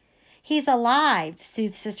 "Anthony?" "He's alive,"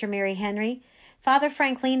 soothed Sister Mary Henry. Father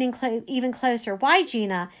Frank leaned in even closer. "Why,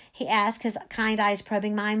 Gina?" he asked, his kind eyes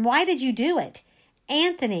probing mine. "Why did you do it?"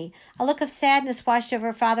 "Anthony." A look of sadness washed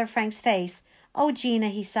over Father Frank's face. "Oh, Gina,"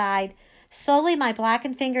 he sighed. Slowly, my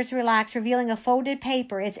blackened fingers relaxed, revealing a folded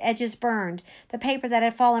paper, its edges burned, the paper that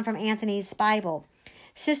had fallen from Anthony's Bible.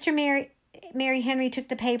 Sister Mary Henry took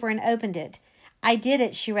the paper and opened it. "I did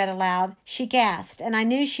it," she read aloud. She gasped, and I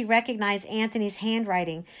knew she recognized Anthony's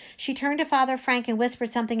handwriting. She turned to Father Frank and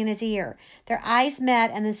whispered something in his ear. Their eyes met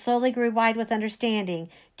and then slowly grew wide with understanding,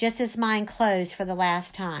 just as mine closed for the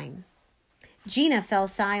last time. Gina fell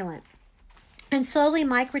silent. And slowly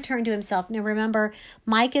Mike returned to himself. Now remember,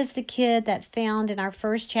 Mike is the kid that found in our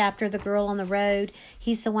first chapter the girl on the road.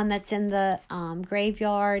 He's the one that's in the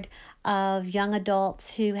graveyard of young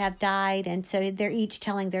adults who have died, and so they're each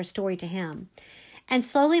telling their story to him. And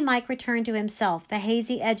slowly Mike returned to himself, the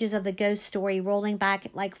hazy edges of the ghost story rolling back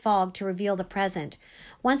like fog to reveal the present.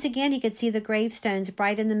 Once again he could see the gravestones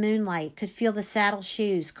bright in the moonlight, could feel the saddle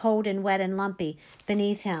shoes, cold and wet and lumpy,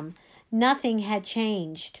 beneath him. Nothing had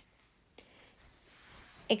changed,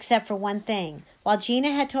 except for one thing. While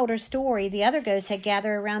Gina had told her story, the other ghosts had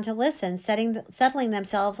gathered around to listen, settling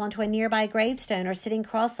themselves onto a nearby gravestone or sitting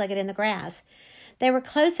cross-legged in the grass. They were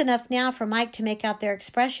close enough now for Mike to make out their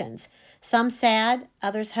expressions. Some sad,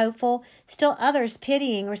 others hopeful, still others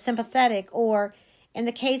pitying or sympathetic, or, in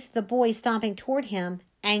the case of the boy stomping toward him,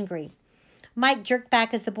 angry. Mike jerked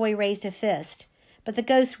back as the boy raised a fist. But the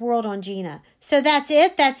ghost whirled on Gina. "So that's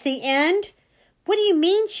it? That's the end?" "What do you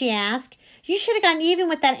mean?" she asked. "You should have gotten even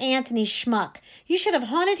with that Anthony schmuck. You should have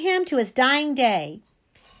haunted him to his dying day."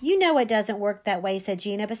 You know it doesn't work that way, said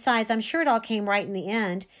Gina. Besides, I'm sure it all came right in the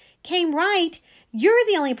end. Came right? You're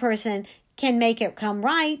the only person can make it come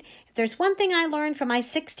right. If there's one thing I learned from my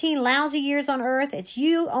 16 lousy years on Earth, it's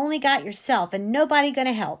you only got yourself and nobody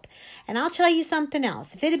gonna help. And I'll tell you something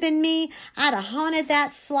else. If it had been me, I'd have haunted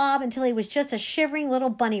that slob until he was just a shivering little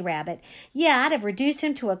bunny rabbit. Yeah, I'd have reduced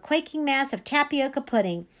him to a quaking mass of tapioca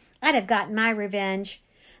pudding. I'd have gotten my revenge.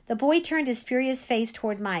 The boy turned his furious face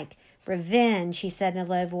toward Mike. Revenge, he said in a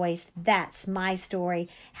low voice. That's my story.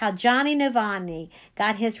 How Johnny Novotny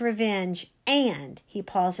got his revenge, and, he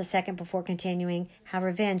paused a second before continuing, how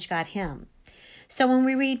revenge got him. So when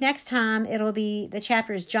we read next time, it'll be, the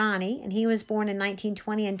chapter is Johnny, and he was born in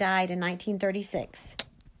 1920 and died in 1936.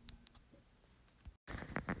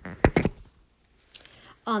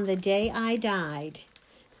 On the Day I Died.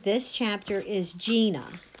 This chapter is Gina.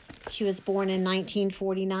 She was born in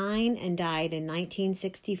 1949 and died in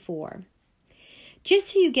 1964. Just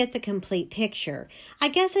so you get the complete picture, I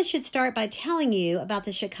guess I should start by telling you about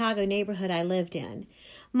the Chicago neighborhood I lived in.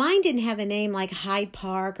 Mine didn't have a name like Hyde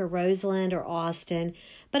Park or Roseland or Austin,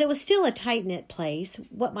 but it was still a tight-knit place,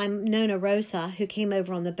 what my Nonna Rosa, who came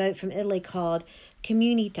over on the boat from Italy, called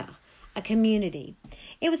comunità, a community.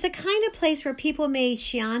 It was the kind of place where people made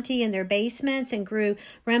Chianti in their basements and grew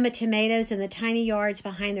Roma tomatoes in the tiny yards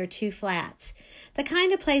behind their two flats. The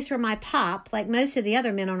kind of place where my pop, like most of the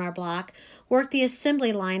other men on our block, worked the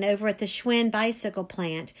assembly line over at the Schwinn bicycle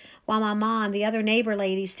plant, while my mom, the other neighbor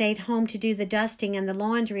lady, stayed home to do the dusting and the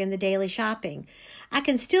laundry and the daily shopping. I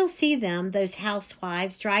can still see them, those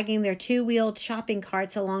housewives, dragging their two-wheeled shopping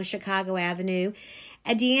carts along Chicago Avenue,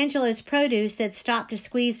 at D'Angelo's Produce that stopped to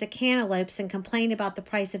squeeze the cantaloupes and complain about the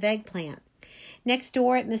price of eggplant. Next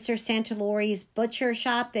door at Mr. Santalori's butcher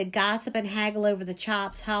shop, they'd gossip and haggle over the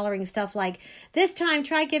chops, hollering stuff like, "This time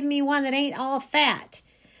try giving me one that ain't all fat."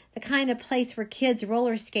 The kind of place where kids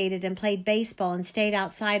roller skated and played baseball and stayed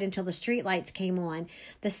outside until the streetlights came on,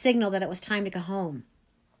 the signal that it was time to go home.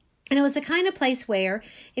 And it was the kind of place where,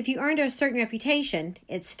 if you earned a certain reputation,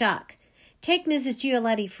 it stuck. Take Mrs.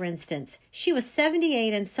 Gioletti, for instance. She was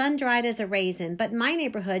 78 and sun-dried as a raisin, but in my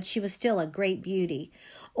neighborhood she was still a great beauty.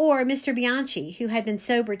 Or Mr. Bianchi, who had been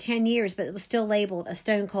sober 10 years but was still labeled a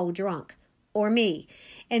stone-cold drunk. Or me.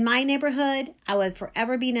 In my neighborhood, I would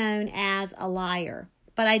forever be known as a liar.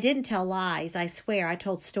 But I didn't tell lies, I swear. I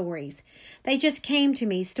told stories. They just came to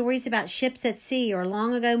me, stories about ships at sea or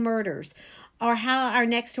long-ago murders, or how our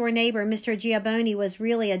next-door neighbor, Mr. Giaboni, was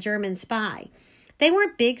really a German spy. They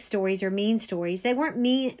weren't big stories or mean stories. They weren't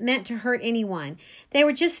meant to hurt anyone. They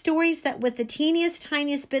were just stories that with the teeniest,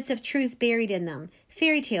 tiniest bits of truth buried in them.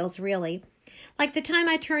 Fairy tales, really. Like the time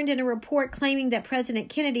I turned in a report claiming that President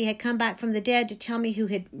Kennedy had come back from the dead to tell me who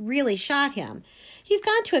had really shot him. You've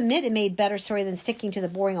got to admit it made better story than sticking to the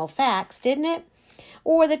boring old facts, didn't it?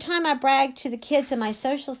 Or the time I bragged to the kids in my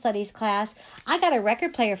social studies class, I got a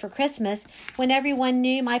record player for Christmas when everyone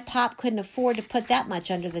knew my pop couldn't afford to put that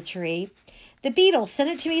much under the tree. The Beatles sent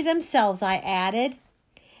it to me themselves, I added.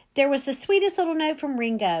 There was the sweetest little note from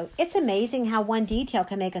Ringo. It's amazing how one detail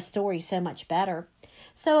can make a story so much better.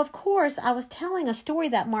 So, of course, I was telling a story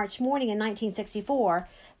that March morning in 1964,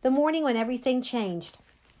 the morning when everything changed.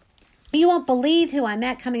 "You won't believe who I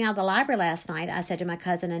met coming out of the library last night," I said to my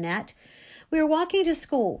cousin Annette. We were walking to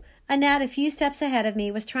school. Annette, a few steps ahead of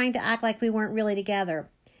me, was trying to act like we weren't really together.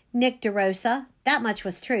 Nick DeRosa. That much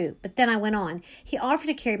was true, but then I went on. He offered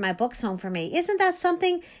to carry my books home for me. Isn't that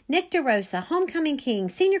something? Nick DeRosa, homecoming king,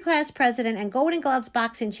 senior class president, and Golden Gloves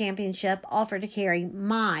boxing championship offered to carry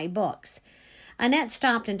my books. Annette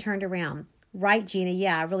stopped and turned around. Right, Gina,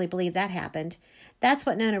 yeah, I really believe that happened. That's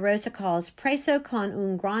what Nonna Rosa calls preso con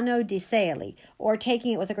un grano di sale, or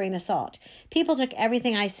taking it with a grain of salt. People took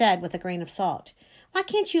everything I said with a grain of salt. Why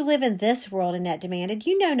can't you live in this world? Annette demanded.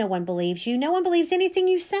 You know no one believes you. No one believes anything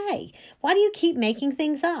you say. Why do you keep making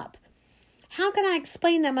things up? How can I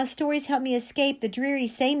explain that my stories help me escape the dreary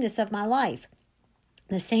sameness of my life?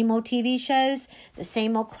 The same old TV shows, the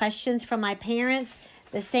same old questions from my parents,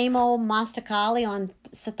 the same old masticali on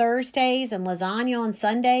Thursdays and lasagna on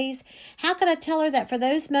Sundays. How could I tell her that for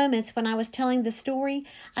those moments when I was telling the story,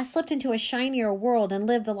 I slipped into a shinier world and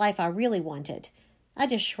lived the life I really wanted? I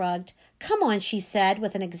just shrugged. "Come on," she said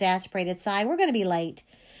with an exasperated sigh. "We're going to be late."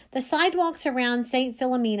 The sidewalks around St.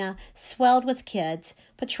 Philomena swelled with kids.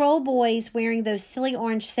 Patrol boys wearing those silly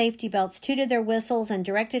orange safety belts tooted their whistles and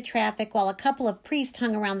directed traffic while a couple of priests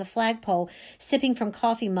hung around the flagpole, sipping from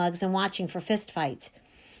coffee mugs and watching for fistfights.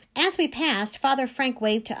 As we passed, Father Frank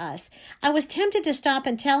waved to us. I was tempted to stop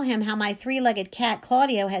and tell him how my three-legged cat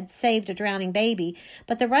Claudio had saved a drowning baby,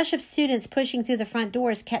 but the rush of students pushing through the front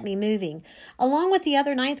doors kept me moving. Along with the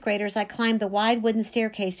other ninth graders, I climbed the wide wooden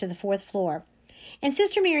staircase to the fourth floor. In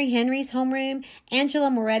Sister Mary Henry's homeroom,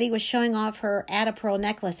 Angela Moretti was showing off her Ada Pearl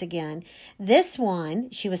necklace again. This one,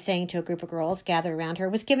 she was saying to a group of girls gathered around her,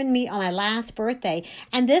 was given me on my last birthday,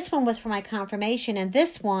 and this one was for my confirmation, and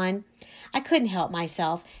this one... I couldn't help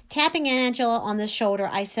myself. Tapping Angela on the shoulder,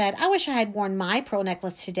 I said, I wish I had worn my pearl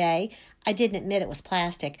necklace today. I didn't admit it was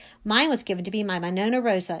plastic. Mine was given to be my Nona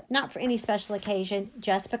Rosa, not for any special occasion,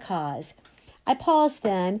 just because. I paused,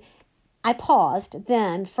 then,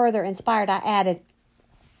 further inspired, I added,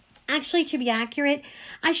 actually, to be accurate,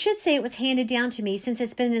 I should say it was handed down to me since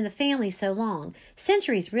it's been in the family so long.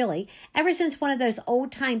 Centuries, really. Ever since one of those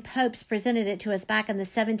old-time popes presented it to us back in the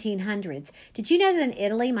 1700s. Did you know that in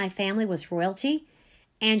Italy my family was royalty?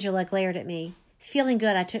 Angela glared at me. Feeling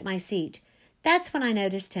good, I took my seat. That's when I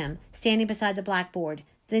noticed him, standing beside the blackboard.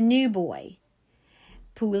 The new boy.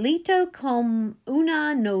 Pulito come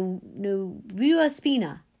una nuova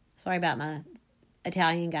spina. Sorry about my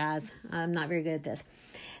Italian, guys. I'm not very good at this.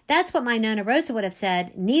 That's what my Nona Rosa would have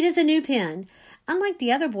said, neat as a new pin. Unlike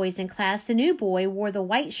the other boys in class, the new boy wore the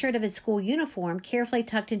white shirt of his school uniform carefully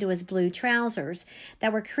tucked into his blue trousers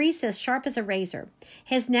that were creased as sharp as a razor.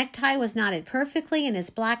 His necktie was knotted perfectly, and his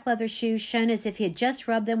black leather shoes shone as if he had just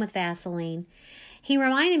rubbed them with Vaseline. He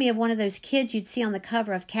reminded me of one of those kids you'd see on the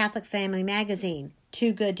cover of Catholic Family magazine.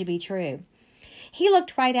 Too good to be true. He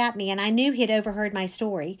looked right at me, and I knew he had overheard my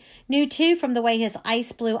story. Knew, too, from the way his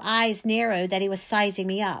ice-blue eyes narrowed that he was sizing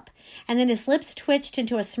me up. And then his lips twitched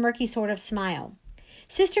into a smirky sort of smile.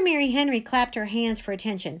 Sister Mary Henry clapped her hands for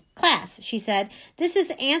attention. Class, she said, this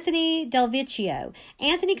is Anthony Del Vecchio.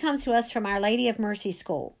 Anthony comes to us from Our Lady of Mercy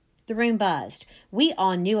School. The room buzzed. We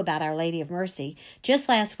all knew about Our Lady of Mercy. Just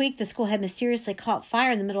last week, the school had mysteriously caught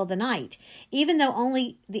fire in the middle of the night. Even though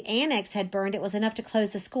only the annex had burned, it was enough to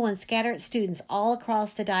close the school and scatter its students all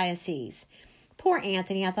across the diocese. Poor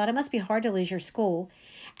Anthony, I thought, it must be hard to lose your school.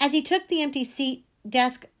 As he took the empty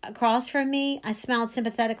desk across from me, I smiled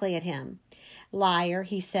sympathetically at him. Liar,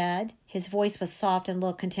 he said. His voice was soft and a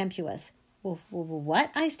little contemptuous.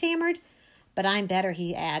 What? I stammered. But I'm better,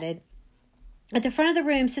 he added. At the front of the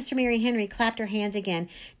room, Sister Mary Henry clapped her hands again.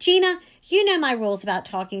 Gina, you know my rules about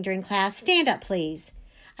talking during class. Stand up, please.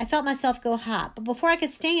 I felt myself go hot, but before I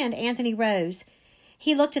could stand, Anthony rose.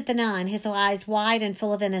 He looked at the nun, his eyes wide and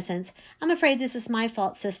full of innocence. I'm afraid this is my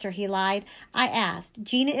fault, sister, he lied. I asked.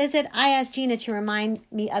 Gina, is it? I asked Gina to remind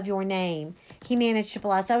me of your name. He managed to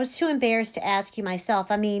blush. I was too embarrassed to ask you myself.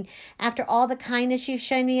 I mean, after all the kindness you've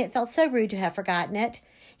shown me, it felt so rude to have forgotten it.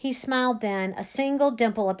 He smiled then, a single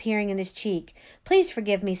dimple appearing in his cheek. Please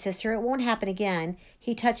forgive me, sister. It won't happen again.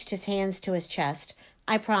 He touched his hands to his chest.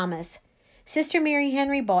 I promise. Sister Mary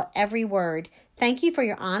Henry bought every word. Thank you for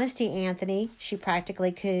your honesty, Anthony, she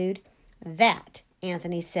practically cooed. That,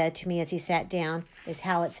 Anthony said to me as he sat down, is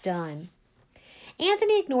how it's done.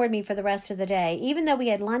 Anthony ignored me for the rest of the day, even though we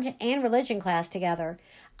had lunch and religion class together.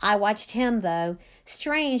 I watched him, though.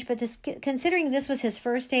 Strange, but considering this was his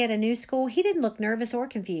first day at a new school, he didn't look nervous or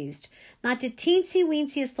confused. Not the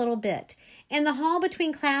teensy-weensiest little bit. In the hall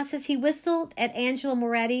between classes, he whistled at Angela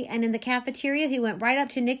Moretti, and in the cafeteria, he went right up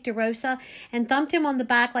to Nick DeRosa and thumped him on the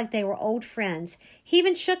back like they were old friends. He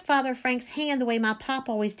even shook Father Frank's hand the way my pop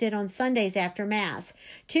always did on Sundays after Mass,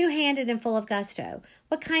 two-handed and full of gusto.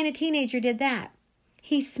 What kind of teenager did that?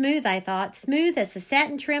 He's smooth, I thought, smooth as the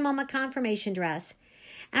satin trim on my confirmation dress.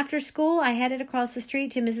 After school, I headed across the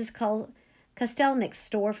street to Mrs. Kostelnik's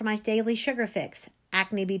store for my daily sugar fix.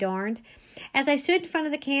 Acne be darned. As I stood in front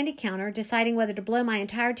of the candy counter, deciding whether to blow my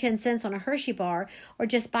entire 10 cents on a Hershey bar or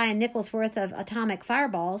just buy a nickel's worth of atomic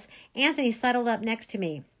fireballs, Anthony settled up next to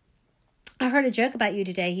me. I heard a joke about you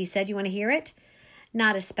today, he said. You want to hear it?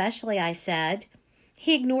 Not especially, I said.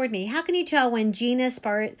 He ignored me. How can you tell when Gina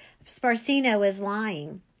Sparcino is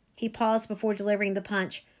lying? He paused before delivering the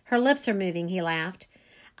punch. Her lips are moving, he laughed.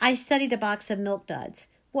 I studied a box of Milk Duds.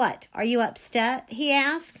 What, are you upset? He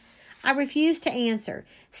asked. I refused to answer.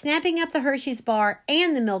 Snapping up the Hershey's bar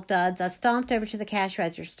and the Milk Duds, I stomped over to the cash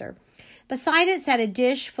register. Beside it sat a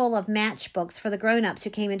dish full of matchbooks for the grown-ups who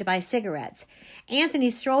came in to buy cigarettes. Anthony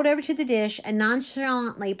strolled over to the dish and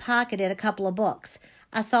nonchalantly pocketed a couple of books.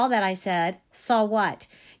 I saw that, I said. Saw what?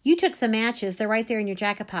 You took some matches. They're right there in your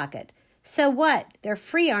jacket pocket. So what? They're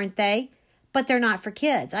free, aren't they? But they're not for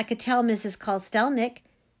kids. I could tell Mrs. Kostelnik.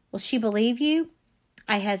 Will she believe you?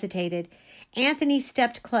 I hesitated. Anthony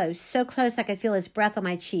stepped close, so close I could feel his breath on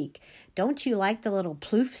my cheek. "Don't you like the little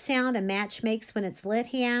ploof sound a match makes when it's lit?"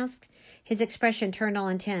 he asked. His expression turned all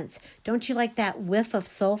intense. "Don't you like that whiff of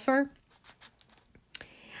sulfur?"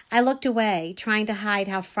 I looked away, trying to hide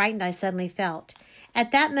how frightened I suddenly felt.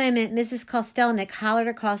 At that moment, Mrs. Kostelnik hollered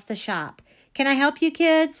across the shop. "Can I help you,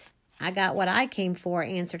 kids?" "I got what I came for,"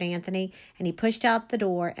 answered Anthony, and he pushed out the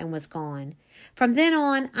door and was gone. From then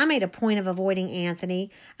on, I made a point of avoiding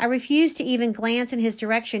Anthony. I refused to even glance in his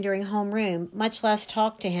direction during homeroom, much less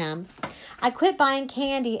talk to him. I quit buying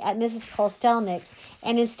candy at Mrs. Kostelnik's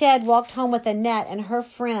and instead walked home with Annette and her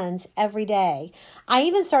friends every day. I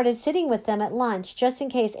even started sitting with them at lunch, just in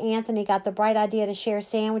case Anthony got the bright idea to share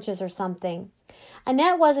sandwiches or something.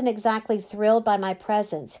 Annette wasn't exactly thrilled by my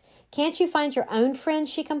presence. "Can't you find your own friends?"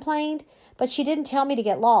 she complained. But she didn't tell me to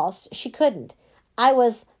get lost. She couldn't. I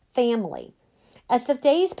was family. As the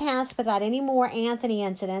days passed without any more Anthony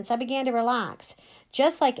incidents, I began to relax.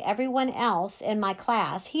 Just like everyone else in my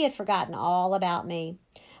class, he had forgotten all about me.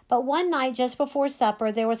 But one night just before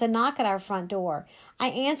supper, there was a knock at our front door. I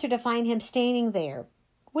answered to find him standing there.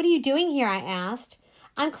 "What are you doing here?" I asked.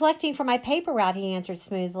 "I'm collecting for my paper route," he answered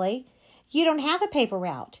smoothly. "You don't have a paper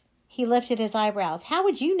route." He lifted his eyebrows. "How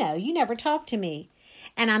would you know? You never talked to me."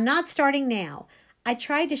 "And I'm not starting now." I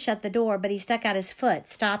tried to shut the door, but he stuck out his foot,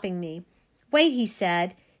 stopping me. "Wait," he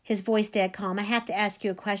said, his voice dead calm. "I have to ask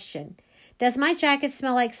you a question. Does my jacket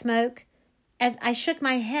smell like smoke?" As I shook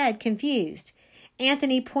my head, confused.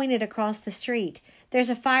 Anthony pointed across the street. "There's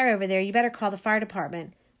a fire over there. You better call the fire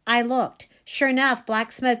department." I looked. Sure enough,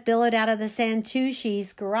 black smoke billowed out of the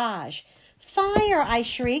Santucci's garage. "Fire!" I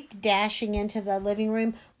shrieked, dashing into the living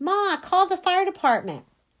room. "Ma, call the fire department."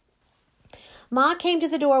 Ma came to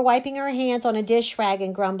the door, wiping her hands on a dish rag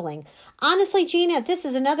and grumbling. "Honestly, Gina, if this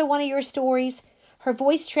is another one of your stories..." Her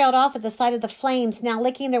voice trailed off at the sight of the flames now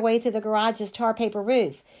licking their way through the garage's tar paper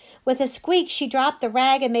roof. With a squeak, she dropped the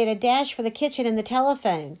rag and made a dash for the kitchen and the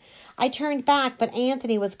telephone. I turned back, but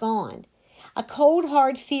Anthony was gone. A cold,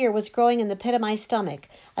 hard fear was growing in the pit of my stomach,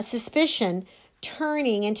 a suspicion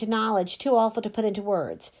turning into knowledge too awful to put into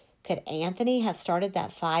words. Could Anthony have started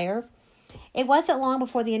that fire? It wasn't long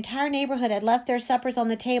before the entire neighborhood had left their suppers on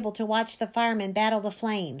the table to watch the firemen battle the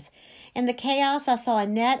flames. In the chaos, I saw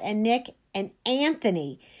Annette and Nick and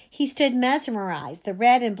Anthony. He stood mesmerized, the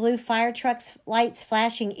red and blue fire truck's lights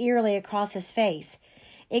flashing eerily across his face.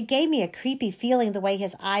 It gave me a creepy feeling the way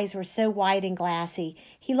his eyes were so wide and glassy.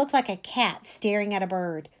 He looked like a cat staring at a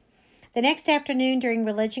bird. The next afternoon during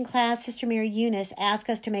religion class, Sister Mary Eunice asked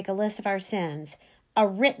us to make a list of our sins. "A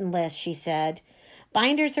written list," she said.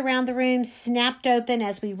 Binders around the room snapped open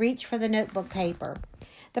as we reached for the notebook paper.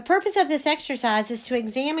 "The purpose of this exercise is to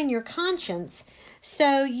examine your conscience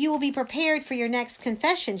so you will be prepared for your next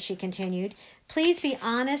confession," she continued. "Please be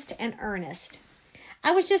honest and earnest."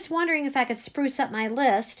 I was just wondering if I could spruce up my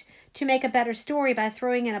list to make a better story by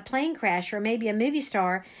throwing in a plane crash or maybe a movie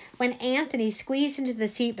star when Anthony squeezed into the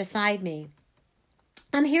seat beside me.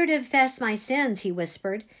 "I'm here to confess my sins," he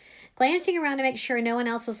whispered. Glancing around to make sure no one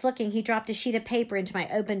else was looking, he dropped a sheet of paper into my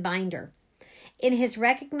open binder. In his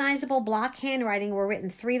recognizable block handwriting were written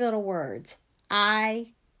 3 little words.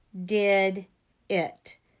 "I did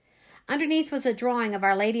it." Underneath was a drawing of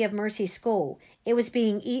Our Lady of Mercy School. It was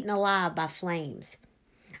being eaten alive by flames.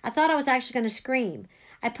 I thought I was actually going to scream.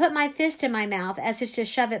 I put my fist in my mouth as if to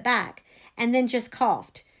shove it back, and then just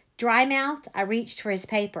coughed. Dry-mouthed, I reached for his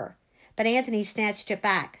paper. But Anthony snatched it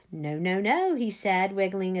back. "No, no, no," he said,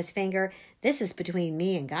 wiggling his finger. "This is between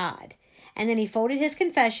me and God." And then he folded his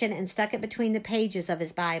confession and stuck it between the pages of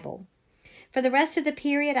his Bible. For the rest of the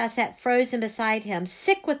period, I sat frozen beside him,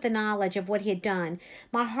 sick with the knowledge of what he had done,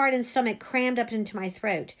 my heart and stomach crammed up into my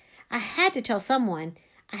throat. I had to tell someone.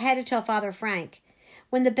 I had to tell Father Frank.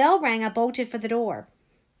 When the bell rang, I bolted for the door.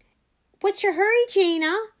 "What's your hurry,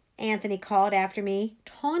 Gina?" Anthony called after me,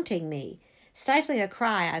 taunting me. Stifling a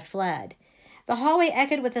cry, I fled. The hallway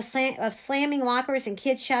echoed with the slam of slamming lockers and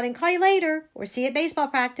kids shouting, "Call you later," or "See you at baseball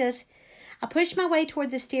practice." I pushed my way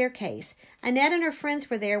toward the staircase. Annette and her friends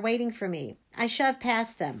were there waiting for me. I shoved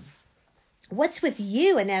past them. "What's with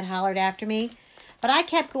you?" Annette hollered after me. But I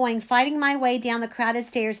kept going, fighting my way down the crowded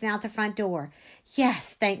stairs and out the front door.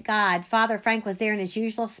 Yes, thank God. Father Frank was there in his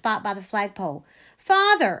usual spot by the flagpole.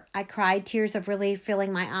 "Father!" I cried, tears of relief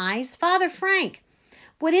filling my eyes. "Father Frank!"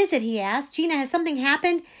 "What is it?" he asked. "Gina, has something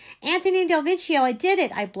happened?" "Anthony Del Vecchio, I did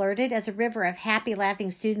it," I blurted as a river of happy,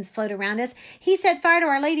 laughing students flowed around us. "He set fire to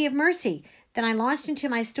Our Lady of Mercy." Then I launched into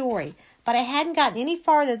my story. But I hadn't gotten any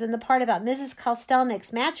farther than the part about Mrs.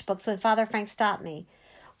 Kostelnik's matchbooks when Father Frank stopped me.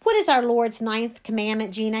 "What is our Lord's 9th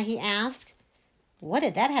commandment, Gina?" he asked. What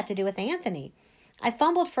did that have to do with Anthony? I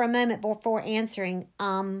fumbled for a moment before answering,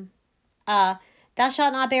 thou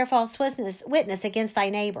shalt not bear false witness against thy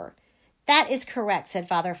neighbor. That is correct, said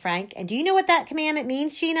Father Frank. And do you know what that commandment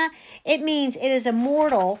means, Gina? It means it is a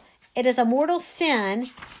mortal sin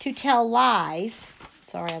to tell lies.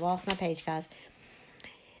 Sorry, I lost my page, guys.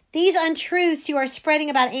 These untruths you are spreading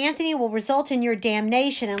about Anthony will result in your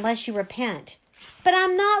damnation unless you repent. But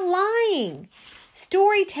I'm not lying.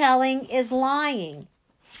 Storytelling is lying.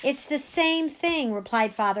 It's the same thing,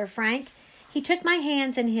 replied Father Frank. He took my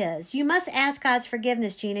hands in his. You must ask God's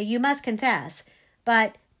forgiveness, Gina. You must confess.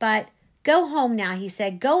 But, go home now, he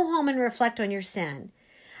said. Go home and reflect on your sin.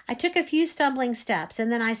 I took a few stumbling steps,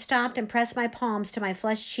 and then I stopped and pressed my palms to my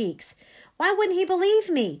flushed cheeks. Why wouldn't he believe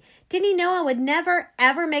me? Didn't he know I would never,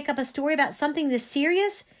 ever make up a story about something this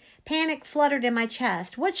serious? Panic fluttered in my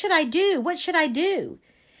chest. What should I do? What should I do?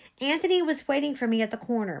 Anthony was waiting for me at the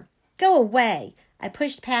corner. Go away. I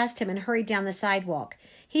pushed past him and hurried down the sidewalk.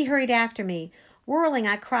 He hurried after me. Whirling,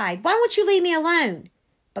 I cried, Why won't you leave me alone?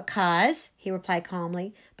 Because, he replied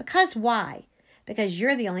calmly. Because why? Because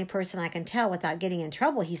you're the only person I can tell without getting in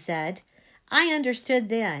trouble, he said. I understood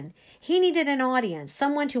then. He needed an audience,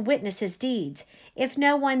 someone to witness his deeds. If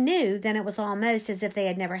no one knew, then it was almost as if they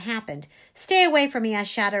had never happened. Stay away from me, I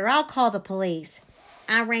shouted, or I'll call the police.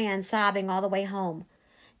 I ran, sobbing, all the way home.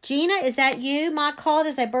 Gina, is that you? Ma called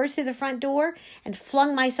as I burst through the front door and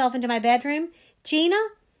flung myself into my bedroom. Gina?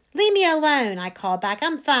 Leave me alone, I called back.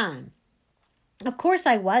 I'm fine. Of course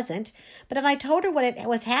I wasn't, but if I told her what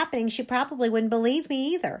was happening, she probably wouldn't believe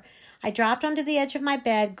me either. I dropped onto the edge of my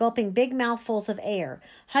bed, gulping big mouthfuls of air.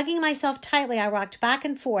 Hugging myself tightly, I rocked back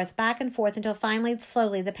and forth, until finally,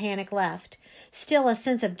 slowly, the panic left. Still, a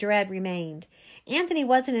sense of dread remained. Anthony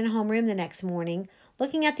wasn't in homeroom the next morning.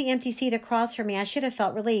 Looking at the empty seat across from me, I should have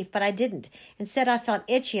felt relief, but I didn't. Instead, I felt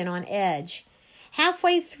itchy and on edge.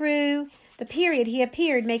 Halfway through the period, he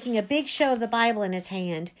appeared, making a big show of the Bible in his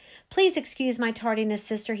hand. Please excuse my tardiness,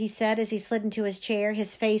 sister, he said as he slid into his chair,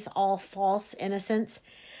 his face all false innocence.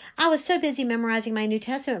 I was so busy memorizing my New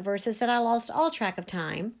Testament verses that I lost all track of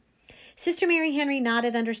time. Sister Mary Henry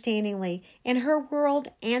nodded understandingly. In her world,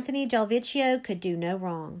 Anthony Del Vecchio could do no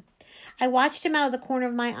wrong. I watched him out of the corner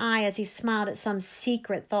of my eye as he smiled at some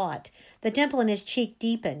secret thought. The dimple in his cheek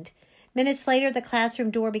deepened. Minutes later, the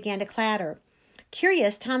classroom door began to clatter.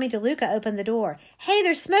 Curious, Tommy DeLuca opened the door. Hey,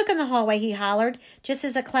 there's smoke in the hallway, he hollered, just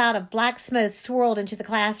as a cloud of black smoke swirled into the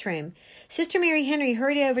classroom. Sister Mary Henry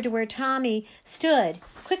hurried over to where Tommy stood.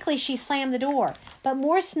 Quickly, she slammed the door, but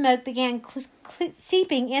more smoke began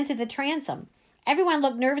seeping into the transom. Everyone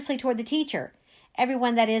looked nervously toward the teacher.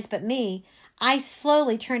 Everyone, that is, but me. I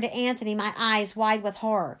slowly turned to Anthony, my eyes wide with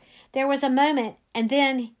horror. There was a moment, and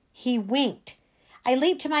then he winked. I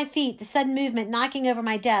leaped to my feet, the sudden movement knocking over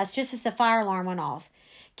my desk just as the fire alarm went off.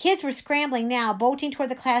 Kids were scrambling now, bolting toward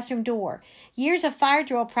the classroom door. Years of fire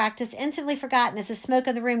drill practice instantly forgotten as the smoke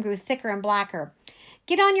of the room grew thicker and blacker.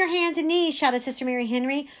 Get on your hands and knees, shouted Sister Mary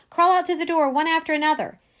Henry. Crawl out through the door, one after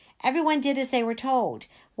another. Everyone did as they were told.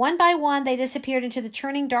 One by one, they disappeared into the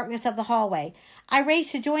churning darkness of the hallway. I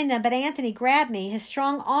raced to join them, but Anthony grabbed me. His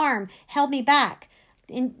strong arm held me back.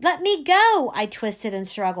 Let me go, I twisted and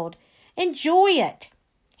struggled. Enjoy it,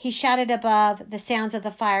 he shouted above the sounds of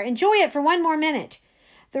the fire. Enjoy it for one more minute.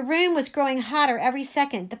 The room was growing hotter every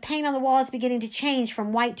second. The paint on the walls beginning to change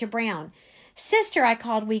from white to brown. Sister, I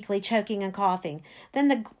called weakly, choking and coughing. Then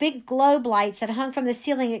the big globe lights that hung from the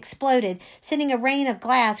ceiling exploded, sending a rain of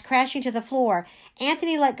glass crashing to the floor.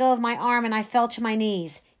 Anthony let go of my arm and I fell to my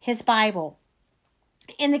knees. His Bible.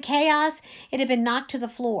 In the chaos, it had been knocked to the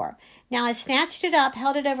floor. Now I snatched it up,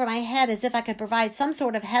 held it over my head as if I could provide some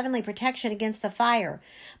sort of heavenly protection against the fire.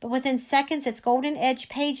 But within seconds, its golden-edged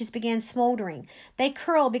pages began smoldering. They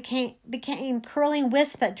became curling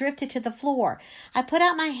wisps that drifted to the floor. I put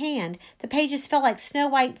out my hand. The pages fell like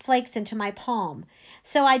snow-white flakes into my palm.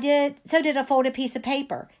 So did a folded piece of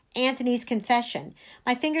paper. Anthony's confession.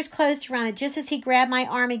 My fingers closed around it just as he grabbed my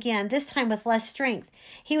arm again, this time with less strength.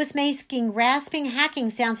 He was making rasping, hacking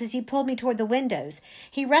sounds as he pulled me toward the windows.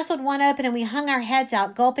 He wrestled one open and we hung our heads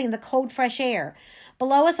out, gulping the cold, fresh air.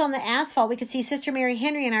 Below us on the asphalt, we could see Sister Mary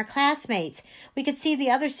Henry and our classmates. We could see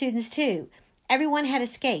the other students, too. Everyone had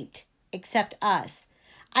escaped, except us.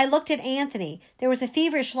 I looked at Anthony. There was a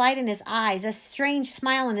feverish light in his eyes, a strange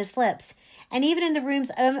smile on his lips. And even in the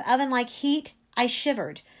room's oven-like heat, I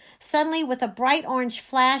shivered. Suddenly, with a bright orange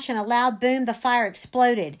flash and a loud boom, the fire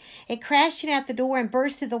exploded. It crashed in at the door and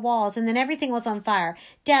burst through the walls, and then everything was on fire.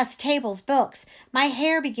 Desks, tables, books. My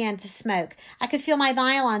hair began to smoke. I could feel my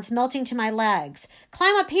nylons melting to my legs.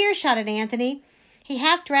 Climb up here, shouted Anthony. He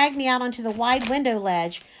half dragged me out onto the wide window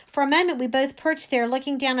ledge. For a moment, we both perched there,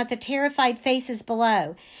 looking down at the terrified faces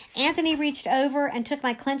below. Anthony reached over and took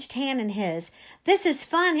my clenched hand in his. "This is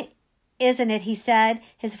fun, isn't it?" he said,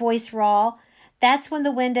 his voice raw. That's when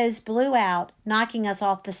the windows blew out, knocking us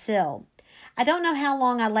off the sill. I don't know how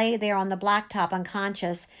long I lay there on the blacktop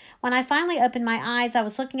unconscious. When I finally opened my eyes, I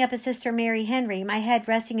was looking up at Sister Mary Henry, my head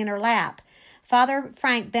resting in her lap. Father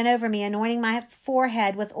Frank bent over me, anointing my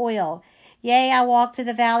forehead with oil. "Yea, I walk through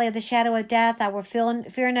the valley of the shadow of death. I will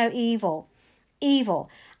fear no evil." Evil.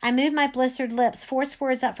 I moved my blistered lips, forced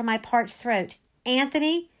words up from my parched throat.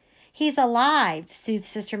 "Anthony?" "He's alive," soothed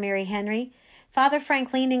Sister Mary Henry. Father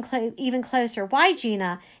Frank leaned in even closer. "Why,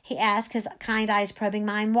 Gina?" he asked, his kind eyes probing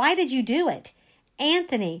mine. "Why did you do it?"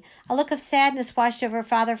 "Anthony." A look of sadness washed over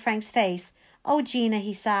Father Frank's face. "Oh, Gina,"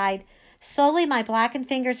 he sighed. Slowly, my blackened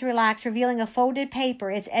fingers relaxed, revealing a folded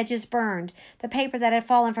paper, its edges burned, the paper that had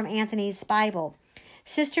fallen from Anthony's Bible.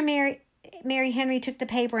 Sister Mary Henry took the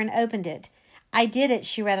paper and opened it. "I did it,"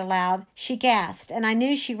 she read aloud. She gasped, and I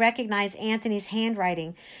knew she recognized Anthony's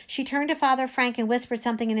handwriting. She turned to Father Frank and whispered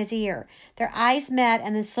something in his ear. Their eyes met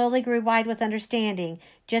and then slowly grew wide with understanding,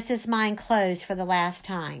 just as mine closed for the last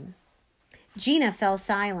time. Gina fell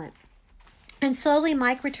silent. And slowly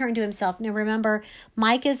Mike returned to himself. Now remember,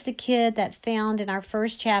 Mike is the kid that found in our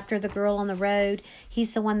first chapter the girl on the road.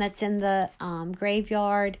 He's the one that's in the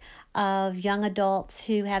graveyard of young adults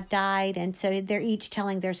who have died. And so they're each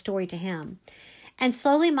telling their story to him. And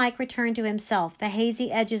slowly Mike returned to himself, the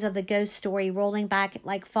hazy edges of the ghost story rolling back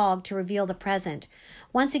like fog to reveal the present.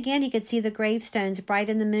 Once again he could see the gravestones bright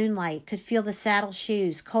in the moonlight, could feel the saddle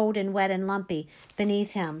shoes, cold and wet and lumpy,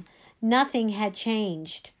 beneath him. Nothing had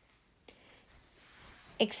changed.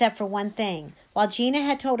 Except for one thing. While Gina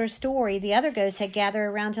had told her story, the other ghosts had gathered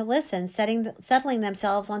around to listen, settling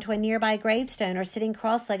themselves onto a nearby gravestone or sitting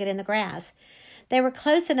cross-legged in the grass. They were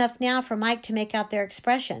close enough now for Mike to make out their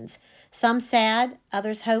expressions. Some sad,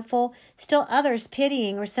 others hopeful, still others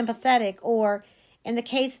pitying or sympathetic, or, in the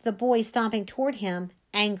case of the boy stomping toward him,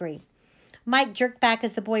 angry. Mike jerked back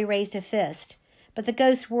as the boy raised a fist. But the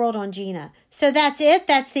ghost whirled on Gina. "So that's it?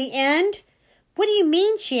 That's the end?" "What do you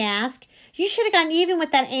mean?" she asked. "You should have gotten even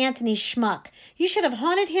with that Anthony schmuck. You should have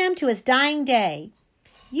haunted him to his dying day."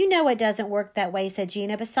 "You know it doesn't work that way," said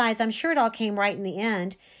Gina. "Besides, I'm sure it all came right in the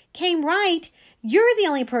end." "Came right? You're the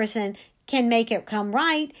only person can make it come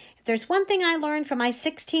right. If there's one thing I learned from my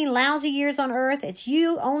 16 lousy years on Earth, it's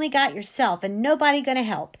you only got yourself and nobody gonna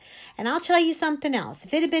help. And I'll tell you something else.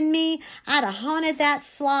 If it had been me, I'd have haunted that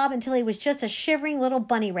slob until he was just a shivering little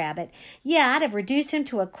bunny rabbit. Yeah, I'd have reduced him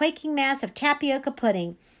to a quaking mass of tapioca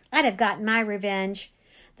pudding. I'd have gotten my revenge."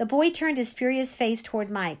 The boy turned his furious face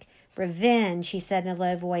toward Mike. "Revenge," he said in a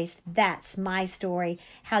low voice. "That's my story.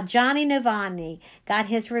 How Johnny Novotny got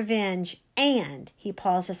his revenge, and," he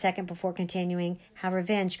paused a second before continuing, "how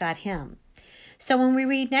revenge got him." So when we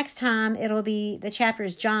read next time, it'll be the chapter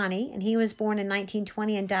is Johnny, and he was born in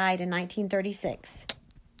 1920 and died in 1936.